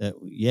that,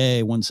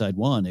 yay, one side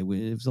won. It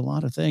was a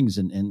lot of things.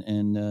 And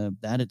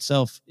that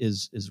itself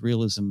is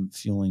realism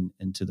fueling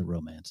into the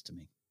romance to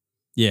me.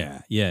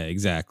 Yeah,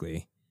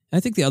 exactly. I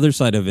think the other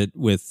side of it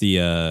with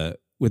the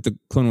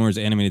Clone Wars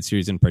animated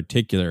series in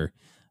particular,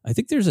 I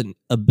think there's an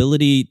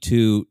ability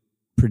to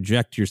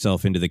project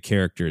yourself into the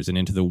characters and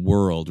into the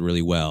world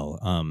really well.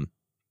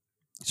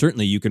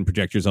 Certainly you can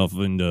project yourself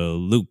into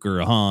Luke or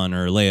Han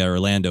or Leia or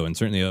Lando, and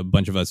certainly a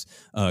bunch of us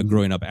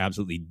growing up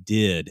absolutely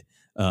did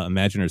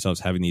imagine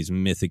ourselves having these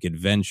mythic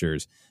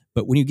adventures.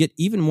 But when you get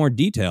even more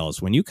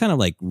details, when you kind of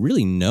like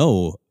really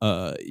know,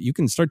 you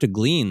can start to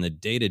glean the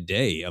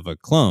day-to-day of a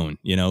clone.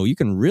 You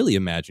can really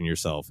imagine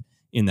yourself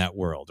in that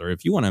world. Or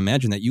if you want to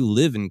imagine that you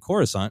live in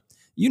Coruscant,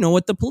 you know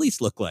what the police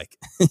look like.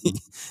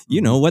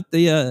 You know what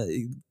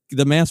the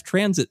mass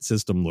transit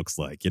system looks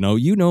like.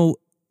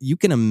 You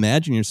can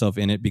imagine yourself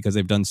in it because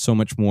they've done so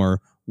much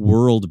more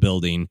world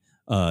building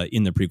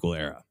in the prequel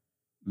era.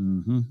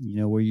 Mm-hmm. You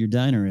know where your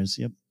diner is.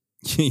 Yep.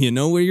 You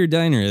know where your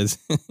diner is.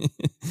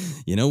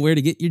 You know where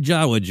to get your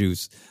Jawa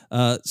juice.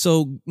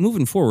 So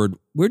moving forward,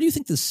 where do you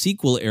think the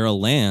sequel era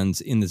lands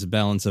in this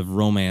balance of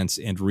romance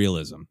and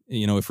realism?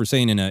 If we're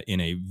saying in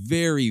a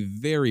very,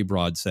 very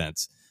broad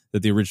sense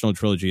that the original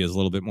trilogy is a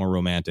little bit more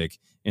romantic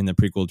and the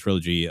prequel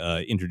trilogy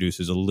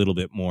introduces a little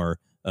bit more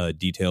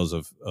details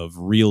of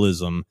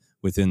realism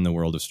within the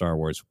world of Star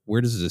Wars,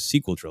 where does the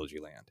sequel trilogy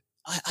land?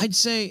 I'd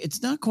say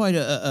it's not quite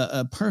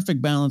a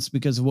perfect balance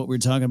because of what we were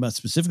talking about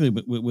specifically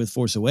with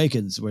Force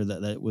Awakens, where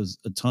that was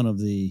a ton of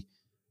the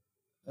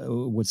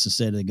what's the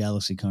state of the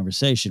galaxy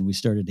conversation. We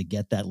started to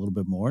get that a little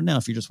bit more. Now,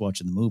 if you're just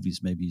watching the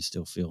movies, maybe you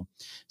still feel.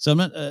 So I'm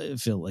not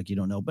feel like you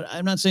don't know, but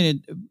I'm not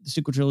saying the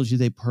sequel trilogy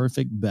is a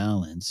perfect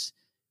balance,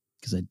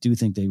 because I do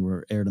think they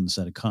were aired on the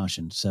side of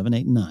caution. 7,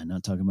 8, and 9.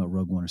 Not talking about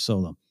Rogue One or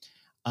Solo.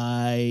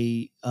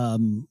 I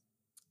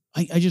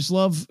just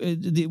love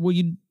what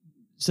you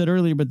said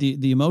earlier, but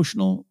the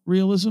emotional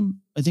realism.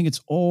 I think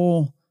it's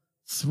all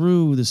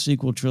through the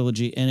sequel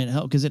trilogy, and it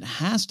helps because it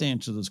has to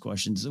answer those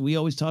questions that we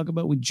always talk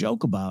about. We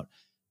joke about.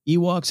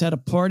 Ewoks had a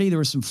party. There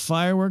were some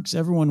fireworks.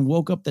 Everyone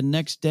woke up the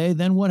next day.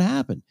 Then what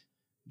happened?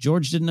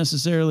 George didn't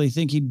necessarily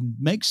think he'd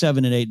make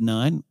 7 and 8 and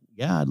 9.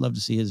 Yeah, I'd love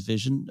to see his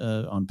vision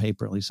on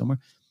paper, at least somewhere.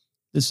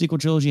 The sequel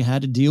trilogy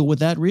had to deal with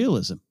that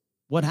realism.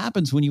 What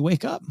happens when you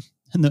wake up?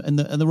 And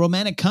the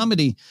romantic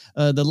comedy,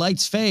 the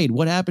lights fade.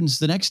 What happens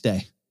the next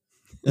day?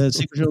 The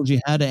sequel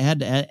trilogy had to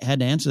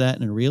answer that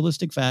in a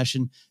realistic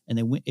fashion, and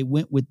it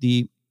went with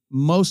the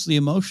mostly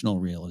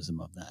emotional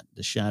realism of that,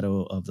 the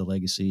shadow of the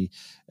legacy,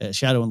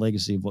 shadow and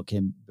legacy of what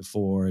came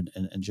before,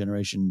 and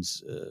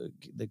generations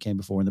that came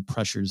before, and the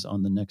pressures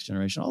on the next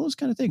generation, all those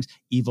kind of things.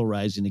 Evil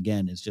rising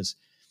again is just,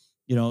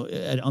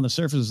 on the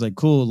surface it's like,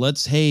 cool.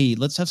 Let's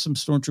have some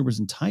stormtroopers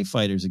and TIE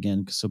fighters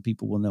again, so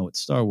people will know it's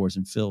Star Wars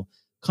and feel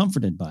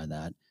comforted by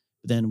that.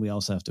 But then we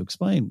also have to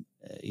explain,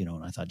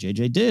 and I thought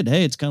JJ did.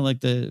 Hey, it's kind of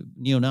like the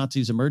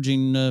neo-Nazis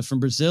emerging from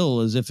Brazil,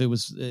 as if it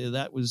was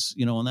that was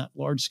on that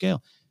large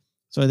scale.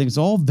 So I think it's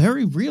all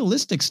very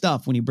realistic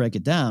stuff when you break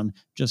it down.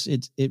 Just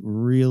it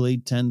really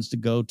tends to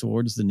go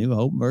towards the New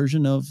Hope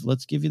version of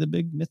let's give you the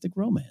big mythic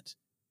romance.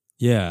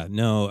 Yeah,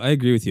 no, I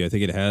agree with you. I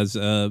think it has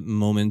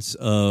moments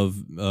of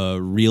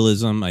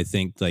realism. I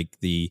think like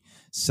the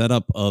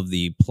setup of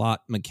the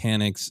plot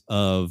mechanics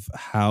of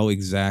how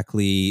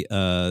exactly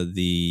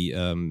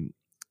the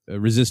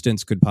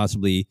Resistance could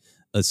possibly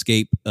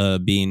escape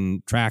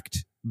being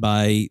tracked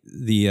by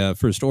the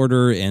First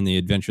Order, and the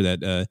adventure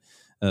that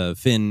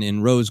Finn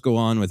and Rose go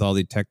on with all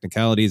the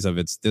technicalities of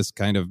it's this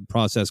kind of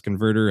process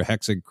converter,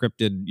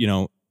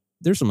 hexencrypted.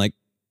 There's some like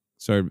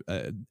sort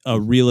of a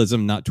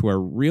realism not to our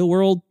real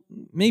world,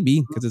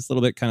 maybe, because it's a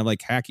little bit kind of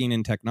like hacking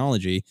and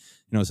technology.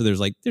 So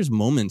there's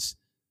moments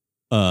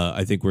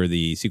I think where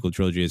the sequel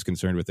trilogy is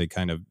concerned with a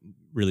kind of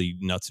really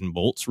nuts and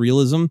bolts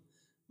realism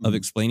of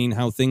explaining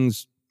how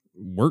things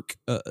work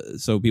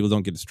so people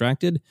don't get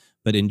distracted.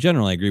 But in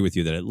general, I agree with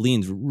you that it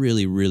leans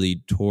really,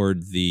 really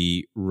toward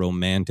the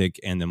romantic,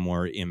 and the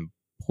more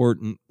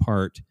important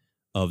part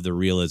of the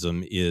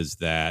realism is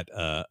that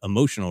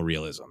emotional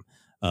realism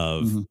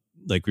of,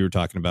 like we were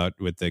talking about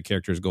with the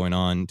characters going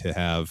on to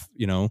have,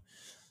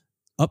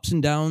 ups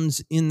and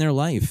downs in their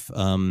life.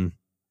 And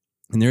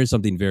there is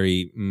something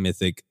very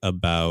mythic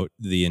about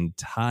the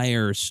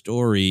entire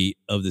story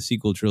of the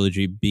sequel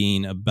trilogy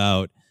being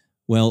about,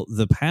 well,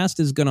 the past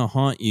is going to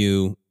haunt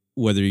you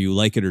whether you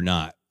like it or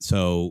not.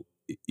 So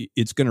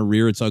it's going to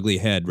rear its ugly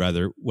head,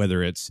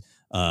 whether it's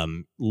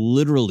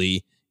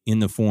literally in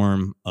the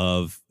form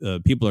of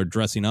people are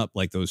dressing up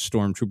like those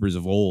stormtroopers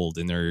of old,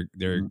 and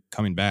they're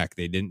coming back.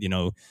 They didn't,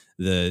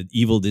 the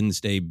evil didn't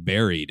stay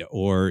buried,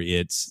 or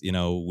it's,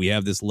 we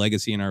have this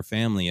legacy in our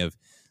family of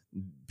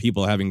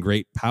people having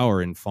great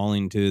power and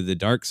falling to the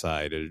dark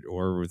side,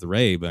 or with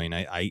Rey. I mean,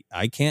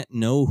 I can't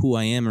know who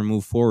I am or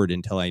move forward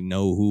until I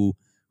know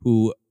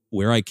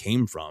where I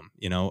came from,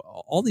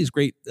 all these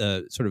great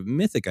sort of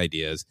mythic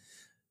ideas.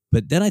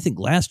 But then I think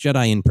Last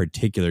Jedi in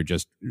particular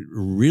just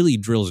really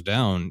drills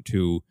down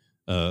to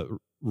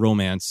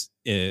romance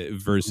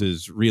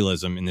versus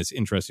realism in this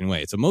interesting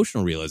way. It's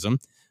emotional realism,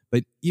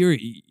 but you're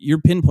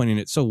pinpointing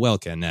it so well,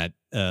 Ken, that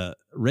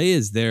Rey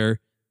is there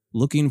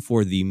looking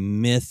for the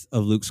myth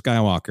of Luke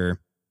Skywalker.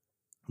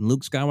 And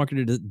Luke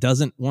Skywalker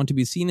doesn't want to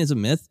be seen as a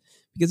myth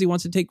because he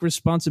wants to take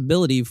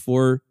responsibility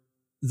for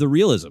the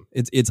realism.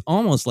 It's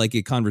almost like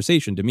a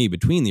conversation to me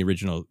between the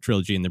original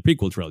trilogy and the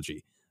prequel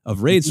trilogy.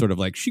 Of Rey's sort of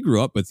like, she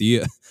grew up with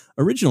the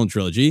original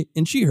trilogy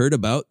and she heard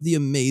about the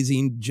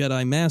amazing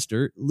Jedi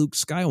Master Luke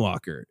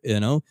Skywalker,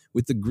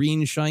 with the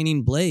green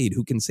shining blade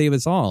who can save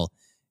us all.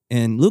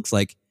 And Luke's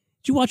like,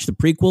 did you watch the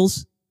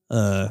prequels?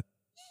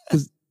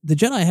 Because the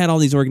Jedi had all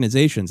these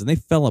organizations and they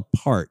fell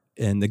apart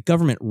and the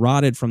government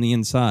rotted from the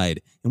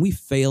inside, and we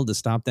failed to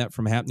stop that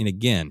from happening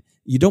again.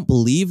 You don't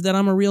believe that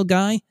I'm a real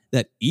guy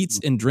that eats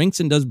and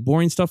drinks and does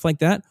boring stuff like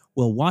that?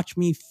 Well, watch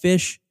me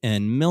fish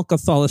and milk a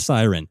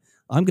thalasiren.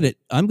 I'm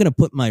gonna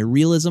put my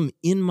realism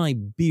in my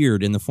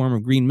beard in the form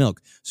of green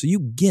milk. So you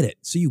get it.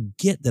 So you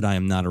get that I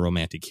am not a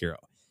romantic hero.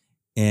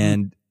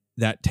 And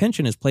that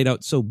tension is played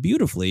out so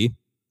beautifully,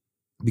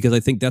 because I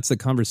think that's the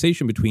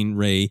conversation between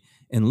Rey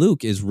and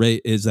Luke is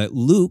that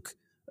Luke,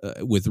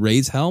 with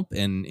Rey's help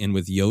and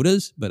with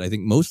Yoda's, but I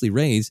think mostly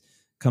Rey's,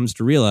 comes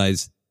to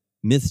realize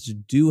myths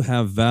do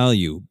have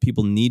value.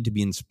 People need to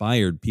be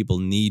inspired. People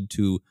need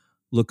to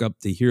look up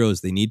to heroes.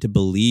 They need to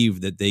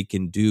believe that they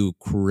can do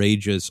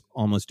courageous,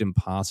 almost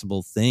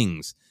impossible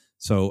things.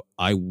 So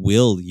I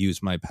will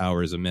use my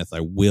power as a myth. I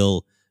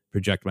will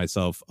project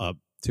myself up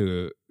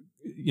to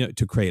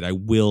create. I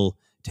will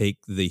take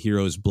the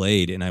hero's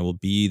blade and I will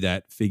be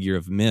that figure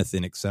of myth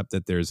and accept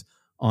that there's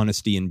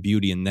honesty and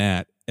beauty in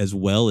that, as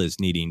well as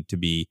needing to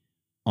be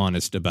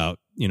honest about,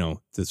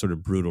 the sort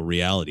of brutal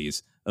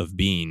realities of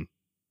being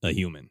a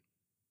human.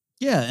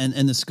 Yeah.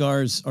 And the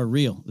scars are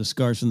real. The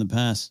scars from the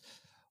past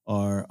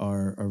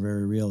are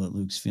very real that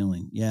Luke's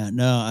feeling. Yeah,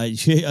 no, I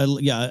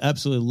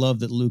absolutely love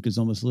that Luke is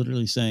almost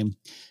literally saying,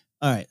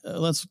 all right,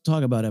 let's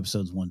talk about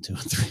episodes 1, 2,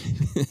 and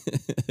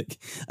 3.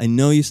 I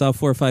know you saw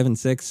 4, 5, and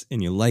 6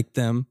 and you liked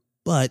them,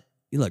 but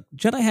look,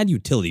 Jedi had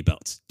utility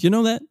belts. Do you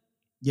know that?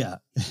 Yeah.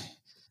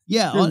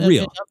 Yeah. They're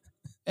real.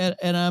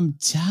 And I'm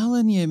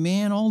telling you,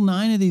 man, all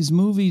 9 of these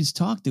movies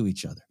talk to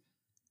each other.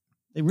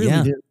 They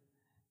really do.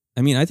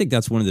 I mean, I think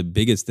that's one of the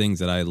biggest things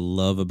that I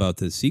love about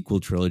the sequel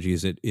trilogy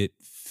is it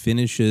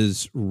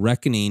finishes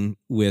reckoning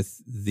with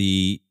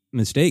the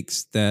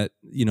mistakes that,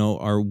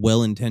 our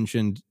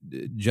well-intentioned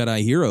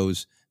Jedi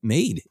heroes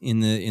made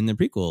in the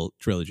prequel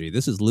trilogy.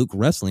 This is Luke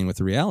wrestling with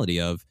the reality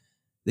of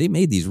they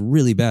made these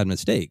really bad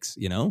mistakes,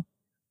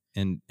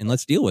 and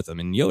let's deal with them.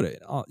 And Yoda,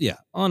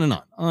 on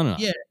and on.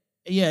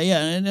 Yeah.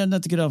 And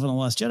not to get off on the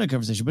Last Jedi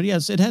conversation, but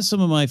yes, it has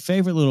some of my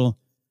favorite little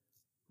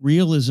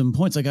realism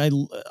points. Like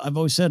I've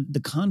always said, the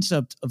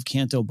concept of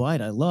Canto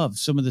Bight, I love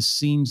some of the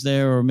scenes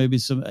there, or maybe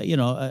some,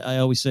 I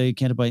always say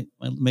Canto Bight,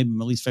 maybe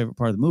my least favorite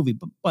part of the movie.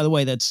 But by the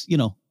way, that's,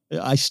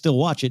 I still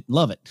watch it,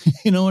 love it.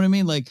 You know what I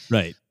mean? Like,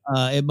 right.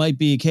 It might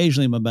be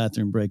occasionally my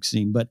bathroom break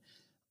scene, but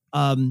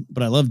I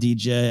love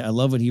DJ. I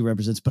love what he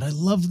represents, but I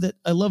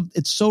love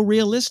it's so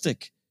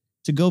realistic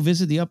to go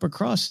visit the upper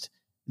crust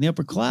and the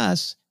upper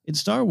class. In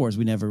Star Wars,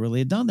 we never really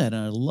had done that.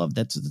 And I love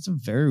that's a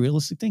very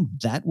realistic thing.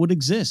 That would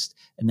exist.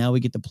 And now we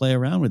get to play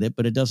around with it,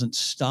 but it doesn't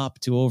stop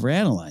to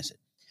overanalyze it.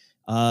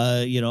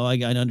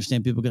 I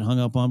understand people get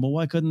hung up on, well,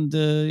 why didn't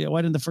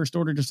the First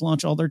Order just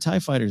launch all their TIE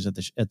fighters at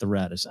the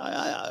Raddus?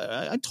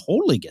 I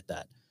totally get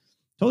that.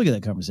 Totally get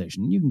that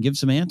conversation. You can give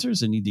some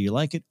answers and either you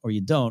like it or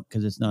you don't,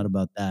 because it's not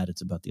about that.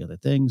 It's about the other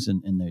things.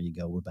 And there you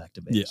go. We're back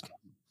to basics.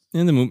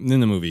 Yeah. And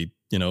the movie,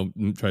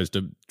 tries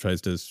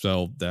to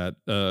sell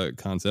that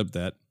concept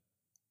that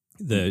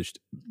the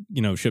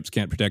ships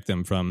can't protect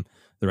them from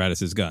the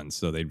Raddus's guns,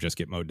 so they just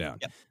get mowed down.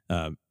 Yep.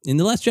 And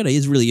The Last Jedi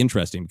is really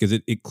interesting because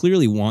it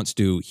clearly wants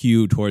to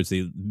hew towards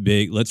the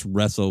big, let's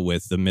wrestle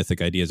with the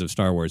mythic ideas of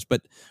Star Wars.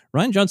 But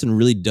Rian Johnson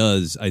really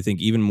does, I think,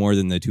 even more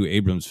than the 2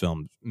 Abrams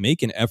films,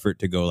 make an effort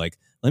to go like,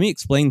 let me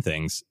explain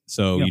things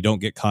so Yep. you don't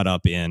get caught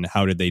up in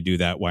how did they do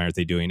that? Why aren't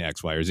they doing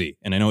X, Y, or Z?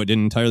 And I know it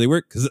didn't entirely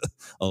work because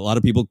a lot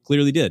of people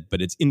clearly did,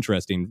 but it's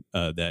interesting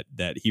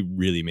that he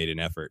really made an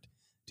effort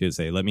to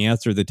say, let me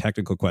answer the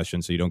technical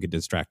questions so you don't get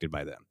distracted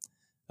by them.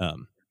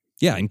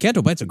 And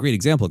Canto Bight's a great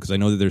example because I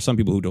know that there's some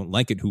people who don't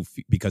like it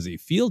because they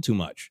feel too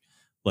much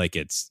like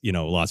it's,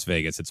 Las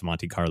Vegas, it's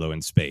Monte Carlo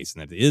in space,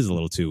 and that it is a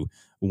little too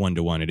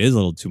one-to-one. It is a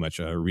little too much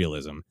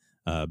realism.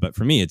 But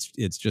for me,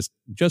 it's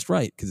just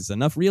right because it's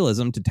enough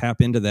realism to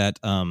tap into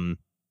that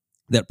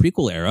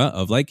prequel era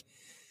of like,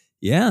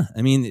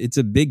 it's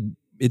a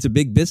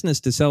big business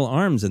to sell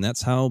arms, and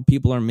that's how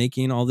people are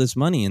making all this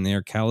money, and they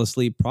are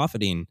callously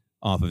profiting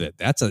off of it.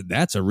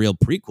 That's a real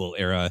prequel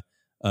era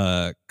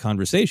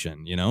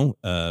conversation,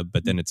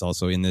 but then it's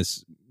also in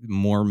this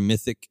more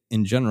mythic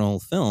in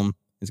general film.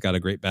 It's got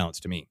a great balance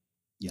to me.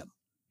 Yeah.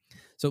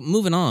 So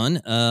moving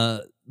on,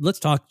 let's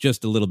talk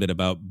just a little bit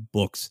about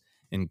books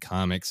and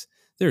comics.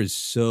 There is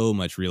so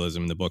much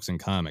realism in the books and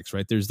comics,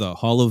 right? There's the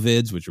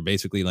holovids, which are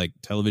basically like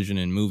television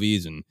and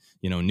movies and,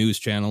 news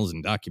channels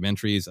and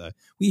documentaries.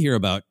 We hear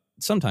about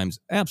sometimes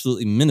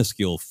absolutely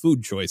minuscule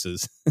food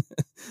choices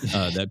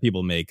that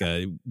people make.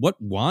 What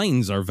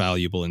wines are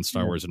valuable in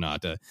Star Wars or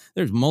not?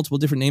 There's multiple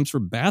different names for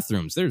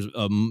bathrooms. There's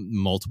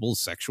multiple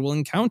sexual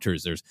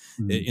encounters. There's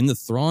in the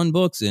Thrawn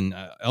books, in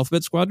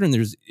Alphabet Squadron,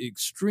 there's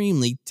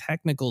extremely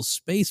technical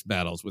space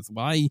battles with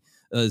why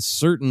a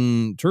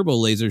certain turbo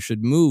laser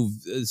should move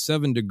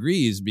 7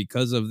 degrees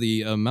because of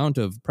the amount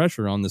of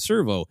pressure on the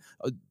servo.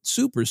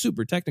 Super,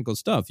 super technical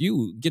stuff.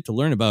 You get to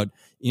learn about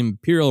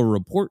Imperial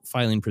report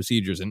filing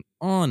procedures and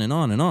on and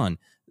on and on.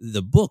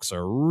 The books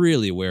are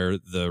really where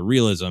the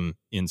realism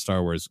in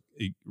Star Wars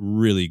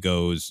really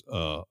goes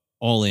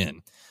all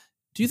in.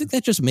 Do you think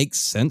that just makes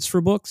sense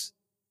for books?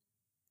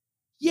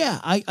 Yeah,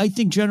 I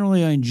think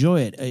generally I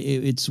enjoy it.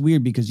 It's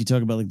weird because you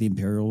talk about like the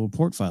Imperial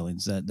report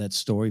filings, that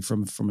story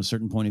from a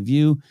certain point of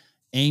view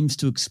aims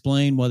to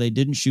explain why they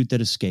didn't shoot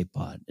that escape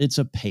pod. It's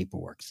a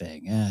paperwork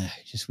thing.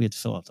 We have to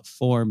fill out the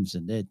forms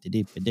and we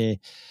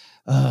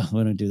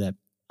don't do that.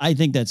 I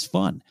think that's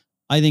fun.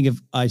 I think if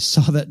I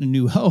saw that in A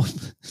New Hope,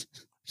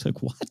 it's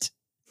like, what?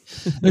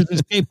 There's an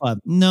escape pod.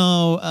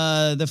 No,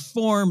 the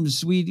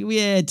forms,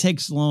 it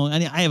takes long.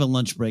 I have a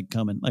lunch break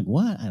coming. Like,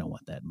 what? I don't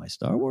want that in my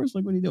Star Wars.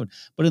 Like, what are you doing?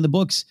 But in the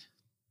books,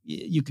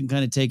 you can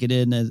kind of take it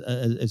in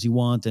as you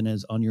want and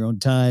as on your own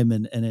time,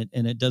 and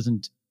it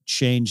doesn't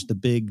change the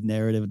big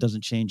narrative. It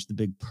doesn't change the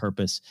big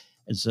purpose.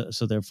 And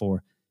so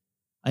therefore,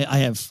 I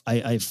have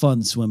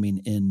fun swimming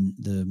in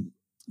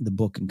the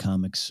book and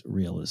comics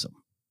realism.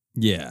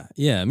 Yeah,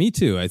 me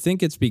too. I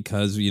think it's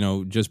because,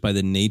 just by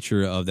the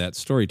nature of that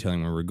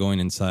storytelling where we're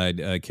going inside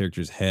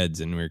characters' heads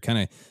and we're kind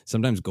of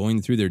sometimes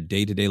going through their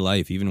day-to-day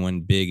life, even when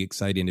big,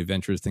 exciting,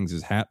 adventurous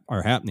things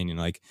are happening. And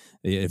like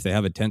if they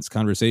have a tense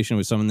conversation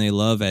with someone they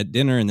love at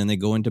dinner and then they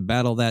go into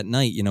battle that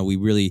night,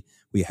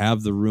 we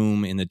have the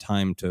room and the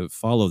time to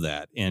follow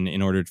that. And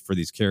in order for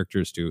these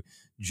characters to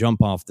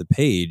jump off the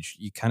page,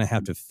 you kind of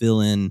have to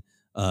fill in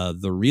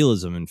the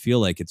realism and feel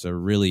like it's a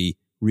really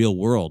real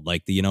world,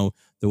 like the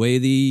way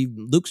the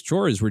Luke's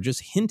chores were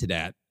just hinted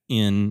at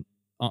in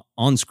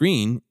on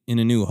screen in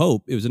A New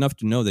Hope. It was enough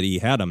to know that he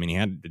had them and he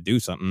had to do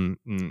something.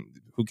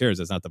 Who cares?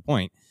 That's not the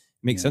point.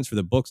 It makes sense for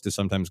the books to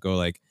sometimes go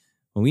like,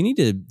 well, we need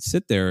to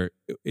sit there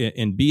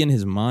and be in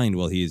his mind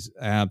while he's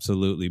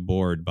absolutely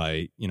bored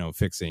by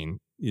fixing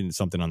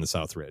something on the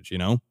South Ridge.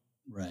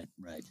 Right.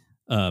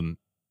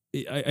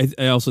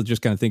 I also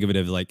just kind of think of it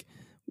as like,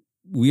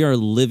 we are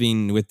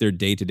living with their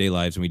day-to-day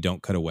lives and we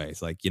don't cut away.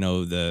 It's like,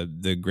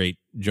 the great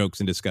jokes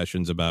and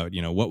discussions about,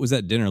 what was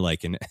that dinner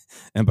like in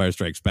Empire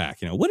Strikes Back?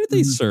 What did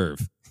they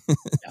serve?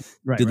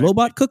 Did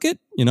Lobot cook it?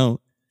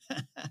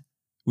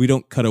 We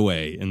don't cut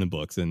away in the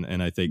books.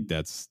 And I think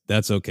that's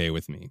okay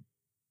with me.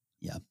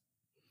 Yeah.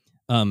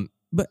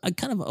 But I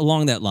kind of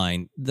along that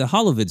line, the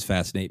holovids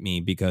fascinate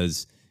me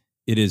because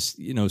it is,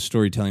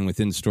 storytelling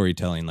within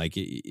storytelling. Like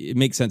it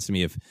makes sense to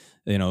me if,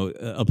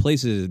 a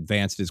place as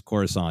advanced as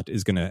Coruscant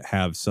is going to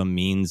have some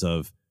means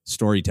of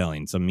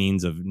storytelling, some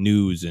means of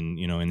news, and,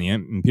 in the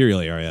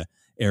Imperial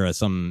era,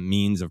 some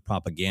means of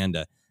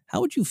propaganda. How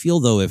would you feel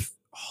though if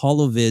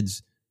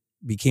holovids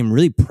became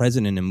really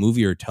present in a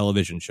movie or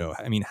television show?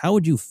 I mean, how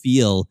would you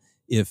feel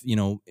if,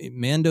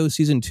 Mando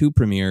season 2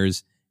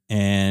 premieres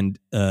and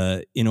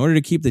in order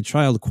to keep the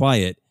child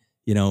quiet,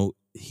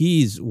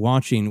 he's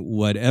watching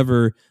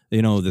whatever,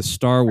 the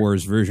Star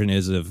Wars version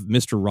is of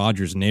Mr.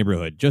 Rogers'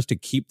 Neighborhood just to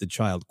keep the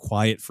child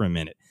quiet for a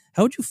minute.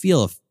 How would you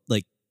feel if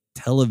like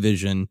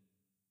television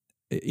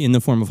in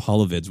the form of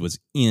holovids was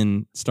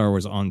in Star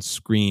Wars on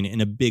screen in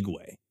a big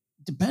way?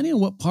 Depending on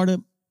what part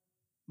of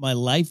my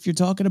life you're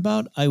talking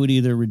about, I would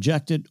either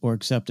reject it or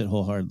accept it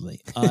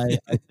wholeheartedly. I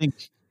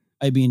think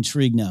I'd be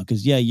intrigued now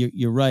because,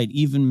 you're right.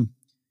 Even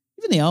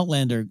the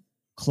Outlander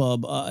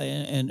Club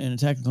and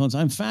Attack of the Clones,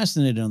 I'm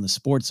fascinated on the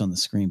sports on the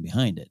screen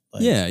behind it.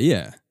 Like,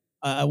 yeah.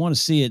 I want to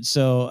see it.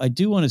 So I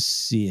do want to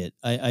see it.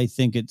 I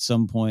think at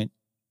some point,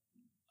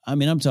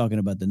 I'm talking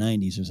about the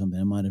 90s or something,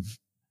 I might have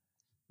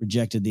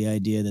rejected the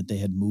idea that they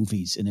had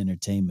movies and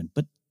entertainment,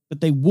 but But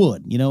they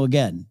would,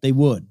 they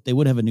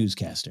would have a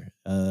newscaster.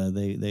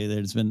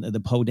 There's been the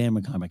Poe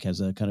Dameron comic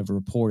has a kind of a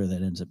reporter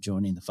that ends up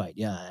joining the fight.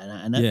 Yeah.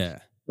 And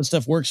that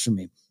stuff works for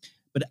me,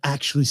 but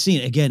actually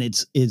seeing it again,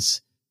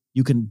 it's,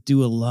 you can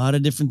do a lot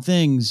of different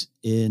things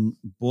in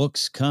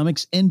books,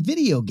 comics, and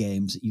video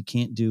games that you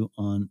can't do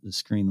on the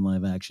screen in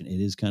live action.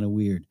 It is kind of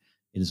weird.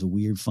 It is a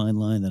weird fine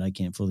line that I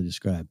can't fully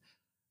describe.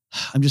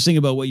 I'm just thinking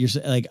about what you're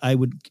saying. Like I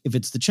would, if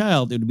it's the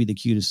child, it would be the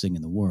cutest thing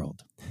in the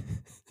world,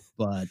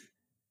 but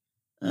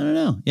I don't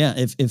know. Yeah.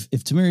 If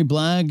Tamiri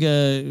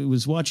Blag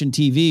was watching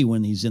TV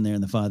when he's in there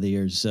in the Father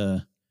Years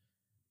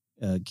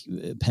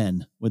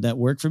pen, would that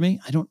work for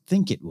me? I don't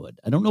think it would.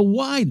 I don't know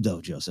why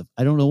though, Joseph.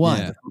 I don't know why.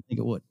 But I don't think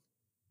it would.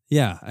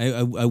 Yeah,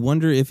 I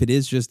wonder if it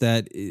is just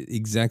that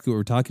exactly what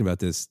we're talking about,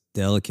 this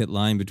delicate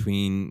line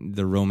between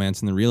the romance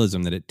and the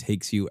realism, that it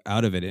takes you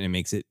out of it and it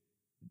makes it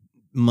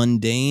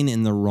mundane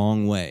in the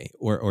wrong way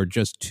or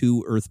just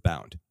too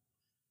earthbound.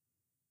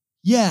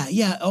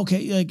 Yeah.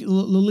 Okay, like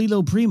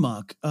Lolito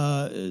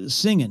Primoc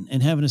singing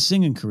and having a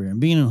singing career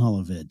and being in Hall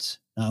of Vids.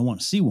 Now, I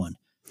want to see one,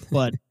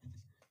 but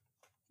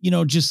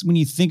just when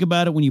you think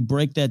about it, when you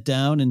break that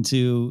down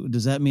into,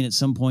 does that mean at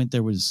some point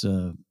there was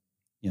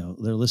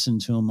they're listening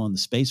to him on the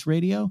space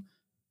radio?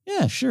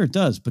 Yeah, sure it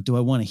does. But do I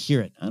want to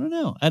hear it? I don't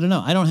know. I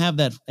don't have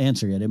that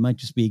answer yet. It might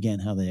just be, again,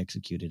 how they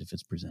execute it if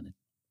it's presented.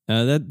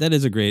 That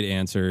is a great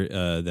answer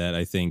that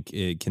I think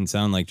it can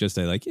sound like just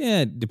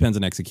it depends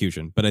on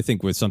execution. But I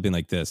think with something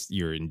like this,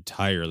 you're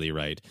entirely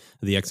right.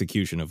 The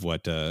execution of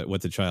what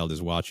the child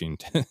is watching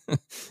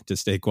to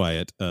stay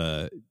quiet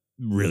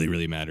really,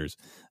 really matters.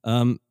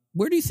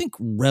 Where do you think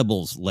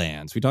Rebels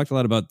lands? We talked a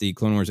lot about the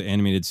Clone Wars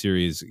animated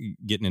series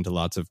getting into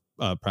lots of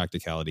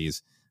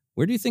practicalities.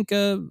 Where do you think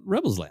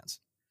Rebels lands?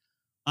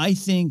 I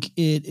think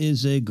it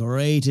is a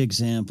great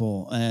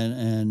example,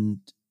 and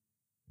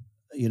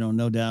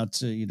no doubt,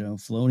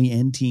 Filoni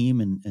and team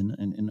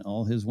and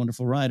all his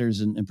wonderful writers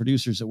and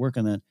producers that work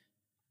on that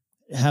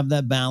have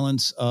that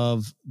balance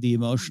of the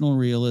emotional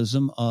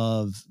realism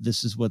of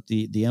this is what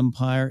the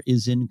Empire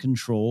is in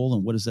control,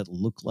 and what does that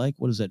look like?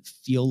 What does that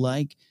feel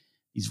like?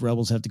 These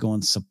rebels have to go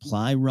on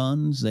supply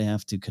runs. They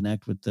have to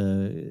connect with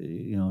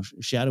the,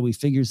 shadowy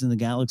figures in the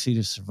galaxy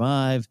to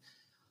survive.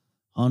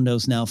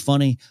 Hondo's now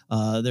funny.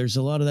 There's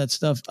a lot of that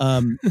stuff.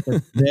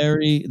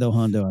 Though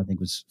Hondo, I think,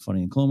 was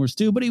funny in Clone Wars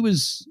too, but he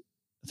was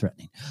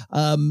threatening.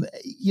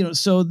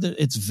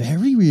 It's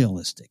very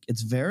realistic.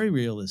 It's very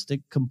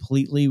realistic,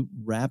 completely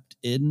wrapped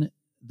in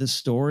the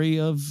story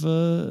of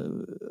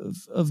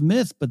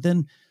myth. But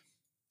then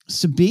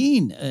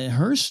Sabine,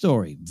 her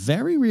story,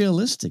 very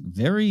realistic,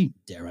 very,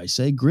 dare I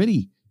say,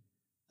 gritty,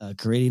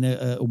 creating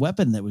a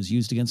weapon that was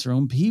used against her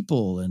own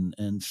people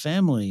and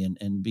family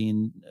and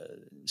being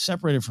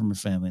separated from her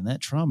family and that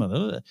trauma.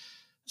 That's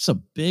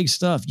some big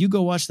stuff. You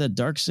go watch that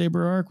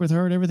Darksaber arc with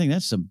her and everything.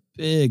 That's some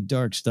big,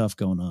 dark stuff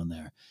going on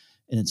there.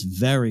 And it's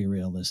very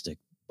realistic,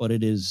 but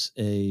it's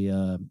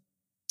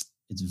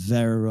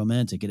very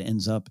romantic.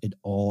 It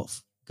all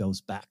goes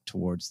back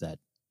towards that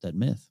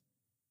myth.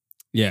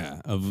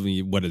 Yeah, of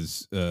what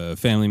does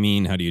family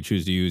mean? How do you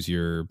choose to use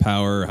your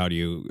power? How do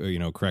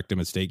you, correct a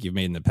mistake you've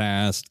made in the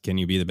past? Can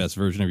you be the best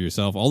version of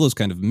yourself? All those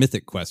kind of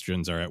mythic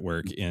questions are at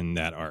work in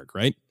that arc,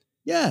 right?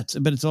 Yeah,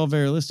 but it's all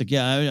very realistic.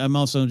 Yeah, I'm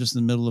also just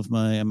in the middle of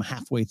I'm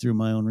halfway through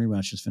my own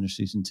rewatch. Just finished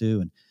season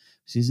 2, and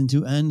season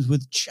 2 ends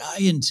with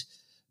giant,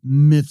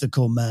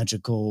 mythical,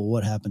 magical.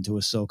 What happened to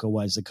Ahsoka?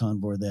 Why is the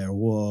convoy there?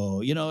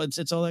 Whoa,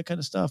 it's all that kind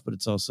of stuff, but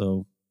it's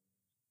also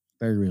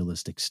very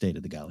realistic state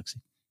of the galaxy.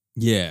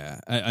 Yeah,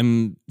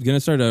 I'm going to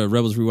start a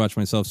Rebels rewatch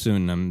myself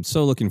soon. I'm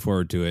so looking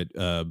forward to it.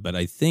 But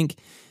I think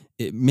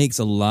it makes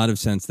a lot of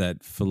sense that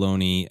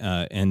Filoni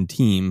and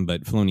team,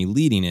 but Filoni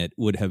leading it,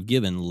 would have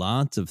given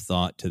lots of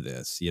thought to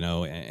this,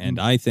 and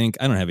I think,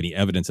 I don't have any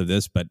evidence of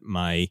this, but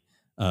my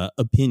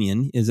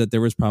opinion is that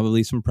there was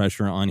probably some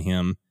pressure on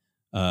him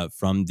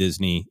from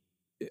Disney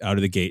out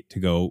of the gate to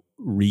go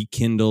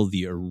rekindle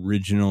the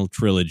original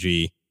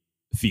trilogy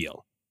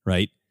feel,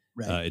 right?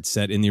 It's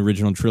set in the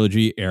original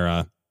trilogy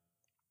era.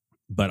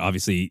 But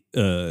obviously,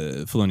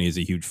 Filoni is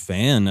a huge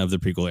fan of the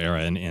prequel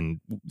era,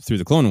 and through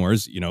the Clone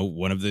Wars,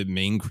 one of the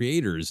main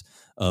creators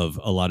of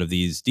a lot of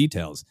these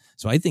details.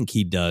 So I think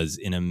he does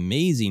an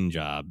amazing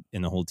job,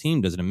 and the whole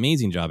team does an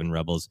amazing job in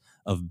Rebels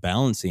of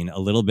balancing a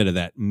little bit of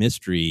that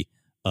mystery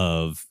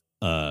of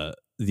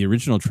the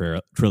original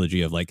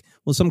trilogy of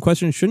some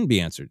questions shouldn't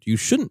be answered. You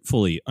shouldn't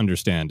fully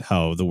understand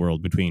how the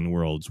world between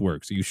worlds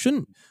works. You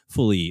shouldn't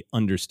fully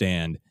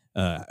understand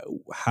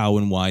how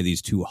and why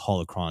these two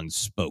holocrons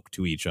spoke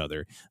to each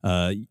other.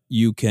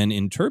 You can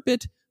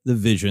interpret the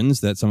visions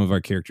that some of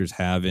our characters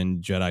have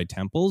in Jedi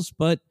temples,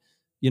 but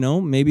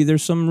maybe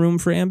there's some room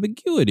for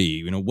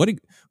ambiguity.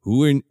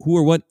 Who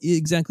or what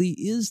exactly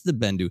is the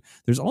Bendu?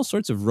 There's all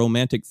sorts of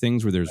romantic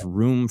things where there's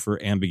room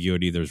for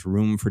ambiguity, there's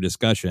room for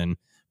discussion.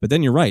 But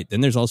then you're right.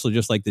 Then there's also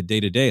just the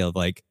day-to-day of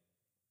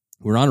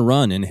we're on a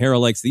run and Hera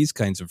likes these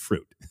kinds of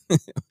fruit,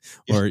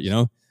 or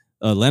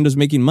Lando's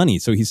making money,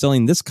 so he's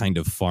selling this kind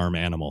of farm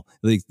animal.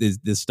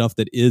 This stuff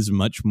that is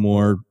much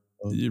more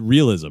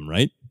realism,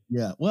 right?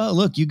 Yeah. Well,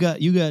 look, you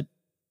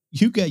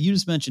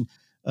just mentioned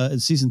in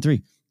season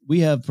 3,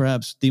 we have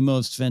perhaps the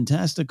most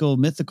fantastical,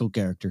 mythical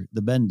character,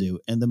 the Bendu,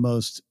 and the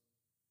most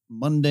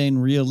mundane,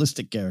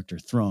 realistic character,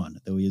 Thrawn,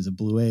 though he is a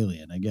blue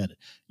alien. I get it.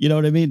 You know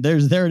what I mean? There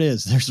it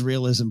is. There's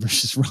realism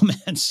versus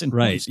romance. And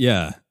right.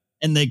 Yeah.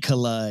 And they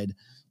collide.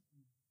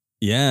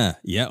 Yeah.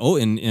 Yeah. Oh,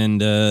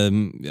 and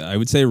I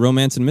would say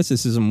romance and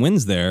mysticism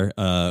wins there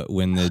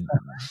when the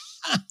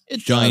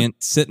giant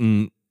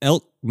sitting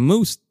elk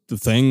moose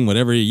thing,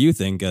 whatever you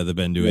think the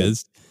Bendu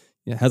is,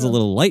 has a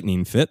little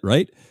lightning fit,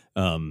 right?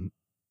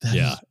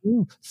 Yeah.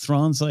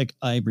 Thrawn's like,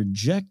 I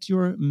reject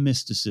your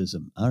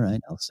mysticism. All right,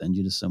 I'll send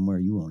you to somewhere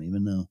you won't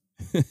even know.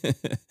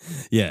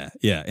 Yeah.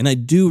 And I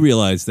do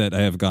realize that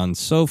I have gone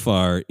so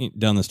far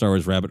down the Star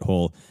Wars rabbit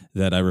hole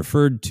that I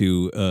referred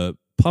to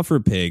puffer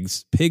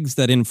pigs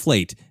that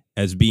inflate,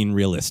 as being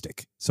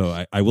realistic.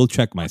 So I will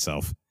check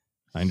myself.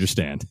 I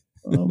understand.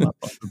 Oh, my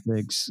puffer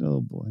pigs.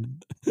 Oh, boy.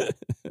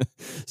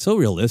 So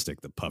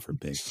realistic, the puffer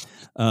pig.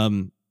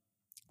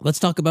 Let's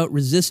talk about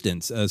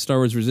Resistance, Star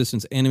Wars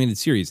Resistance animated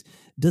series.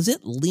 Does it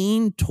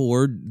lean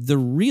toward the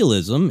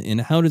realism, and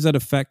how does that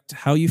affect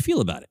how you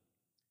feel about it?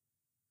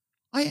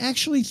 I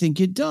actually think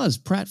it does.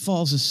 Pratt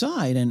falls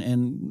aside,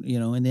 and you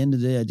know, in the end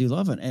of the day, I do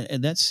love it.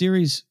 And that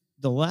series,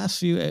 the last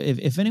few,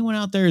 if anyone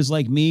out there is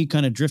like me,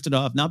 kind of drifted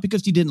off, not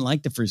because you didn't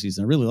like the first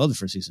season, I really loved the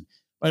first season,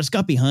 but I just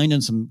got behind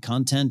on some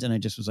content, and I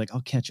just was like,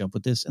 I'll catch up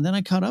with this, and then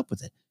I caught up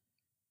with it,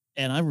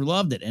 and I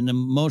loved it. And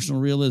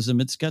emotional realism,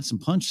 it's got some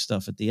punch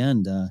stuff at the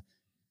end.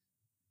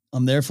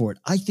 I'm there for it.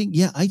 I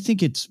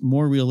think it's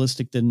more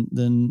realistic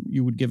than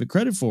you would give it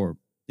credit for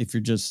if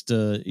you're just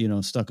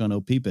stuck on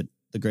O'Peepit,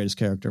 the greatest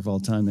character of all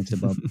time next to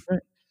Bob.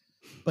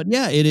 But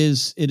yeah,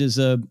 it's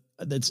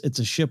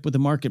a ship with a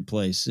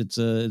marketplace. It's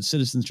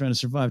citizens trying to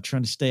survive,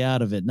 trying to stay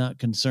out of it, not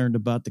concerned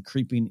about the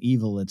creeping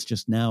evil. It's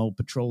just now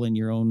patrolling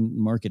your own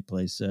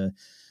marketplace.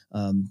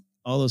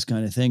 All those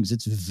kind of things.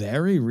 It's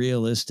very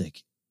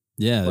realistic.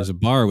 Yeah, there's a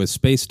bar with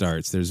space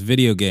darts. There's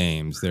video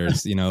games.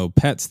 There's,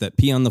 pets that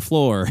pee on the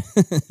floor.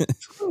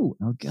 True.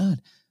 Oh, God.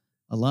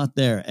 A lot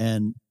there.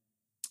 And,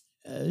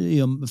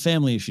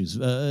 family issues,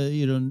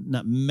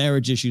 not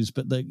marriage issues,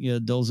 but like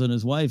Doza and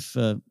his wife,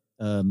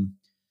 Doza,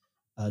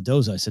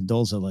 I said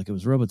Dolza like it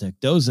was Robotech.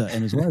 Doza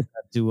and his wife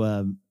had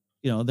to,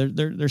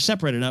 they're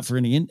separated, not for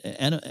any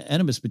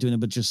animus between them,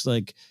 but just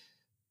like,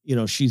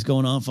 she's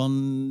going off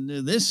on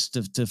this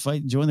to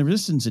fight, join the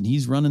resistance, and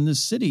he's running this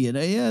city. And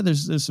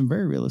there's some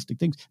very realistic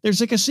things.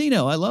 There's a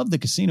casino. I love the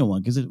casino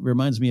one because it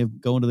reminds me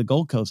of going to the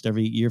Gold Coast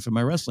every year for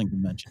my wrestling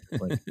convention.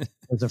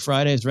 There's a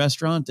Friday's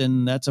restaurant,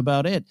 and that's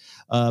about it.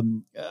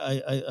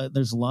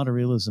 There's a lot of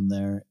realism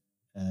there,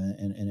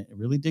 and it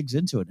really digs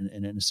into it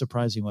in a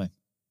surprising way.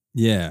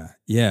 Yeah.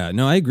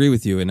 No, I agree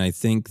with you. And I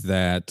think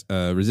that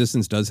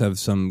Resistance does have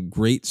some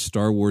great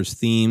Star Wars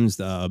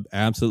themes,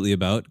 absolutely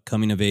about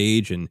coming of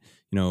age and,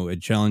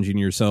 challenging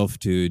yourself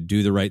to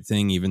do the right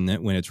thing, even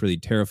when it's really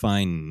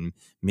terrifying, and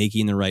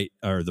making the right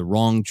or the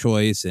wrong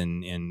choice,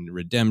 and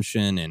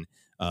redemption, and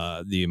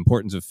the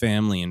importance of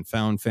family and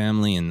found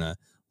family, and the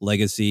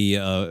legacy,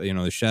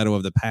 the shadow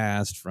of the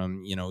past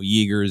from,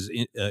 Yeager's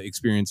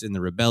experience in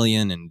the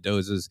rebellion and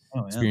Doza's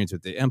experience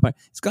with the Empire.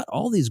 It's got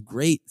all these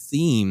great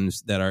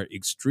themes that are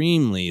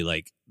extremely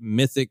like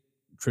mythic,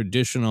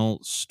 traditional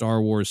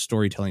Star Wars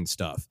storytelling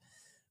stuff.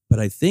 But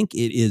I think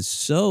it is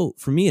so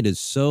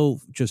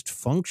just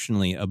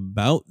functionally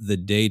about the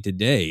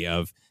day-to-day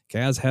of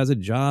Kaz has a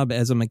job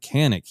as a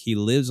mechanic. He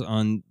lives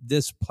on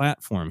this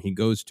platform. He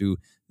goes to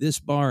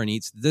this bar and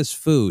eats this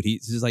food.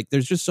 He's like,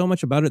 there's just so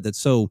much about it that's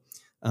so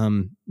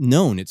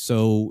known.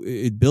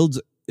 It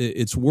builds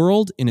its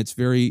world, and it's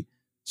very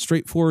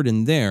straightforward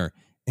in there.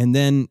 And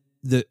then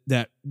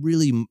that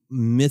really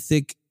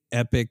mythic,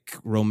 epic,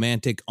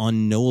 romantic,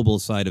 unknowable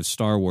side of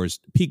Star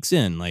Wars peeks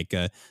in, like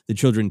the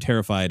children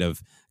terrified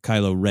of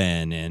Kylo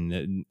Ren, and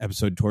an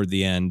episode toward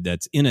the end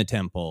that's in a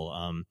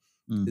temple.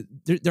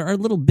 There are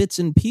little bits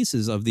and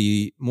pieces of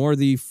the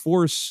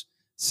Force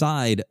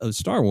side of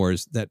Star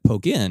Wars that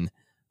poke in.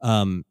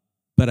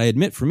 But I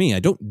admit, for me,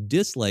 I don't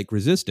dislike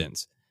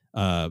Resistance.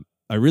 I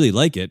really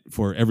like it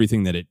for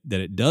everything that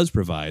it does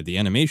provide. The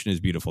animation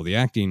is beautiful. The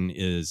acting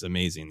is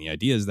amazing. The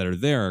ideas that are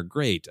there are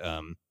great.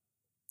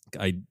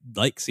 I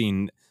like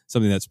seeing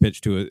something that's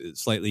pitched to a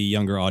slightly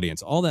younger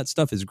audience. All that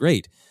stuff is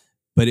great,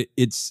 but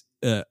it's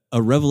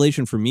a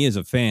revelation for me as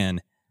a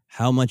fan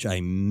how much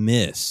I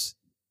miss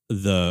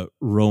the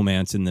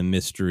romance and the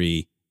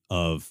mystery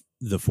of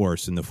the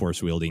Force and the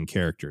Force wielding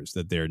characters,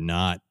 that they're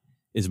not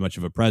as much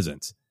of a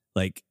presence.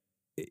 Like,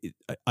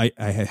 I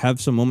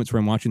have some moments where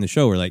I'm watching the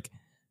show where like,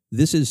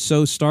 this is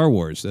so Star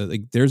Wars.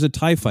 Like, there's a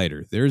TIE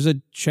fighter, there's a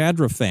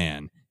Chadra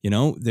fan,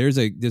 there's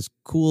this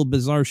cool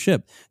bizarre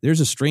ship,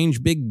 there's a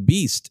strange big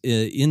beast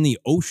in the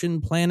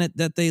ocean planet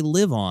that they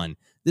live on.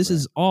 This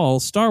is all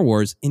Star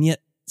Wars, and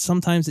yet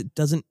sometimes it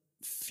doesn't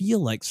feel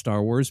like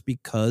Star Wars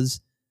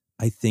because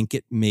I think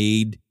it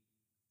made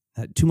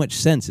too much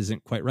sense.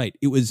 Isn't quite right.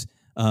 It was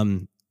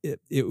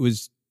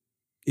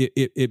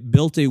it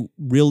built a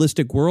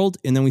realistic world,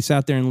 and then we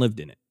sat there and lived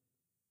in it.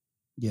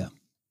 Yeah.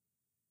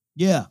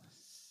 Yeah,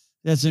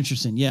 that's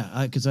interesting.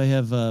 Yeah, because I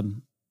have.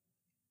 I'm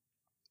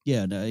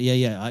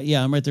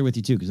right there with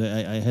you too. Because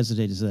I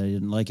hesitate to say I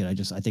didn't like it.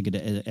 I think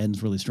it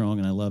ends really strong,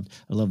 and I loved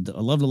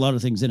a lot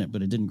of things in it,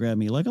 but it didn't grab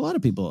me like a lot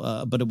of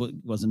people. But it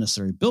wasn't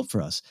necessarily built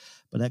for us.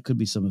 But that could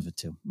be some of it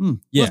too. We'll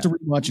have to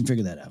rewatch and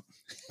figure that out.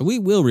 We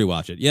will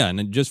rewatch it. Yeah, and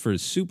then just for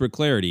super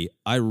clarity,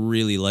 I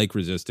really like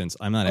Resistance.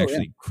 I'm not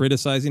actually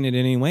criticizing it in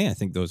any way. I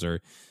think those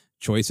are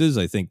choices.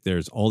 I think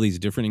there's all these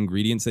different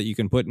ingredients that you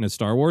can put in a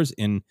Star Wars.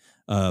 And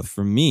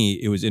for me,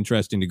 it was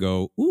interesting to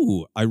go,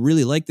 ooh, I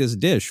really like this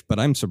dish, but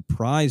I'm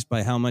surprised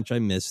by how much I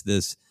miss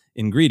this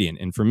ingredient.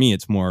 And for me,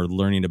 it's more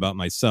learning about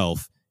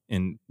myself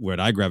and what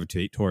I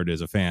gravitate toward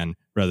as a fan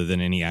rather than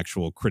any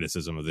actual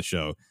criticism of the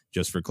show,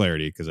 just for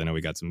clarity, because I know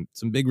we got some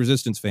big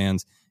Resistance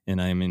fans,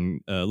 and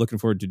I'm looking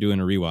forward to doing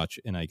a rewatch,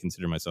 and I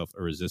consider myself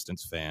a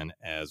Resistance fan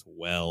as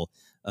well.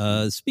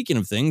 Speaking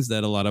of things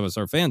that a lot of us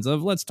are fans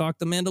of, let's talk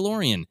The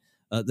Mandalorian.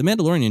 The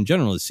Mandalorian in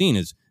general is seen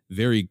as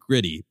very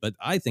gritty, but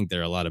I think there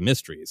are a lot of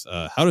mysteries.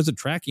 How does a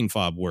tracking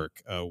fob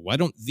work? Why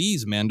don't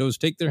these Mandos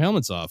take their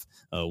helmets off?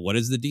 What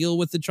is the deal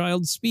with the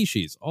child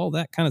species? All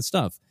that kind of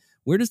stuff.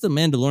 Where does The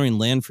Mandalorian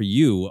land for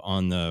you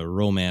on the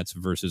romance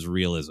versus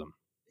realism?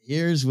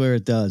 Here's where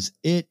it does.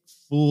 It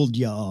fooled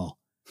y'all.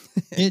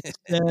 It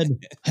said,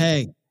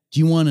 hey, do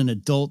you want an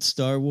adult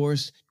Star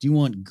Wars? Do you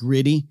want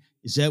gritty?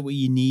 Is that what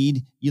you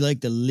need? You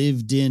like the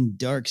lived-in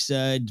dark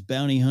side,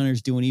 bounty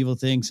hunters doing evil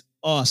things?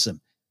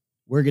 Awesome.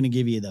 We're going to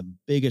give you the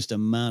biggest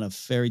amount of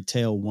fairy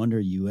tale wonder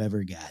you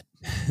ever got.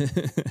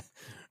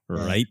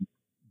 Right.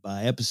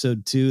 By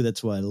episode 2,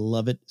 that's why I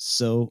love it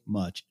so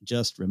much.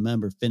 Just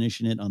remember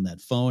finishing it on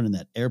that phone in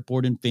that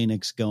airport in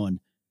Phoenix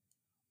going,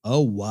 oh,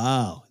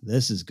 wow,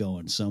 this is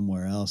going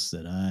somewhere else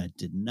that I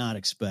did not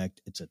expect.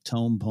 It's a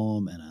tome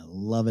poem, and I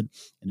love it.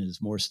 And it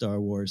is more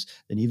Star Wars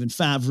than even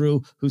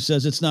Favreau, who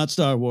says it's not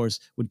Star Wars,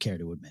 would care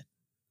to admit.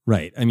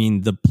 Right. I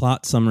mean, the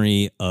plot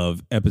summary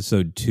of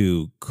episode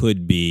 2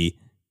 could be,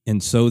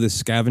 and so the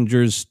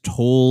scavengers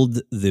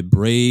told the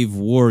brave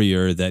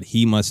warrior that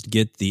he must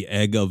get the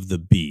egg of the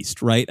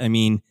beast, right? I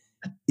mean,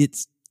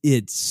 it's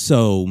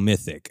so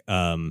mythic.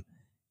 And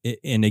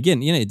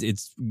again,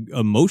 it's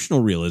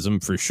emotional realism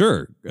for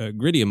sure.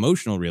 Gritty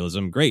emotional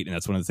realism, great. And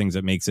that's one of the things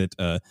that makes it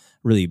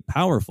really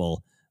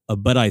powerful.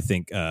 But I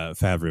think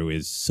Favreau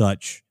is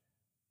such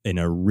an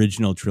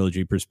original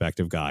trilogy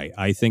perspective guy.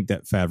 I think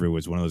that Favreau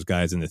was one of those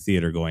guys in the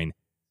theater going,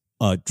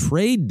 a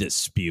trade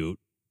dispute?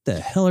 The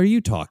hell are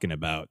you talking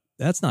about?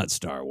 That's not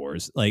Star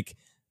Wars. Like,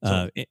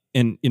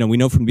 and we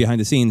know from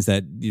behind the scenes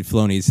that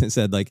Filoni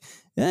said, like,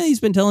 yeah, he's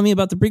been telling me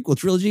about the prequel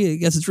trilogy. I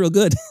guess it's real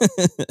good.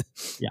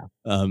 Yeah.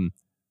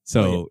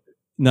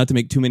 Not to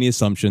make too many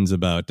assumptions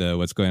about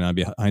what's going on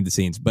behind the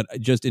scenes, but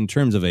just in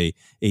terms of a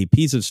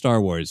piece of Star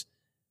Wars,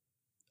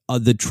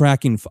 the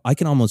tracking, I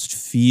can almost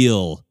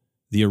feel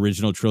the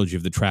original trilogy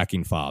of the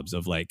tracking fobs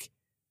of like,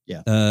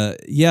 are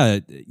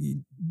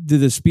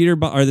the speeder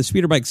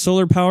bikes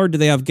solar powered? Do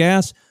they have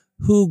gas?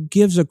 Who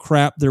gives a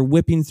crap? They're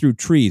whipping through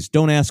trees.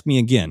 Don't ask me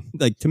again.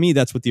 Like, to me,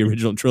 that's what the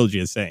original trilogy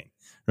is saying,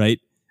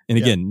 right? And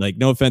again, like,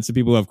 no offense to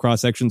people who have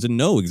cross sections and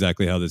know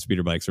exactly how the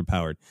speeder bikes are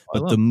powered,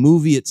 but the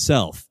movie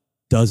itself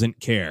doesn't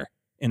care.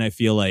 And I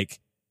feel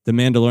like The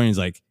Mandalorian's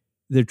like,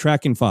 they're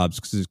tracking fobs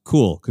because it's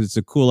cool, because it's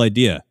a cool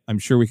idea. I'm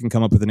sure we can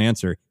come up with an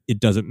answer.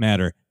 It doesn't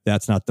matter.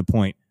 That's not the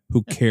point.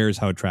 Who cares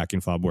how a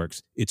tracking fob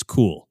works? It's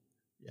cool.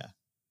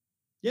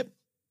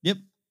 Yep.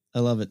 I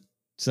love it.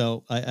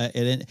 So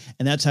and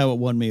that's how it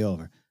won me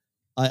over.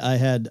 I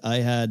had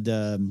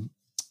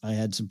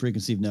some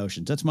preconceived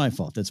notions. That's my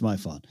fault.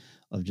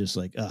 Of just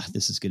like,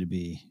 this is going to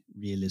be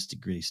realistic,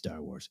 gritty Star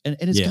Wars. And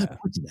it's got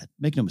parts of that.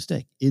 Make no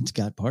mistake. It's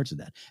got parts of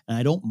that. And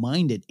I don't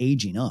mind it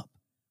aging up.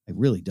 I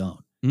really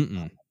don't.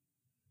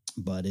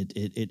 But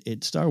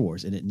it's Star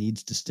Wars, and it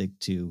needs to stick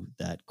to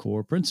that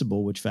core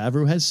principle, which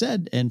Favreau has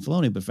said, and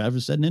Filoni, but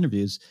Favreau said in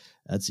interviews,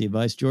 that's the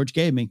advice George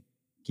gave me.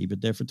 Keep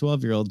it there for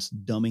 12-year-olds,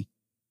 dummy.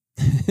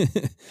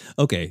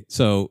 Okay,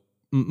 so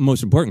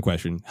most important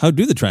question, how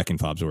do the tracking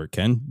fobs work,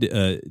 Ken?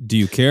 Do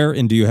you care,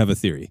 and do you have a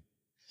theory?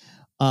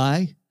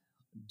 I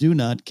do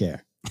not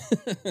care.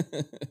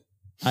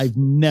 I've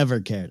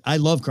never cared. I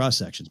love cross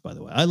sections, by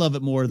the way. I love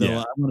it more, though.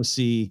 I want to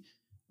see,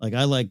 like,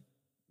 I like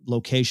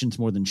locations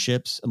more than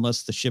ships,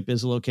 unless the ship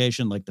is a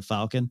location, like the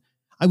Falcon.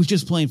 I was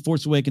just playing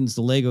Force Awakens,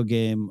 the Lego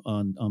game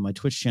on my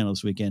Twitch channel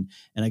this weekend,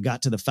 and I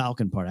got to the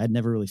Falcon part. I'd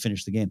never really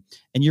finished the game,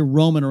 and you're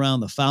roaming around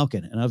the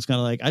Falcon, and I was kind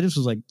of like, I just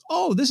was like,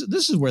 oh, this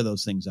is where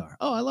those things are.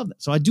 Oh, I love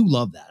that. So I do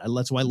love that.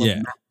 That's why I love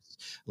maps.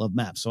 Love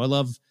maps. So I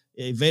love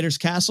Vader's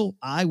castle.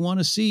 I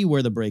want to see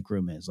where the break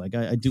room is. Like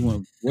I do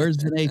want. Where's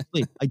the Janae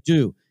fleet? I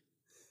do,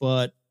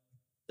 but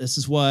this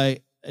is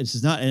why this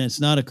is not, and it's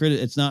not a credit.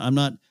 It's not. I'm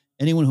not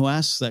anyone who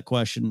asks that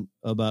question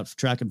about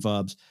tracking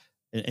fobs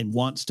and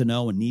wants to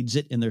know and needs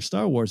it in their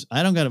Star Wars.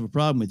 I don't got a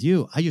problem with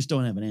you. I just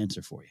don't have an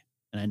answer for you.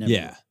 And I never.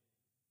 Yeah.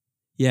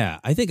 Yeah,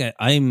 I think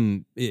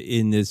I'm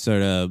in this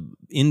sort of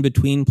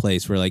in-between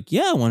place where, like,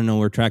 yeah, I want to know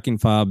where tracking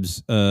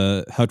fobs,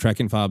 how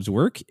tracking fobs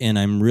work, and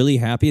I'm really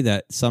happy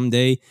that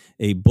someday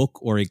a book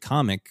or a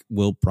comic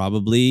will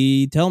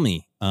probably tell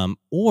me.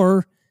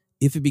 Or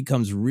if it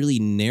becomes really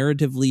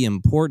narratively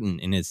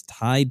important and is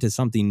tied to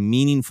something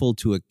meaningful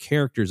to a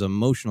character's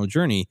emotional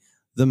journey,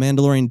 the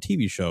Mandalorian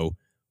TV show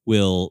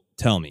will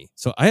tell me.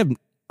 So I'm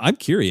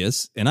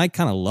curious, and I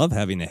kind of love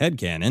having the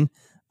headcanon.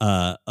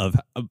 Of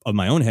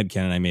my own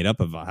headcanon I made up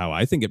of how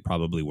I think it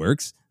probably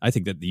works. I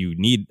think that you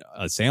need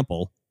a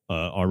sample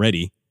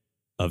already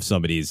of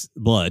somebody's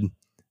blood,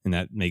 and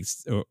that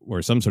makes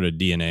or some sort of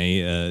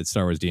DNA,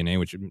 Star Wars DNA,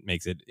 which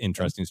makes it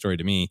interesting story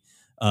to me.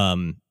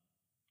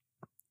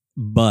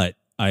 But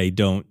I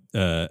don't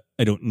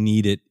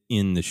need it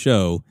in the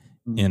show,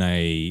 and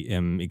I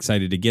am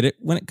excited to get it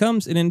when it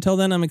comes. And until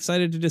then, I'm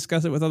excited to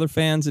discuss it with other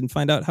fans and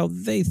find out how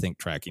they think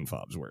tracking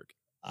fobs work.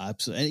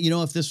 Absolutely.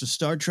 If this was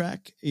Star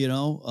Trek,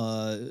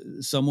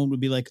 someone would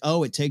be like,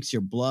 oh, it takes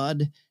your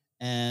blood,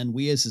 and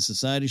we as a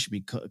society should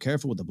be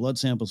careful with the blood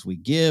samples we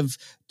give.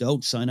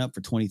 Don't sign up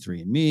for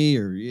 23andMe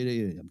or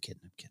I'm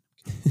kidding.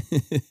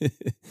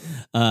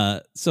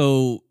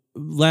 So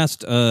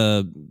last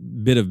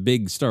bit of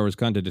big Star Wars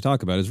content to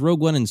talk about is Rogue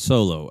One and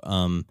Solo.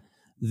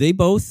 They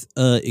both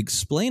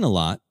explain a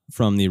lot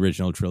from the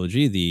original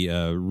trilogy,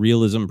 the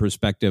realism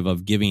perspective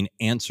of giving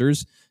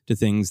answers to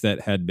things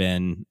that had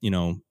been,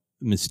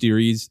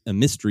 mysteries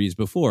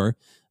before.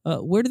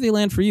 Where do they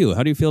land for you?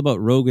 How do you feel about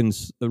Rogue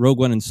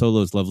One and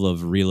Solo's level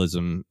of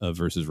realism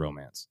versus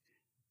romance?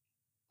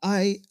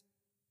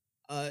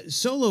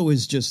 Solo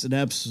is just an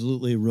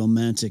absolutely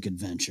romantic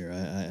adventure.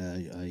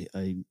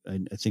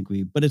 I think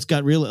but it's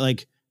got real,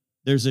 like,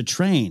 there's a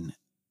train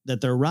that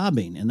they're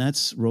robbing, and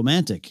that's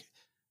romantic.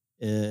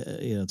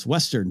 It's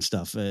Western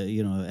stuff.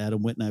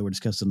 Adam Witt and I were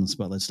discussing the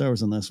Spotlight Star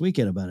Wars on last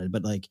weekend about it,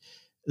 but like,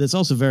 it's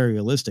also very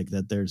realistic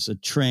that there's a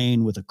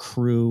train with a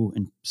crew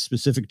and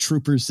specific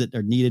troopers that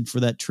are needed for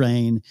that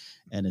train.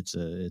 And it's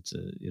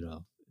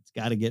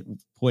got to get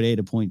point A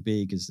to point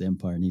B because the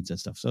Empire needs that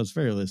stuff. So it's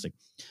very realistic.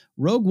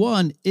 Rogue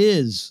One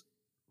is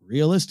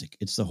realistic.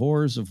 It's the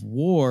horrors of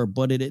war,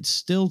 but it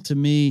still to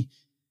me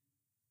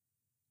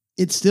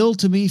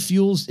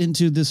fuels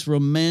into this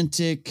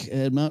romantic,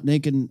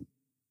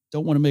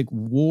 don't want to make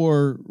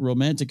war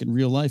romantic in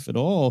real life at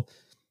all.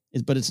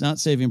 But it's not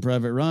Saving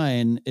Private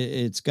Ryan.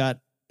 It's got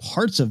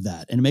parts of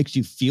that, and it makes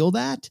you feel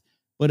that,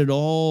 but it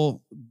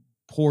all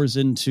pours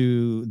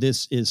into,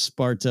 this is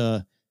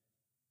Sparta,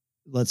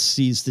 let's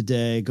seize the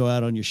day, go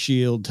out on your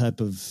shield type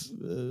of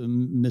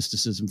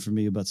mysticism for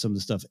me about some of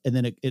the stuff. And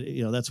then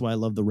that's why I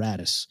love the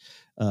Raddus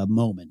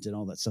moment and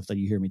all that stuff that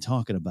you hear me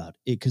talking about,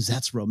 because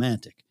that's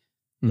romantic,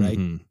 right?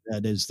 Mm-hmm.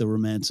 That is the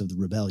romance of the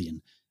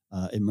rebellion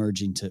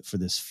emerging for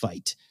this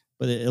fight.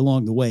 But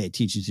along the way, it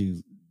teaches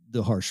you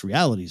the harsh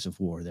realities of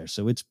war there.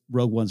 So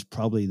Rogue One's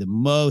probably the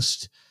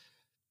most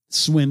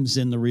swims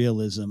in the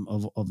realism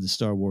of the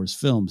Star Wars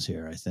films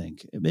here, I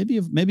think. Maybe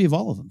of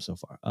all of them so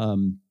far.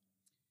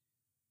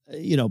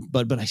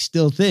 But I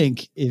still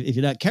think if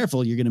you're not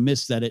careful, you're going to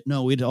miss that.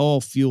 It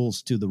all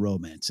fuels to the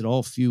romance. It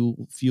all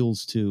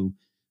fuels to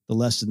the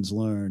lessons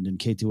learned, and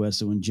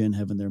K2SO and Jyn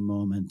having their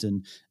moment,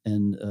 and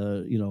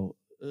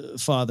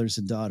fathers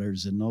and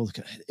daughters, and all.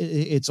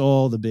 It's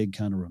all the big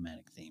kind of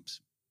romantic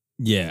themes.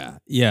 Yeah.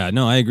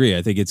 No, I agree.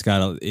 I think it's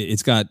got,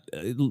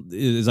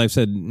 as I've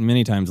said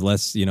many times,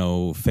 less,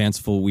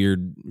 fanciful,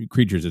 weird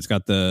creatures. It's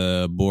got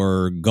the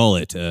Bor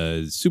Gullet,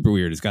 super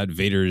weird. It's got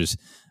Vader's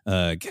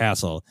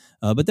castle.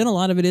 But then a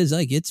lot of it is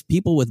like, it's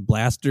people with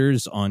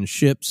blasters on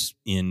ships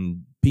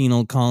in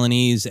penal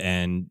colonies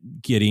and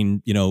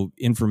getting,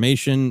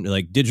 information,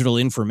 like digital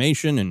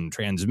information, and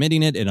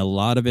transmitting it. And a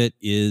lot of it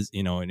is,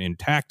 in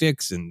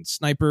tactics and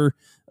sniper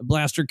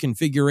blaster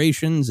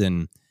configurations,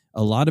 and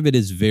a lot of it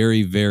is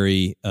very,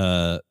 very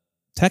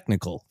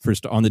technical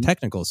on the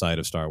technical side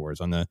of Star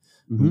Wars, on the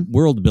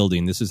world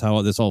building. This is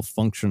how this all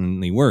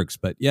functionally works.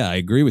 But yeah, I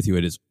agree with you.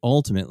 It is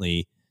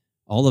ultimately,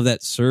 all of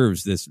that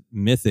serves this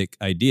mythic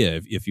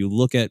idea. If you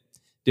look at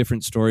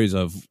different stories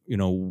of,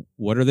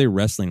 what are they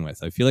wrestling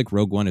with? I feel like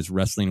Rogue One is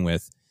wrestling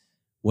with,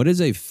 what is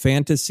a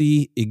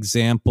fantasy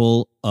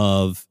example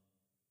of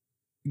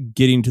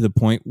getting to the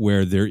point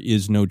where there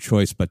is no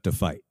choice but to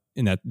fight?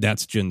 And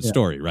that's Jyn's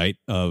story, right?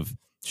 Of,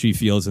 she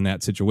feels in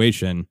that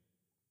situation,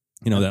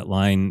 that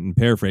line,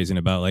 paraphrasing,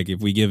 about like,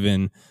 if we give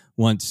in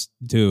once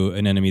to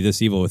an enemy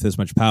this evil with this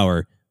much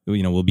power,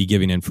 we'll be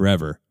giving in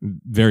forever.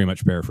 Very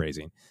much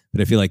paraphrasing. But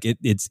I feel like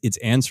it's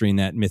answering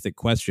that mythic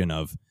question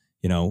of,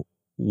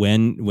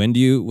 when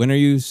are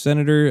you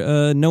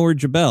Senator Noah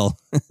Jabel?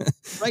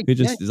 Right. Who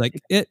just is like,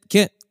 it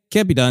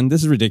can't be done.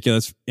 This is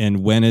ridiculous.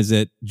 And when is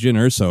it Jyn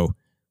Erso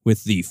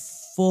with the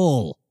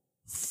full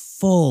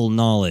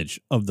knowledge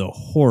of the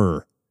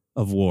horror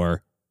of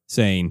war,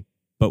 saying,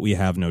 but we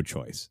have no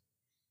choice?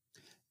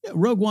 Yeah,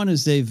 Rogue One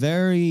is a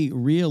very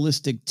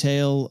realistic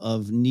tale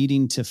of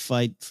needing to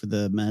fight for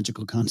the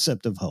magical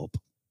concept of hope.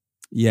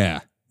 Yeah.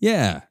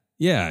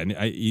 And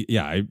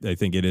I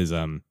think it is.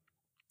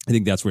 I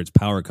think that's where its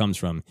power comes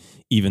from,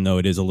 even though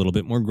it is a little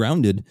bit more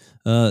grounded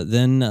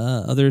than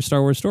other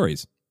Star Wars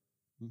stories.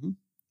 Mm-hmm.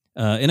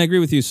 And I agree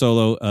with you,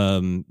 Solo.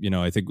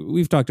 I think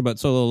we've talked about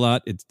Solo a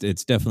lot.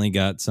 It's definitely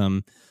got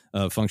some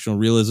functional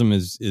realism,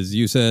 as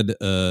you said.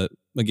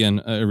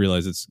 Again, I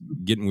realize it's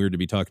getting weird to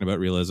be talking about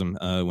realism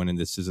when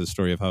this is a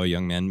story of how a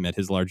young man met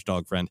his large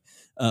dog friend.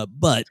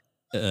 But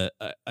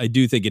I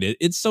do think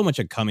it's so much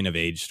a coming of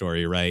age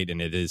story, right?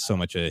 And it is so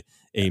much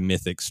a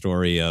mythic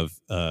story of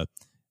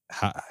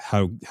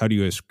how do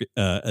you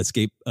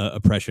escape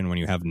oppression when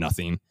you have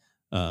nothing?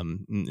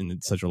 And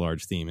it's such a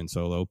large theme in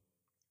Solo.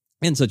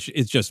 And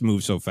it just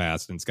moves so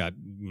fast, and it's got,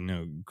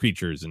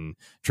 creatures and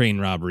train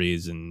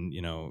robberies and,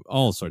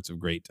 all sorts of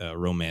great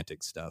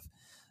romantic stuff.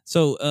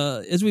 So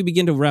as we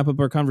begin to wrap up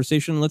our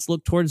conversation, let's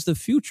look towards the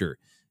future.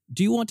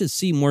 Do you want to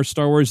see more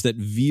Star Wars that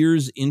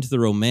veers into the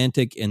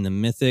romantic and the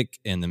mythic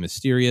and the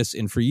mysterious?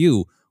 And for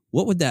you,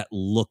 what would that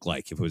look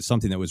like if it was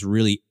something that was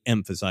really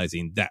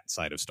emphasizing that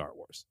side of Star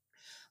Wars?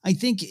 I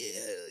think,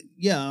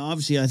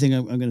 obviously, I think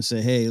I'm going to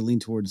say, hey, lean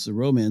towards the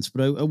romance,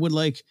 but I would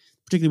like,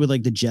 particularly with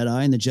like the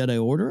Jedi and the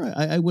Jedi Order,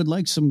 I would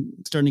like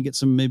starting to get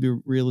some maybe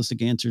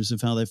realistic answers of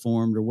how they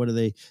formed or what do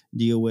they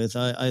deal with.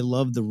 I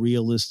love the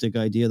realistic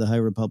idea of the High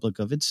Republic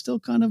of it's still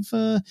kind of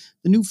the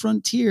new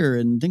frontier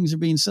and things are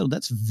being settled.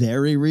 That's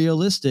very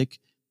realistic,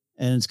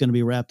 and it's going to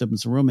be wrapped up in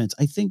some romance.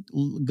 I think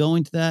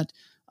going to that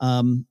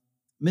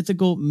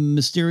mythical,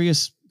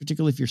 mysterious,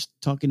 particularly if you're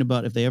talking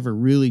about if they ever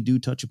really do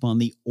touch upon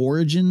the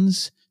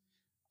origins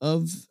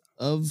of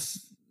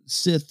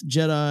Sith,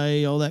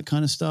 Jedi, all that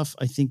kind of stuff.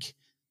 I think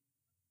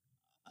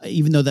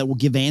even though that will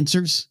give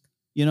answers,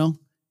 it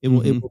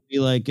will be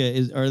like,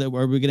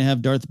 are we going to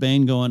have Darth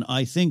Bane going,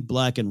 I think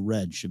black and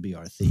red should be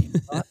our theme.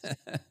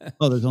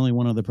 Oh, there's only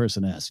one other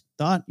person asked.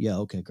 Thought? Yeah.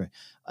 Okay, great.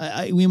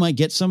 We might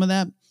get some of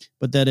that,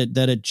 but that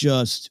it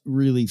just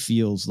really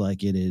feels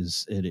like it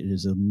is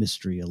a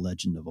mystery, a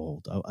legend of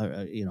old.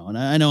 And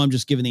I know I'm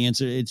just giving the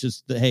answer. It's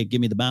just, hey,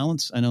 give me the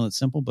balance. I know it's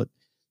simple, but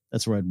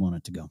that's where I'd want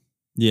it to go.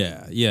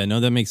 Yeah. No,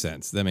 that makes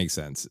sense.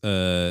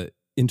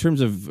 In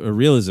terms of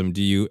realism,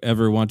 do you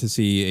ever want to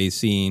see a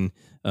scene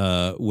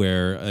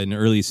where an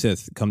early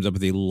Sith comes up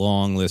with a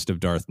long list of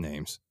Darth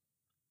names?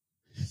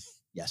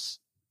 Yes.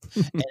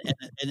 and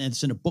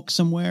it's in a book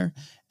somewhere,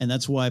 and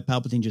that's why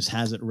Palpatine just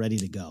has it ready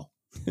to go.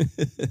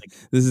 This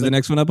is the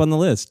next one up on the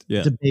list. Yeah.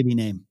 It's a baby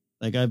name.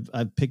 Like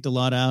I've picked a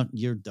lot out.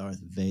 You're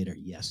Darth Vader.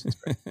 Yes. It's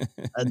great.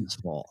 That's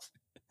fall.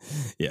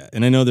 Yeah,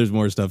 and I know there's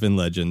more stuff in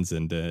Legends,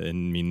 and I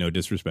mean, no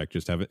disrespect,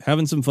 just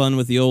having some fun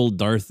with the old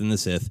Darth and the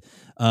Sith.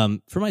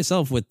 For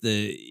myself, with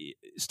the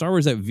Star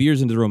Wars that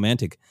veers into the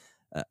romantic,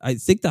 I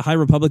think the High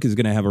Republic is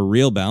going to have a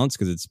real balance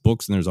because it's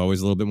books and there's always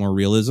a little bit more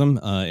realism,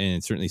 and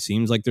it certainly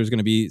seems like there's going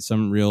to be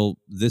some real,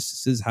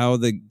 this is how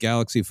the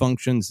galaxy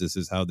functions, this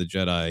is how the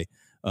Jedi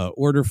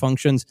Order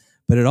functions,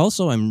 but it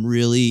also, I'm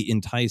really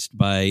enticed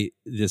by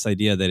this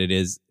idea that it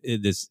is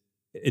this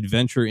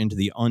adventure into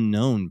the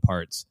unknown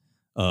parts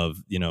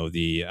of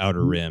the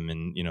Outer Rim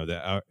and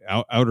the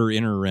outer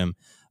inner rim,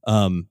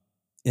 and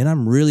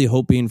I'm really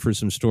hoping for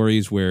some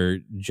stories where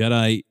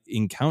Jedi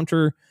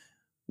encounter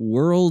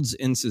worlds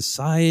and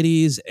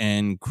societies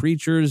and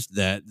creatures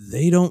that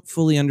they don't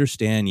fully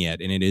understand yet,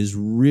 and it is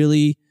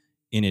really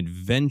an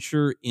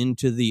adventure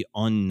into the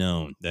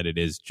unknown. That it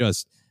is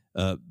just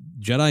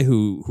Jedi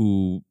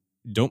who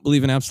don't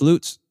believe in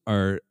absolutes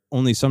are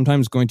only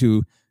sometimes going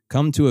to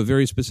come to a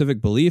very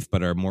specific belief,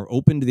 but are more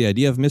open to the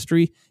idea of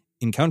mystery,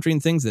 encountering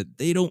things that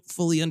they don't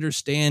fully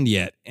understand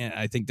yet. And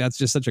I think that's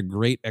just such a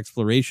great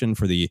exploration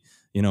for the,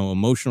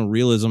 emotional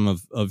realism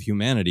of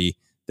humanity,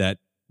 that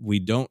we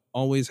don't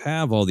always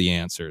have all the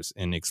answers,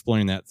 and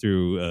exploring that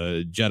through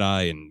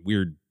Jedi and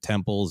weird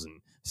temples and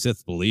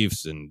Sith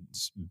beliefs and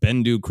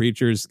Bendu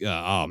creatures.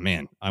 Oh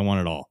man, I want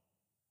it all.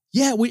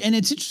 Yeah. And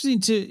it's interesting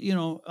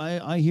to,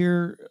 I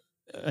hear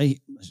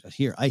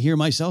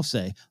myself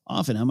say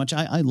often how much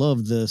I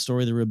love the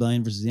story of the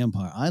Rebellion versus the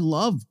Empire. I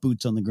love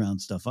boots on the ground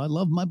stuff. I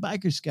love my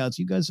biker scouts.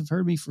 You guys have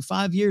heard me for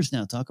 5 years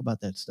now talk about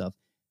that stuff.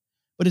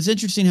 But it's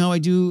interesting how I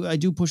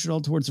do push it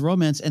all towards the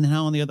romance, and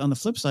how on the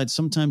flip side,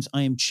 sometimes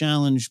I am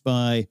challenged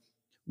by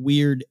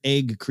weird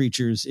egg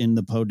creatures in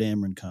the Poe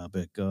Dameron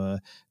comic. The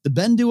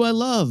Bendu I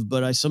love,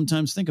 but I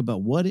sometimes think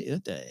about what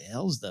the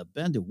hell's the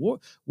Bendu?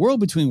 World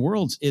Between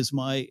Worlds is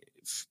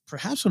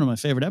perhaps one of my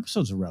favorite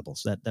episodes of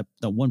Rebels. That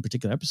one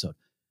particular episode.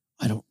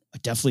 I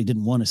definitely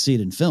didn't want to see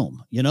it in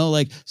film,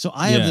 so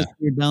I have this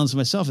weird balance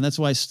myself. And that's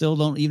why I still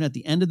don't, even at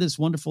the end of this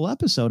wonderful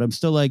episode, I'm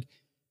still like,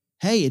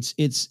 hey,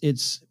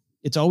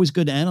 it's always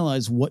good to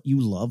analyze what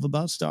you love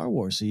about Star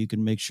Wars, so you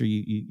can make sure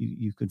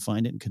you can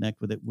find it and connect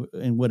with it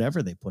in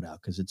whatever they put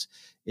out. Cause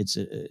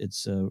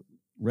it's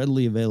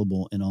readily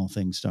available in all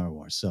things Star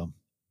Wars. So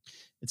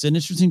it's an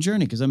interesting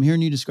journey, because I'm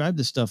hearing you describe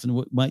this stuff and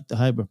what the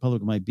High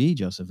Republic might be,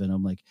 Joseph. And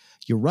I'm like,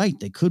 you're right.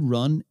 They could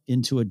run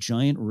into a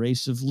giant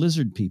race of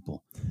lizard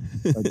people,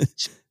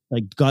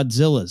 like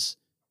Godzilla's.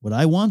 Would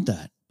I want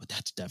that? But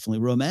that's definitely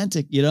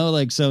romantic,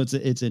 so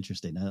it's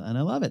interesting. And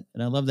I love it.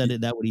 And I love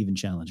that that would even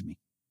challenge me.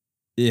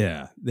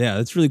 Yeah,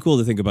 it's really cool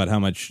to think about how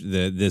much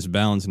this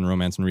balance in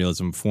romance and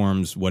realism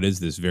forms what is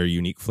this very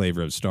unique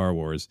flavor of Star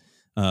Wars.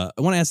 I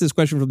want to ask this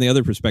question from the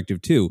other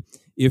perspective too.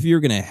 If you're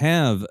going to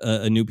have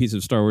a new piece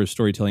of Star Wars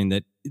storytelling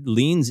that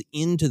leans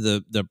into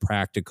the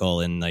practical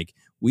and like,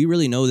 we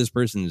really know this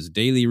person's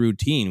daily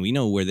routine, we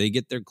know where they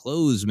get their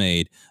clothes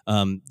made,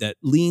 that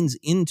leans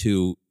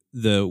into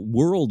the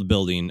world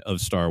building of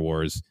Star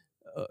Wars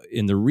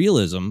in the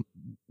realism,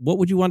 what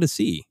would you want to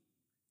see?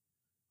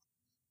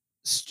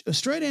 A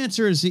straight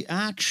answer is the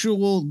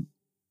actual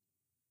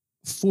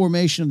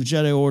formation of the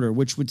Jedi Order,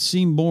 which would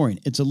seem boring.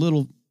 It's a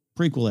little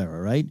prequel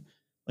era, right?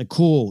 Like,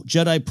 cool,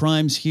 Jedi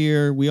Prime's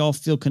here. We all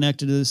feel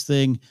connected to this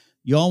thing.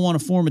 Y'all want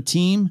to form a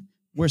team,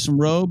 wear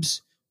some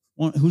robes.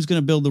 Who's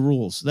going to build the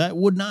rules? That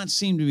would not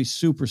seem to be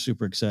super,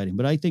 super exciting.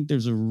 But I think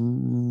there's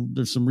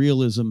some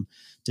realism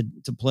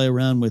to play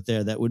around with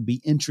there that would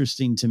be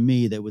interesting to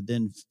me, that would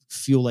then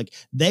feel like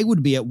they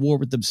would be at war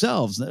with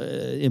themselves,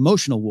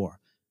 emotional war.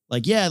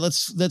 Like, yeah,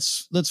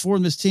 let's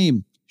form this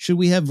team. Should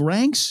we have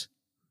ranks?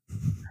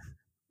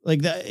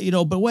 Like that,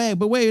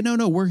 but wait,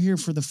 no, we're here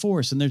for the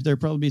Force, and there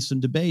probably be some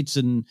debates,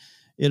 and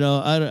I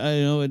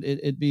know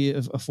it'd be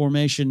a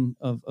formation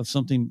of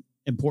something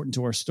important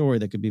to our story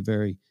that could be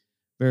very,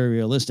 very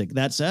realistic.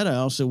 That said, I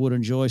also would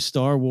enjoy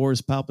Star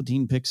Wars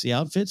Palpatine picks the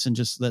outfits, and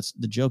just that's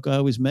the joke I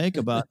always make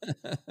about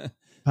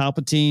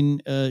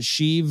Palpatine,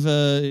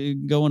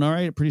 Sheev going, all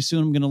right, pretty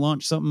soon I'm going to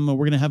launch something.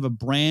 We're going to have a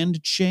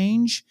brand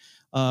change.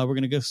 We're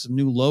going to get some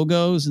new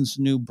logos and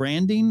some new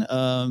branding.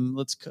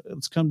 Let's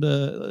come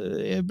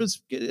to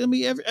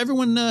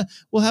everyone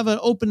will have an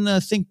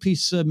open think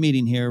piece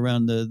meeting here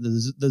around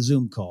the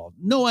Zoom call.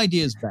 No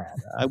idea is bad.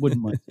 I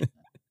wouldn't mind.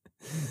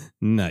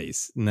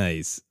 Nice.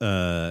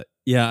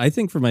 Yeah, I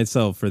think for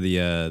myself, for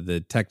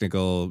the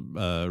technical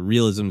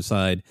realism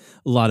side,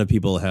 a lot of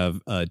people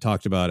have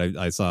talked about.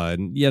 I saw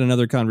yet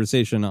another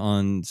conversation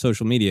on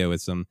social media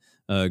with some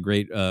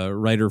great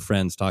writer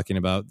friends talking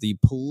about the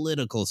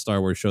political Star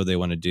Wars show they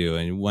want to do.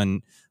 And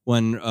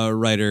one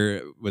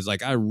writer was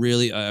like, I've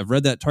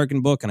read that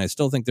Tarkin book, and I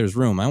still think there's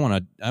room. I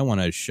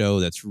want a show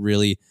that's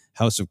really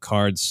House of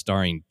Cards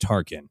starring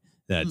Tarkin.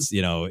 That's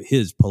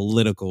his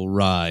political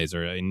rise.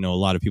 Or a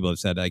lot of people have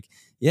said, like,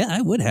 yeah,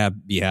 I would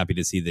be happy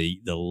to see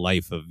the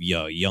life of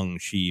young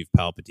Sheev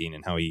Palpatine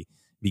and how he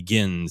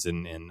begins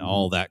and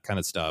all that kind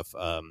of stuff.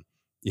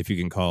 If you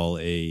can call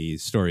a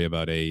story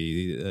about a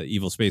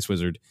evil space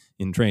wizard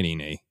in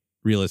training a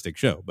realistic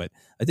show. But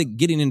I think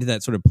getting into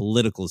that sort of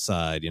political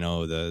side,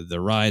 the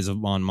rise of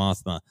Mon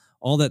Mothma,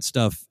 all that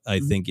stuff, I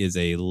think is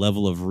a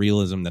level of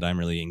realism that I'm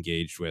really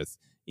engaged with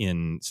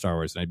in Star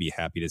Wars, and I'd be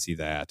happy to see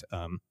that.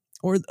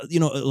 Or, a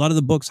lot of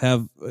the books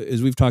have,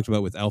 as we've talked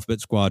about with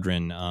Alphabet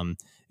Squadron,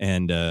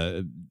 and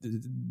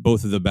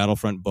both of the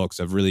Battlefront books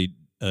have really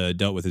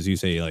dealt with, as you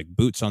say, like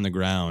boots on the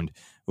ground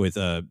with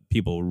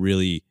people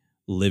really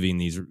living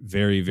these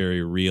very,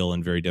 very real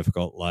and very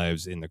difficult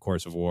lives in the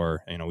course of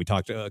war. We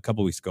talked a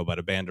couple weeks ago about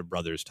a Band of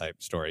Brothers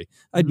type story.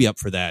 I'd be up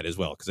for that as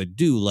well, because I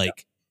do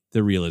like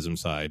the realism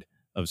side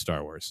of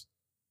Star Wars.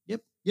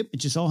 Yep. It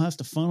just all has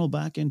to funnel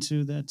back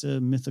into that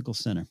mythical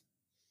center.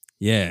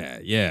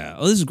 Yeah.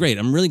 Oh, this is great.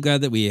 I'm really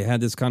glad that we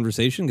had this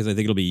conversation, because I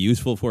think it'll be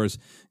useful for us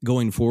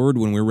going forward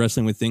when we're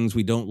wrestling with things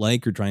we don't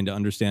like or trying to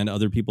understand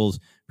other people's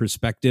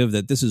perspective,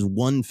 that this is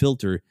one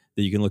filter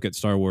that you can look at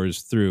Star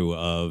Wars through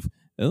of,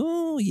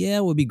 oh, yeah,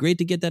 it would be great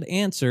to get that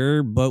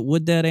answer, but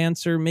would that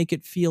answer make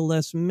it feel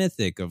less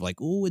mythic? Of like,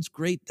 oh, it's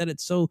great that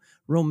it's so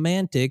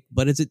romantic,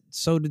 but is it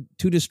so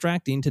too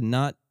distracting to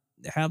not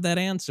have that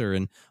answer?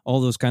 And all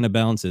those kind of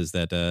balances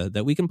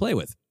that we can play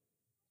with.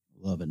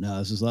 Love it. No,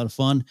 this is a lot of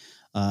fun.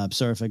 I'm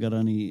sorry if I got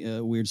any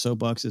weird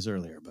soapboxes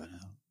earlier,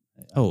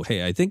 but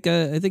hey, I think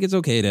it's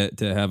okay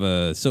to have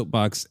a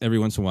soapbox every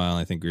once in a while.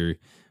 I think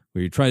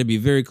we try to be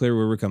very clear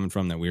where we're coming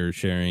from, that we're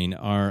sharing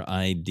our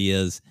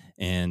ideas,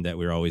 and that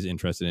we're always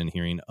interested in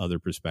hearing other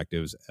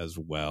perspectives as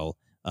well.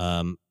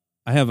 I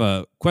have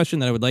a question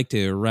that I would like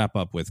to wrap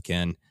up with,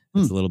 Ken.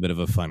 It's a little bit of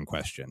a fun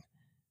question.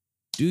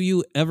 Do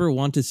you ever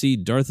want to see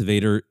Darth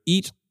Vader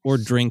eat or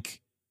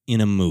drink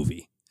in a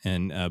movie?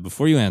 And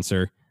before you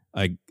answer,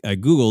 I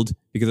Googled,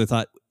 because I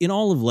thought, in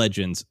all of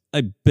Legends,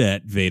 I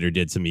bet Vader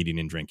did some eating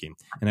and drinking.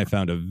 And I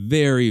found a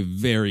very,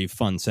 very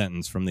fun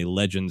sentence from the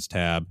Legends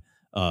tab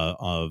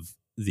of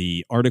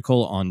the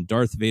article on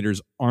Darth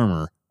Vader's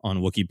armor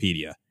on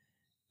Wikipedia.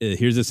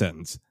 Here's a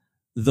sentence.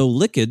 Though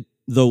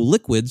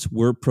liquids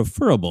were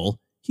preferable,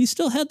 he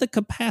still had the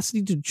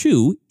capacity to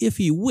chew if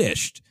he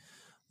wished,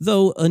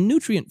 though a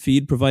nutrient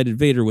feed provided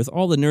Vader with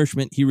all the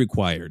nourishment he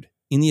required.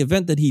 In the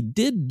event that he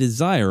did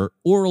desire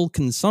oral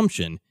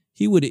consumption,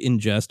 he would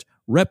ingest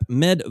Rep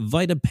Med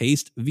Vita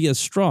paste via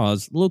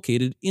straws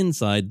located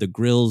inside the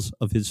grills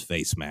of his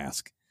face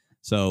mask.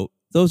 So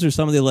those are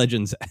some of the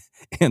Legends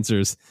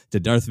answers to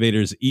Darth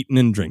Vader's eating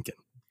and drinking.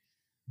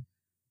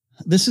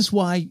 This is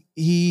why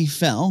he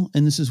fell,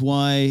 and this is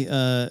why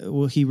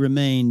he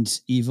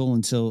remained evil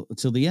until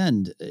the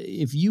end.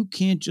 If you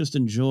can't just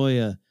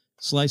enjoy a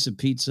slice of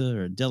pizza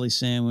or a deli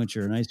sandwich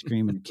or an ice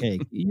cream and a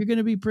cake, you're going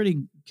to be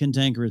pretty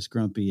cantankerous,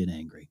 grumpy, and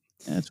angry.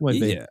 That's why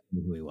Vader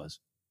knew who he was.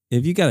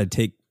 If you got to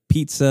take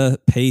pizza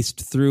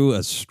paste through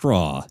a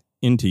straw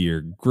into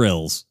your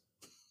grills,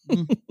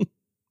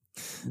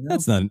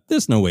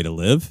 there's no way to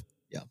live.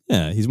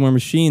 Yeah, he's more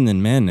machine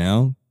than man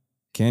now.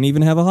 Can't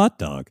even have a hot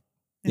dog.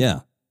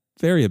 Yeah,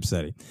 very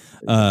upsetting.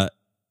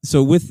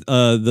 So with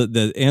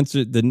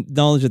the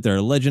knowledge that there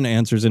are legend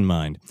answers in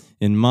mind,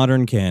 in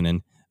modern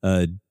canon,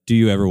 do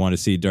you ever want to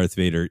see Darth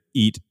Vader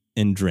eat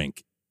and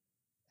drink?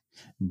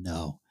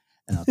 No.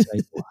 And I'll tell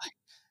you why.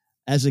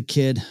 As a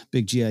kid,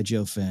 big G.I.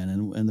 Joe fan,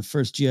 and the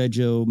first G.I.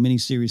 Joe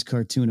miniseries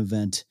cartoon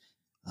event,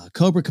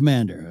 Cobra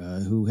Commander,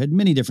 who had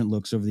many different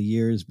looks over the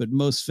years, but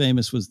most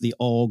famous was the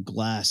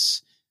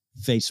all-glass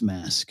face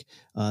mask.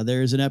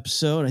 There's an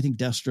episode, I think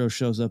Destro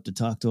shows up to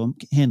talk to him,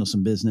 handle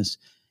some business,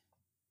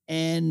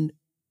 and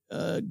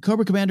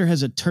Cobra Commander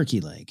has a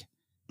turkey leg.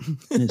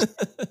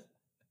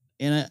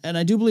 And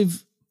I do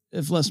believe,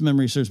 if less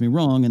memory serves me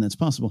wrong, and that's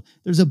possible,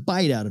 there's a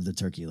bite out of the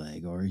turkey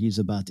leg, or he's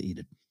about to eat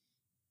it.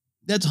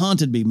 That's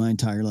haunted me my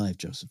entire life,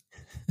 Joseph.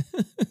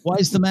 Why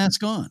is the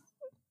mask on?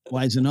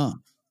 Why is it off?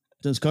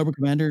 Does Cobra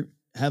Commander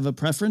have a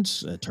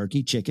preference?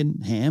 Turkey,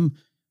 chicken, ham,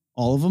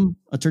 all of them?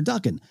 A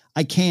turducken?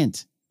 I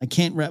can't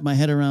wrap my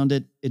head around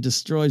it. It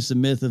destroys the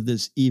myth of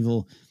this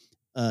evil,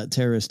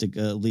 terroristic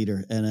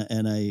leader,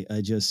 and I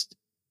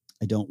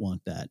don't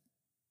want that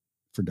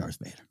for Darth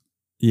Vader.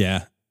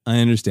 Yeah, I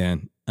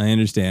understand.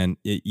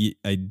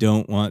 I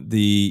don't want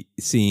the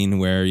scene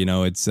where,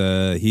 it's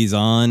he's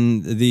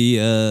on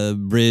the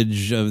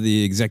bridge of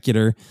the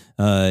Executor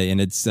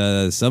and it's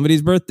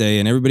somebody's birthday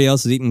and everybody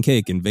else is eating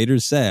cake and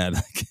Vader's sad.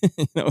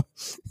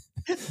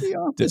 The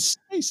office.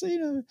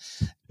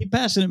 Keep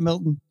passing it,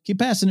 Milton. Keep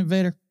passing it,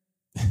 Vader.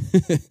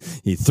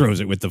 He throws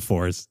it with the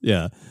Force.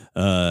 Yeah.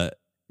 But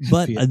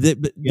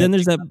then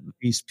there's that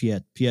piece.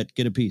 Piet,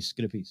 get a piece.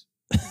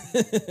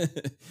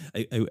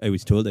 I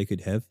was told I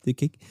could have the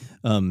cake.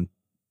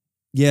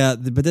 Yeah,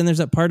 but then there's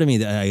that part of me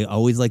that I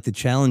always like the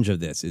challenge of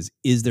this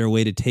is there a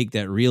way to take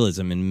that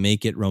realism and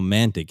make it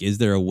romantic? Is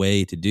there a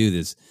way to do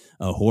this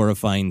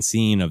horrifying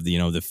scene of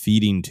the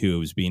feeding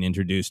tubes being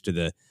introduced to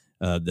the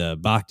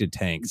Bacta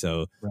tank?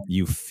 So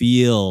you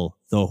feel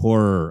the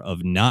horror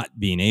of not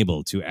being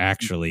able to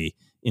actually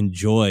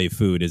enjoy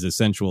food as a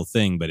sensual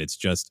thing, but it's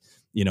just,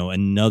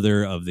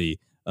 another of the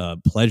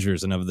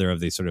pleasures, another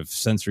of the sort of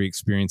sensory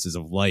experiences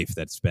of life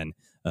that's been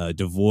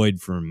devoid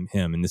from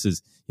him. And this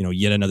is,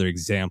 yet another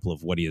example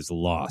of what he has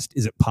lost.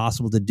 Is it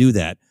possible to do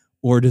that?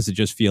 Or does it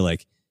just feel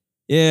like,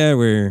 yeah,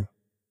 we're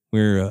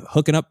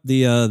hooking up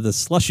the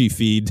slushy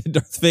feed to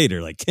Darth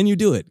Vader? Like, can you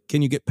do it?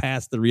 Can you get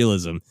past the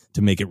realism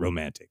to make it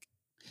romantic?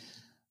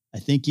 I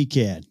think you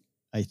can.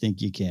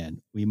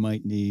 We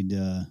might need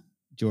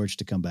George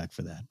to come back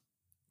for that.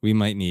 We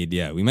might need,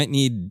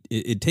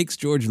 it takes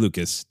George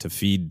Lucas to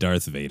feed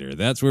Darth Vader.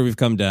 That's where we've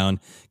come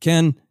down.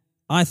 Ken,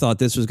 I thought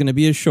this was going to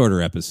be a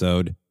shorter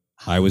episode.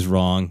 I was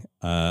wrong.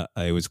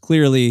 I was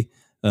clearly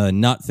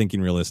not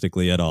thinking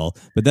realistically at all.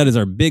 But that is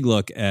our big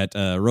look at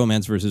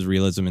romance versus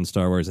realism in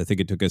Star Wars. I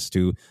think it took us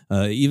to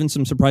even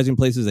some surprising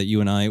places that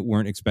you and I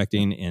weren't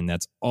expecting, and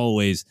that's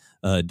always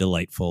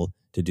delightful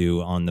to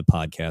do on the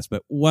podcast.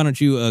 But why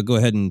don't you go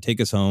ahead and take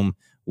us home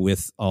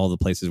with all the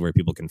places where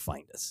people can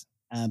find us?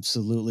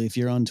 Absolutely. If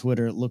you're on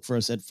Twitter, look for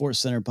us at Force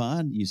Center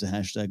Pod. Use the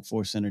hashtag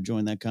Force Center.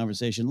 Join that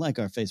conversation. Like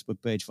our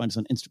Facebook page. Find us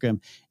on Instagram,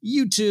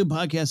 YouTube.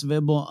 Podcasts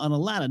available on a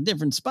lot of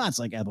different spots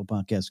like Apple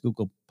Podcasts,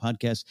 Google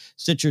Podcasts,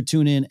 Stitcher,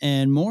 TuneIn,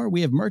 and more.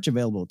 We have merch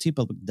available at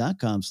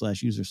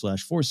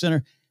tpublic.com/user/Force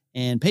Center.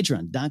 And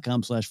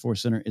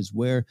patreon.com/Force Center is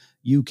where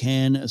you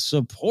can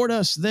support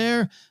us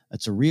there.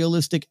 That's a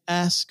realistic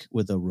ask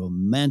with a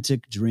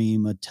romantic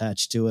dream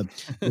attached to it.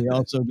 We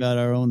also got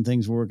our own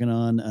things we're working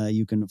on.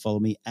 You can follow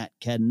me at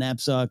Ken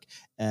Napzok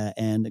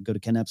and go to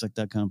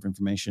kennapzok.com for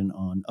information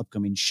on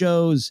upcoming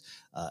shows,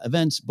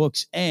 events,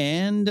 books,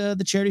 and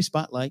the Charity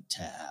Spotlight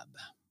tab.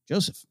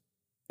 Joseph.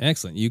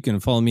 Excellent. You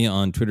can follow me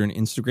on Twitter and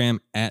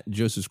Instagram at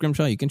Joseph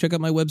Scrimshaw. You can check out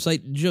my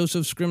website,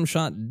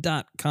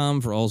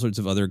 josephscrimshaw.com, for all sorts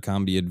of other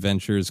comedy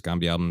adventures,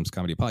 comedy albums,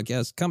 comedy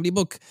podcasts, comedy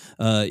book.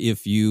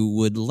 If you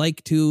would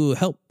like to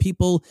help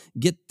people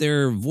get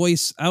their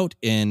voice out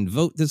and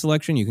vote this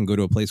election, you can go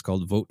to a place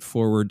called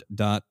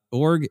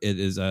voteforward.org. It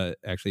is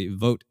actually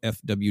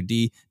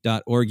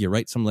votefwd.org. You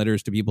write some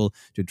letters to people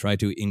to try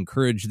to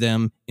encourage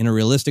them in a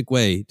realistic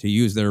way to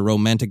use their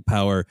romantic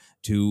power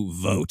to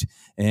vote.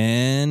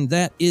 And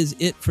that is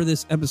it for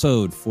this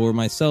episode. For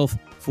myself,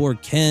 for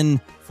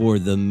Ken, for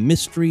the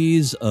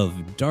mysteries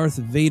of Darth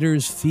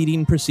Vader's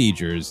feeding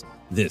procedures,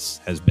 this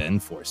has been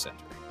Force Center.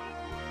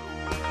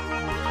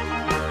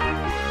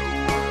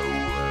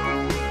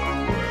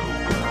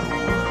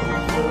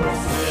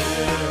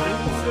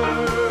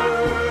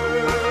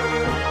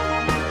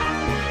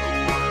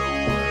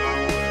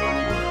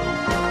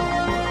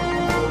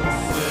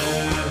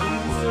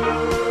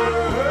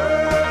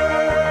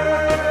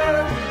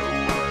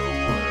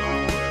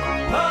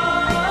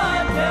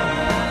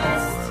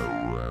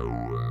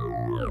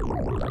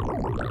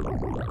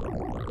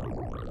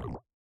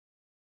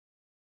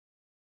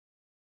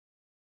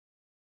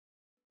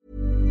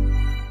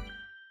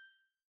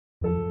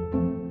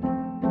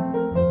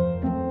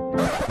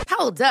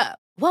 Hold up.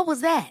 What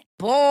was that?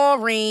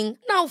 Boring.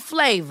 No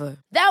flavor.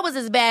 That was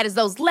as bad as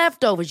those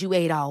leftovers you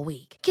ate all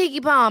week.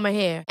 Keke Palmer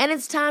here, and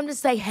it's time to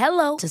say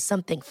hello to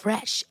something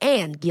fresh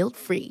and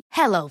guilt-free.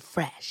 Hello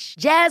Fresh.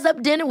 Jazz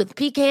up dinner with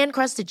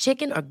pecan-crusted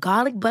chicken or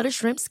garlic butter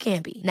shrimp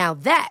scampi. Now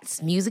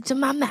that's music to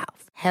my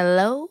mouth.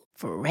 Hello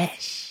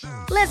Fresh.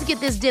 Let's get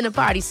this dinner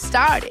party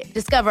started.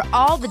 Discover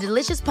all the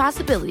delicious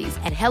possibilities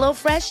at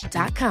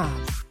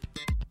hellofresh.com.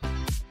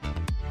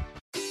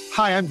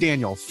 Hi, I'm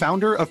Daniel,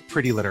 founder of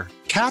Pretty Litter.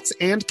 Cats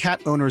and cat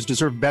owners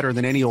deserve better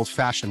than any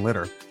old-fashioned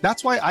litter.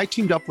 That's why I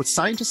teamed up with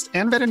scientists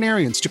and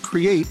veterinarians to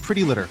create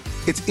Pretty Litter.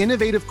 Its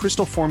innovative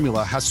crystal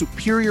formula has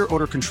superior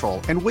odor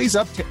control and weighs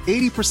up to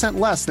 80%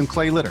 less than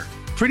clay litter.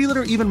 Pretty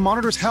Litter even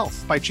monitors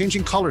health by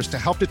changing colors to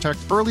help detect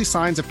early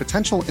signs of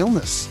potential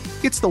illness.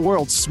 It's the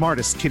world's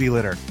smartest kitty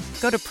litter.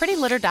 Go to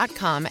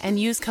prettylitter.com and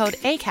use code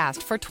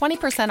ACAST for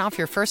 20% off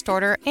your first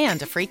order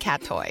and a free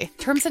cat toy.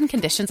 Terms and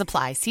conditions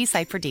apply. See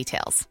site for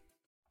details.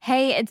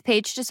 Hey, it's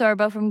Paige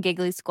DeSorbo from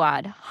Giggly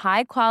Squad.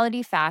 High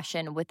quality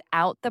fashion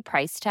without the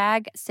price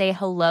tag. Say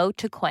hello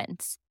to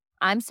Quince.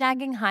 I'm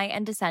snagging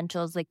high-end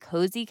essentials like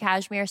cozy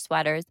cashmere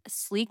sweaters,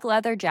 sleek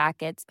leather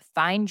jackets,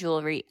 fine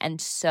jewelry,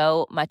 and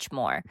so much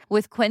more.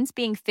 With Quince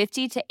being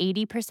 50 to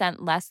 80%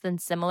 less than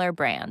similar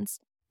brands.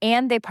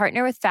 And they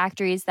partner with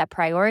factories that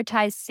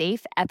prioritize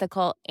safe,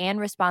 ethical, and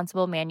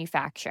responsible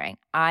manufacturing.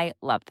 I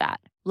love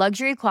that.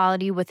 Luxury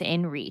quality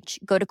within reach.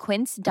 Go to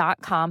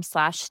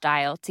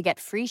quince.com/style to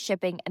get free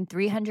shipping and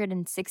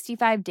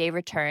 365-day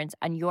returns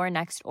on your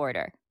next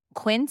order.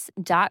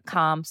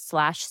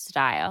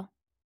 Quince.com/style.